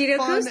 yeah, Mosquito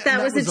Coast.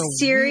 That was a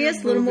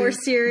little more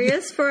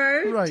serious for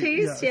our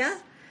taste.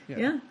 Yes.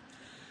 Yeah.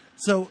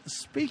 So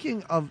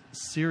speaking of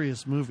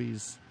serious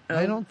movies,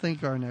 I don't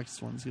think our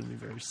next one's going to be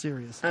very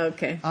serious.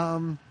 Okay.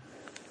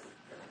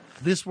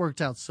 This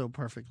worked out so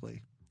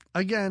perfectly.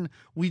 Again,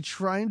 we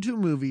try and do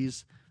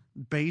movies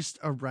based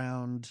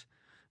around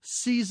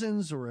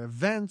seasons or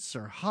events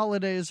or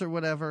holidays or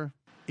whatever.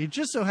 It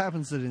just so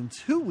happens that in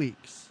 2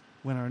 weeks,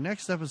 when our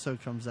next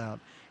episode comes out,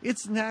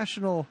 it's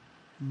National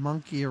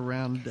Monkey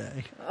Around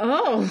Day.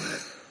 Oh,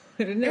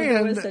 I didn't know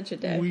there was such a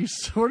day. We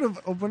sort of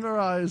opened our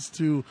eyes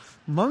to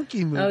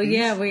monkey movies. Oh,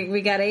 yeah,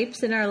 we got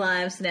apes in our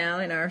lives now,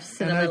 in our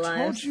cinema lives. And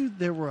I told you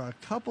there were a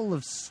couple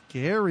of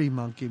scary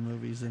monkey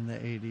movies in the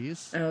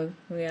 80s. Oh,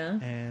 yeah?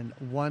 And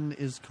one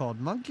is called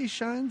Monkey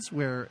Shines,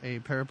 where a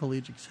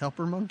paraplegic's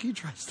helper monkey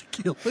tries to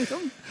kill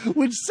him,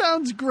 which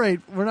sounds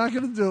great. We're not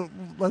going to do it.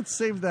 Let's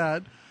save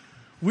that.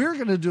 We're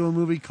going to do a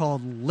movie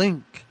called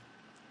Link.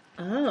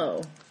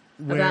 Oh.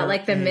 About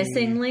like the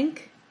missing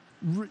Link?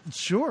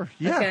 Sure,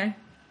 yeah. Okay.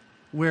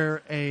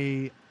 Where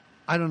I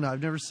don't know,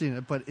 I've never seen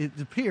it, but it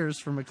appears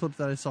from a clip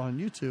that I saw on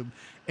YouTube,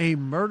 a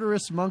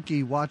murderous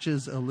monkey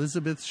watches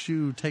Elizabeth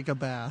Shue take a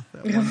bath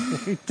at one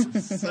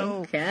point. So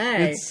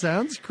okay. It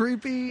sounds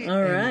creepy,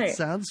 all right. It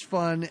sounds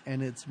fun,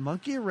 and it's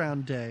Monkey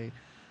Around Day.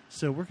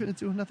 So we're going to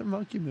do another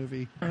monkey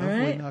movie. All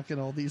Hopefully right. knocking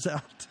all these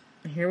out.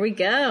 Here we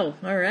go.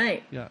 All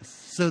right. Yes.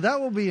 So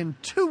that will be in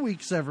 2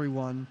 weeks,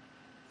 everyone.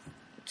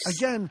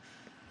 Again,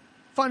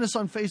 find us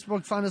on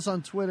Facebook, find us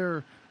on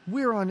Twitter.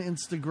 We're on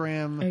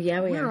Instagram. Oh, yeah,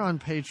 we're are. on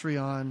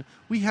Patreon.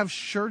 We have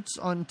shirts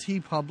on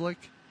TeePublic.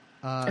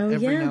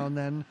 Every now and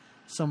then,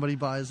 somebody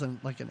buys an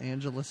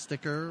Angela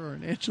sticker or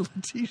an Angela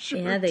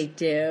T-shirt. Yeah, they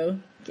do.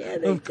 Yeah,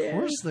 they Of do.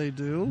 course they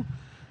do.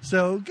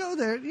 So go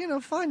there,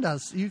 find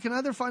us. You can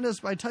either find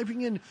us by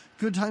typing in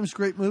Good Times,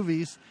 Great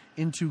Movies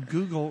into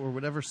Google or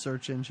whatever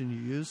search engine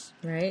you use.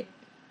 Right.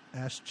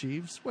 Ask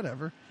Jeeves,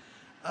 whatever.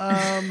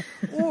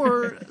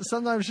 Or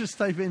sometimes just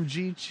type in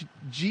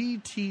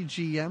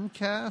GTGM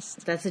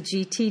cast. That's a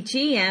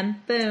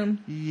GTGM.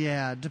 Boom.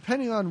 Yeah,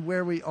 depending on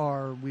where we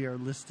are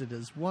listed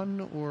as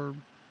one or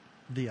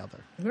the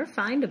other. We're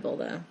findable,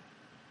 though.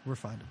 We're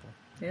findable.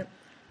 Yep.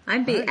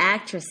 I'm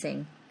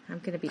actressing. I'm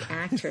going to be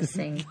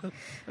actressing.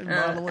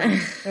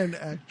 Modeling and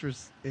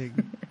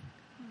actressing.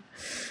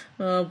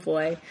 Oh,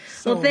 boy.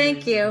 So well, thank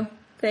amazing. you.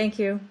 Thank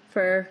you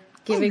for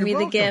giving me you're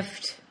the welcome.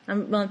 gift.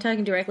 I'm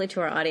talking directly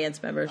to our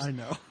audience members. I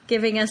know.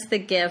 Giving us the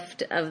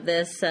gift of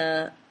this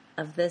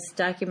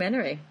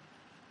documentary.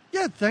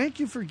 Yeah, thank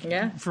you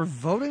for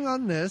voting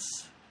on this.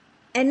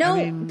 And no,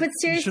 I mean, but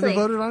seriously. You should have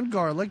voted on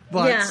garlic,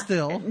 but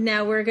still.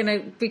 Now we're going to,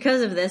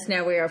 because of this,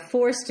 now we are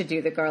forced to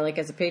do the garlic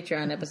as a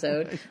Patreon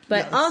episode.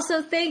 But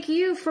also thank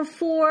you for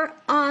 4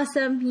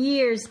 awesome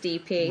years,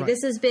 DP. Right.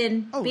 This has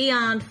been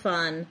beyond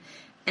fun.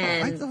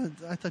 And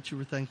I thought you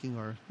were thanking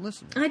our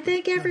listeners. I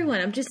thank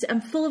everyone.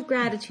 I'm full of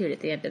gratitude at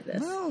the end of this.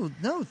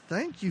 No,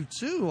 thank you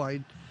too.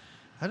 I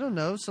don't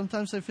know.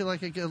 Sometimes I feel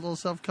like I get a little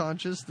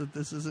self-conscious that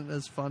this isn't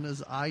as fun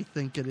as I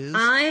think it is.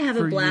 I have a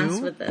for blast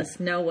you. with this.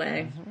 No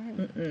way.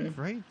 Right.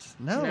 Great.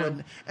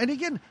 No. And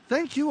again,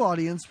 thank you,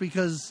 audience,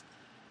 because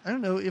I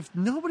don't know, if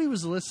nobody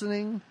was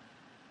listening,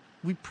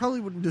 we probably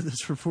wouldn't do this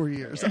for 4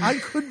 years. I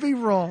could be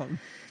wrong.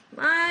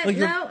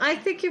 I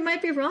think you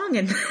might be wrong.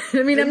 And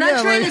I mean, I'm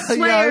not trying to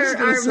sway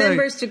our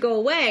members to go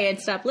away and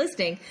stop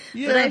listening,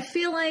 but I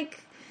feel like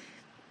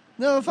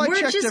no, if I we're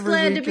checked just every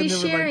glad week to be and there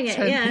sharing were it.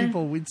 10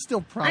 people, we'd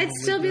still probably I'd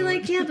still be do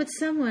like, it. yeah, but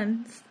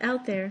someone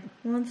out there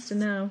wants to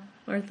know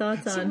our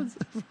thoughts on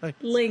right.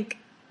 Link.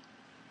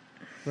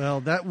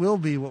 Well, that will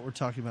be what we're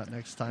talking about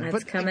next time.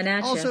 That's coming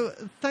at you. Also,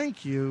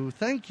 thank you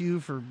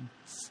for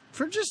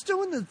just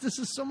doing this. This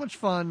is so much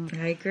fun.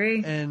 I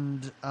agree.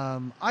 And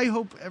I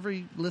hope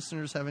every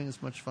listener is having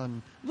as much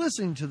fun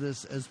listening to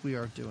this as we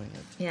are doing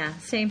it. Yeah,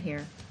 same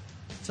here.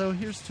 So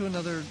here's to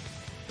another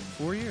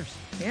 4 years.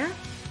 Yeah,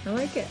 I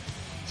like it.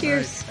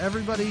 Cheers. All right,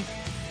 everybody.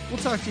 We'll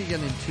talk to you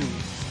again in 2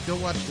 weeks. Go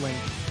watch Link.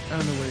 I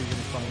don't know where you're going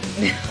to find it.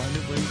 Find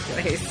it where you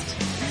can. Christ.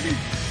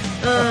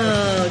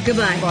 Oh,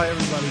 goodbye. Bye,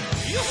 everybody.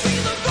 You see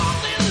the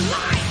golden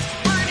light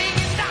burning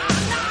in our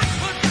night,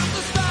 but got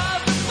the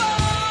stars that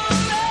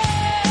falling.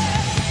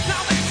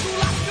 Now that you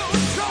lost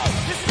control,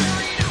 it's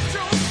staring out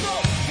your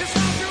soul. It's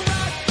time to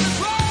ride this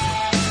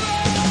road.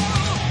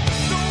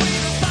 No way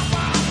to stop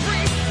our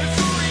dreams. It's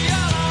a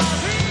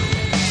reality.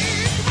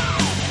 Come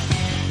on.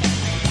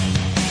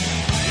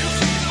 You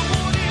see the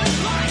morning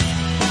light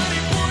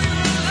fighting for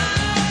your life.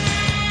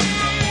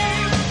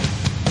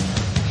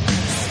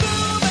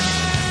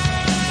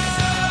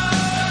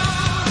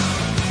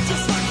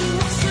 Just like a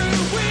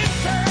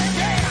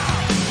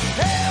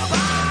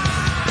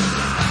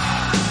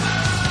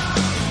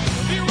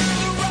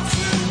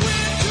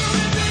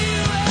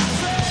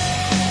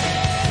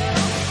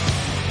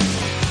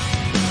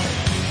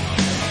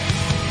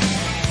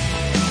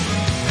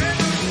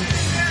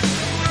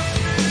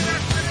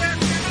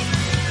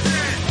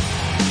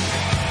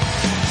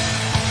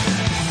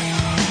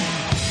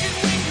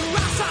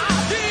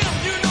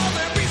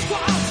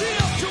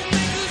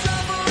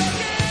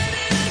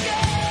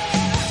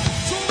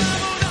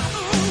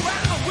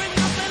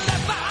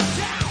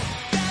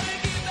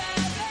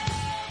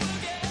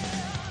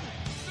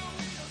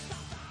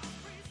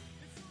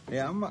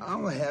Yeah, I'm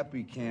a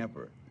happy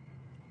camper.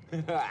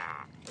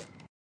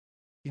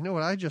 You know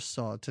what I just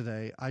saw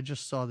today? I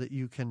just saw that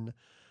you can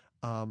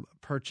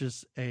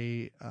purchase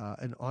an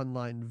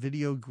online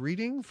video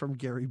greeting from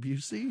Gary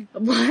Busey.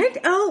 What?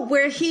 Oh,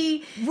 that's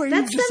you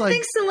just,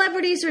 something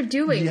celebrities are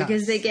doing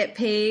because they get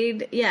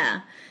paid.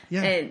 Yeah.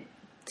 And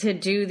to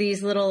do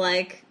these little,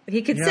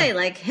 he could say,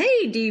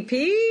 hey,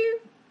 DP,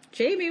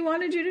 Jamie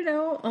wanted you to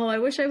know. Oh, I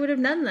wish I would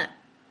have done that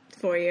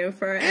for you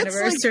for our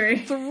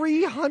anniversary. It's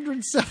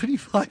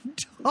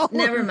 $375.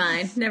 Never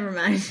mind.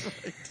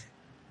 Right.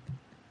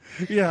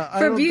 Yeah,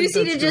 for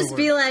Busey to just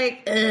be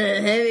like,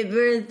 happy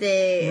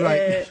birthday.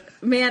 Right.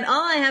 Man,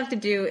 all I have to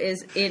do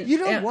is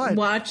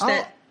watch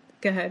that.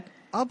 Go ahead.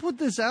 I'll put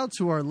this out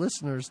to our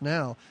listeners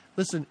now.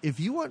 Listen, if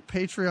you want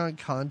Patreon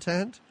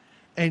content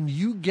and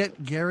you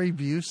get Gary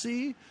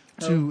Busey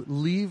to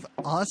leave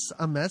us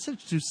a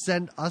message, to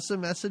send us a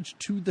message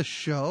to the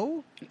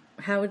show.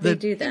 How would they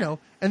do that?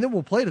 And then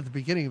we'll play it at the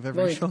beginning of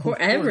every show.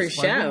 Every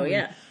show,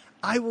 yeah.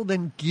 I will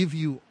then give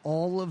you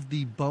all of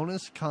the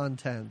bonus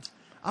content.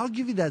 I'll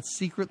give you that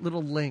secret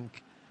little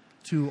link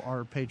to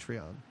our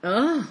Patreon.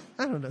 Oh.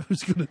 I don't know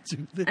who's going to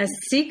do this. A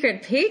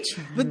secret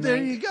Patreon. But there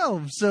you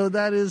go. So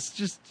that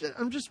is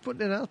I'm just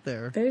putting it out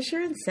there. There's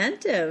your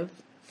incentive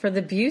for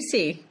the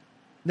Busey.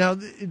 Now,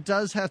 it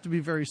does have to be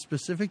very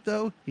specific,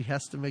 though. He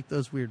has to make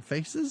those weird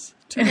faces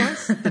to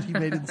us that he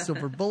made in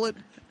Silver Bullet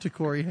to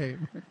Corey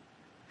Haim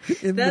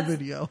in the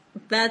video.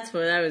 That's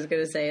what I was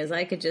going to say, is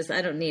I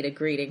don't need a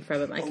greeting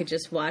from him. I could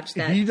just watch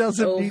that he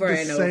doesn't over need to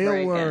and say over a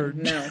again. word.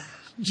 No.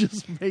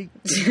 Just make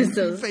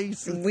those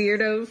faces.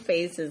 Weirdo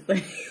faces.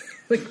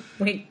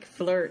 Like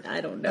flirt. I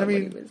don't know what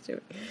he was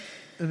doing.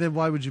 And then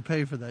why would you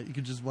pay for that? You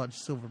could just watch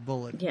Silver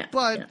Bullet. Yeah.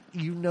 But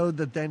you know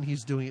that then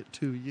he's doing it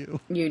to you.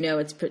 You know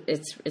it's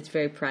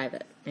very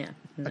private. Yeah,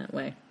 in that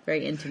way.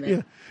 Very intimate.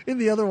 Yeah. In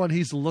the other one,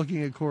 he's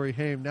looking at Corey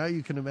Haim. Now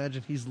you can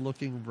imagine he's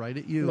looking right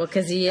at you. Well,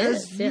 because he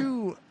is. As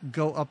you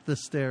go up the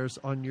stairs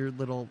on your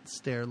little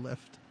stair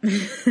lift.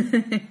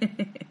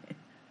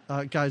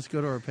 Guys,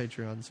 go to our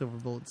Patreon. Silver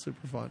Bullet's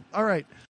super fun. All right.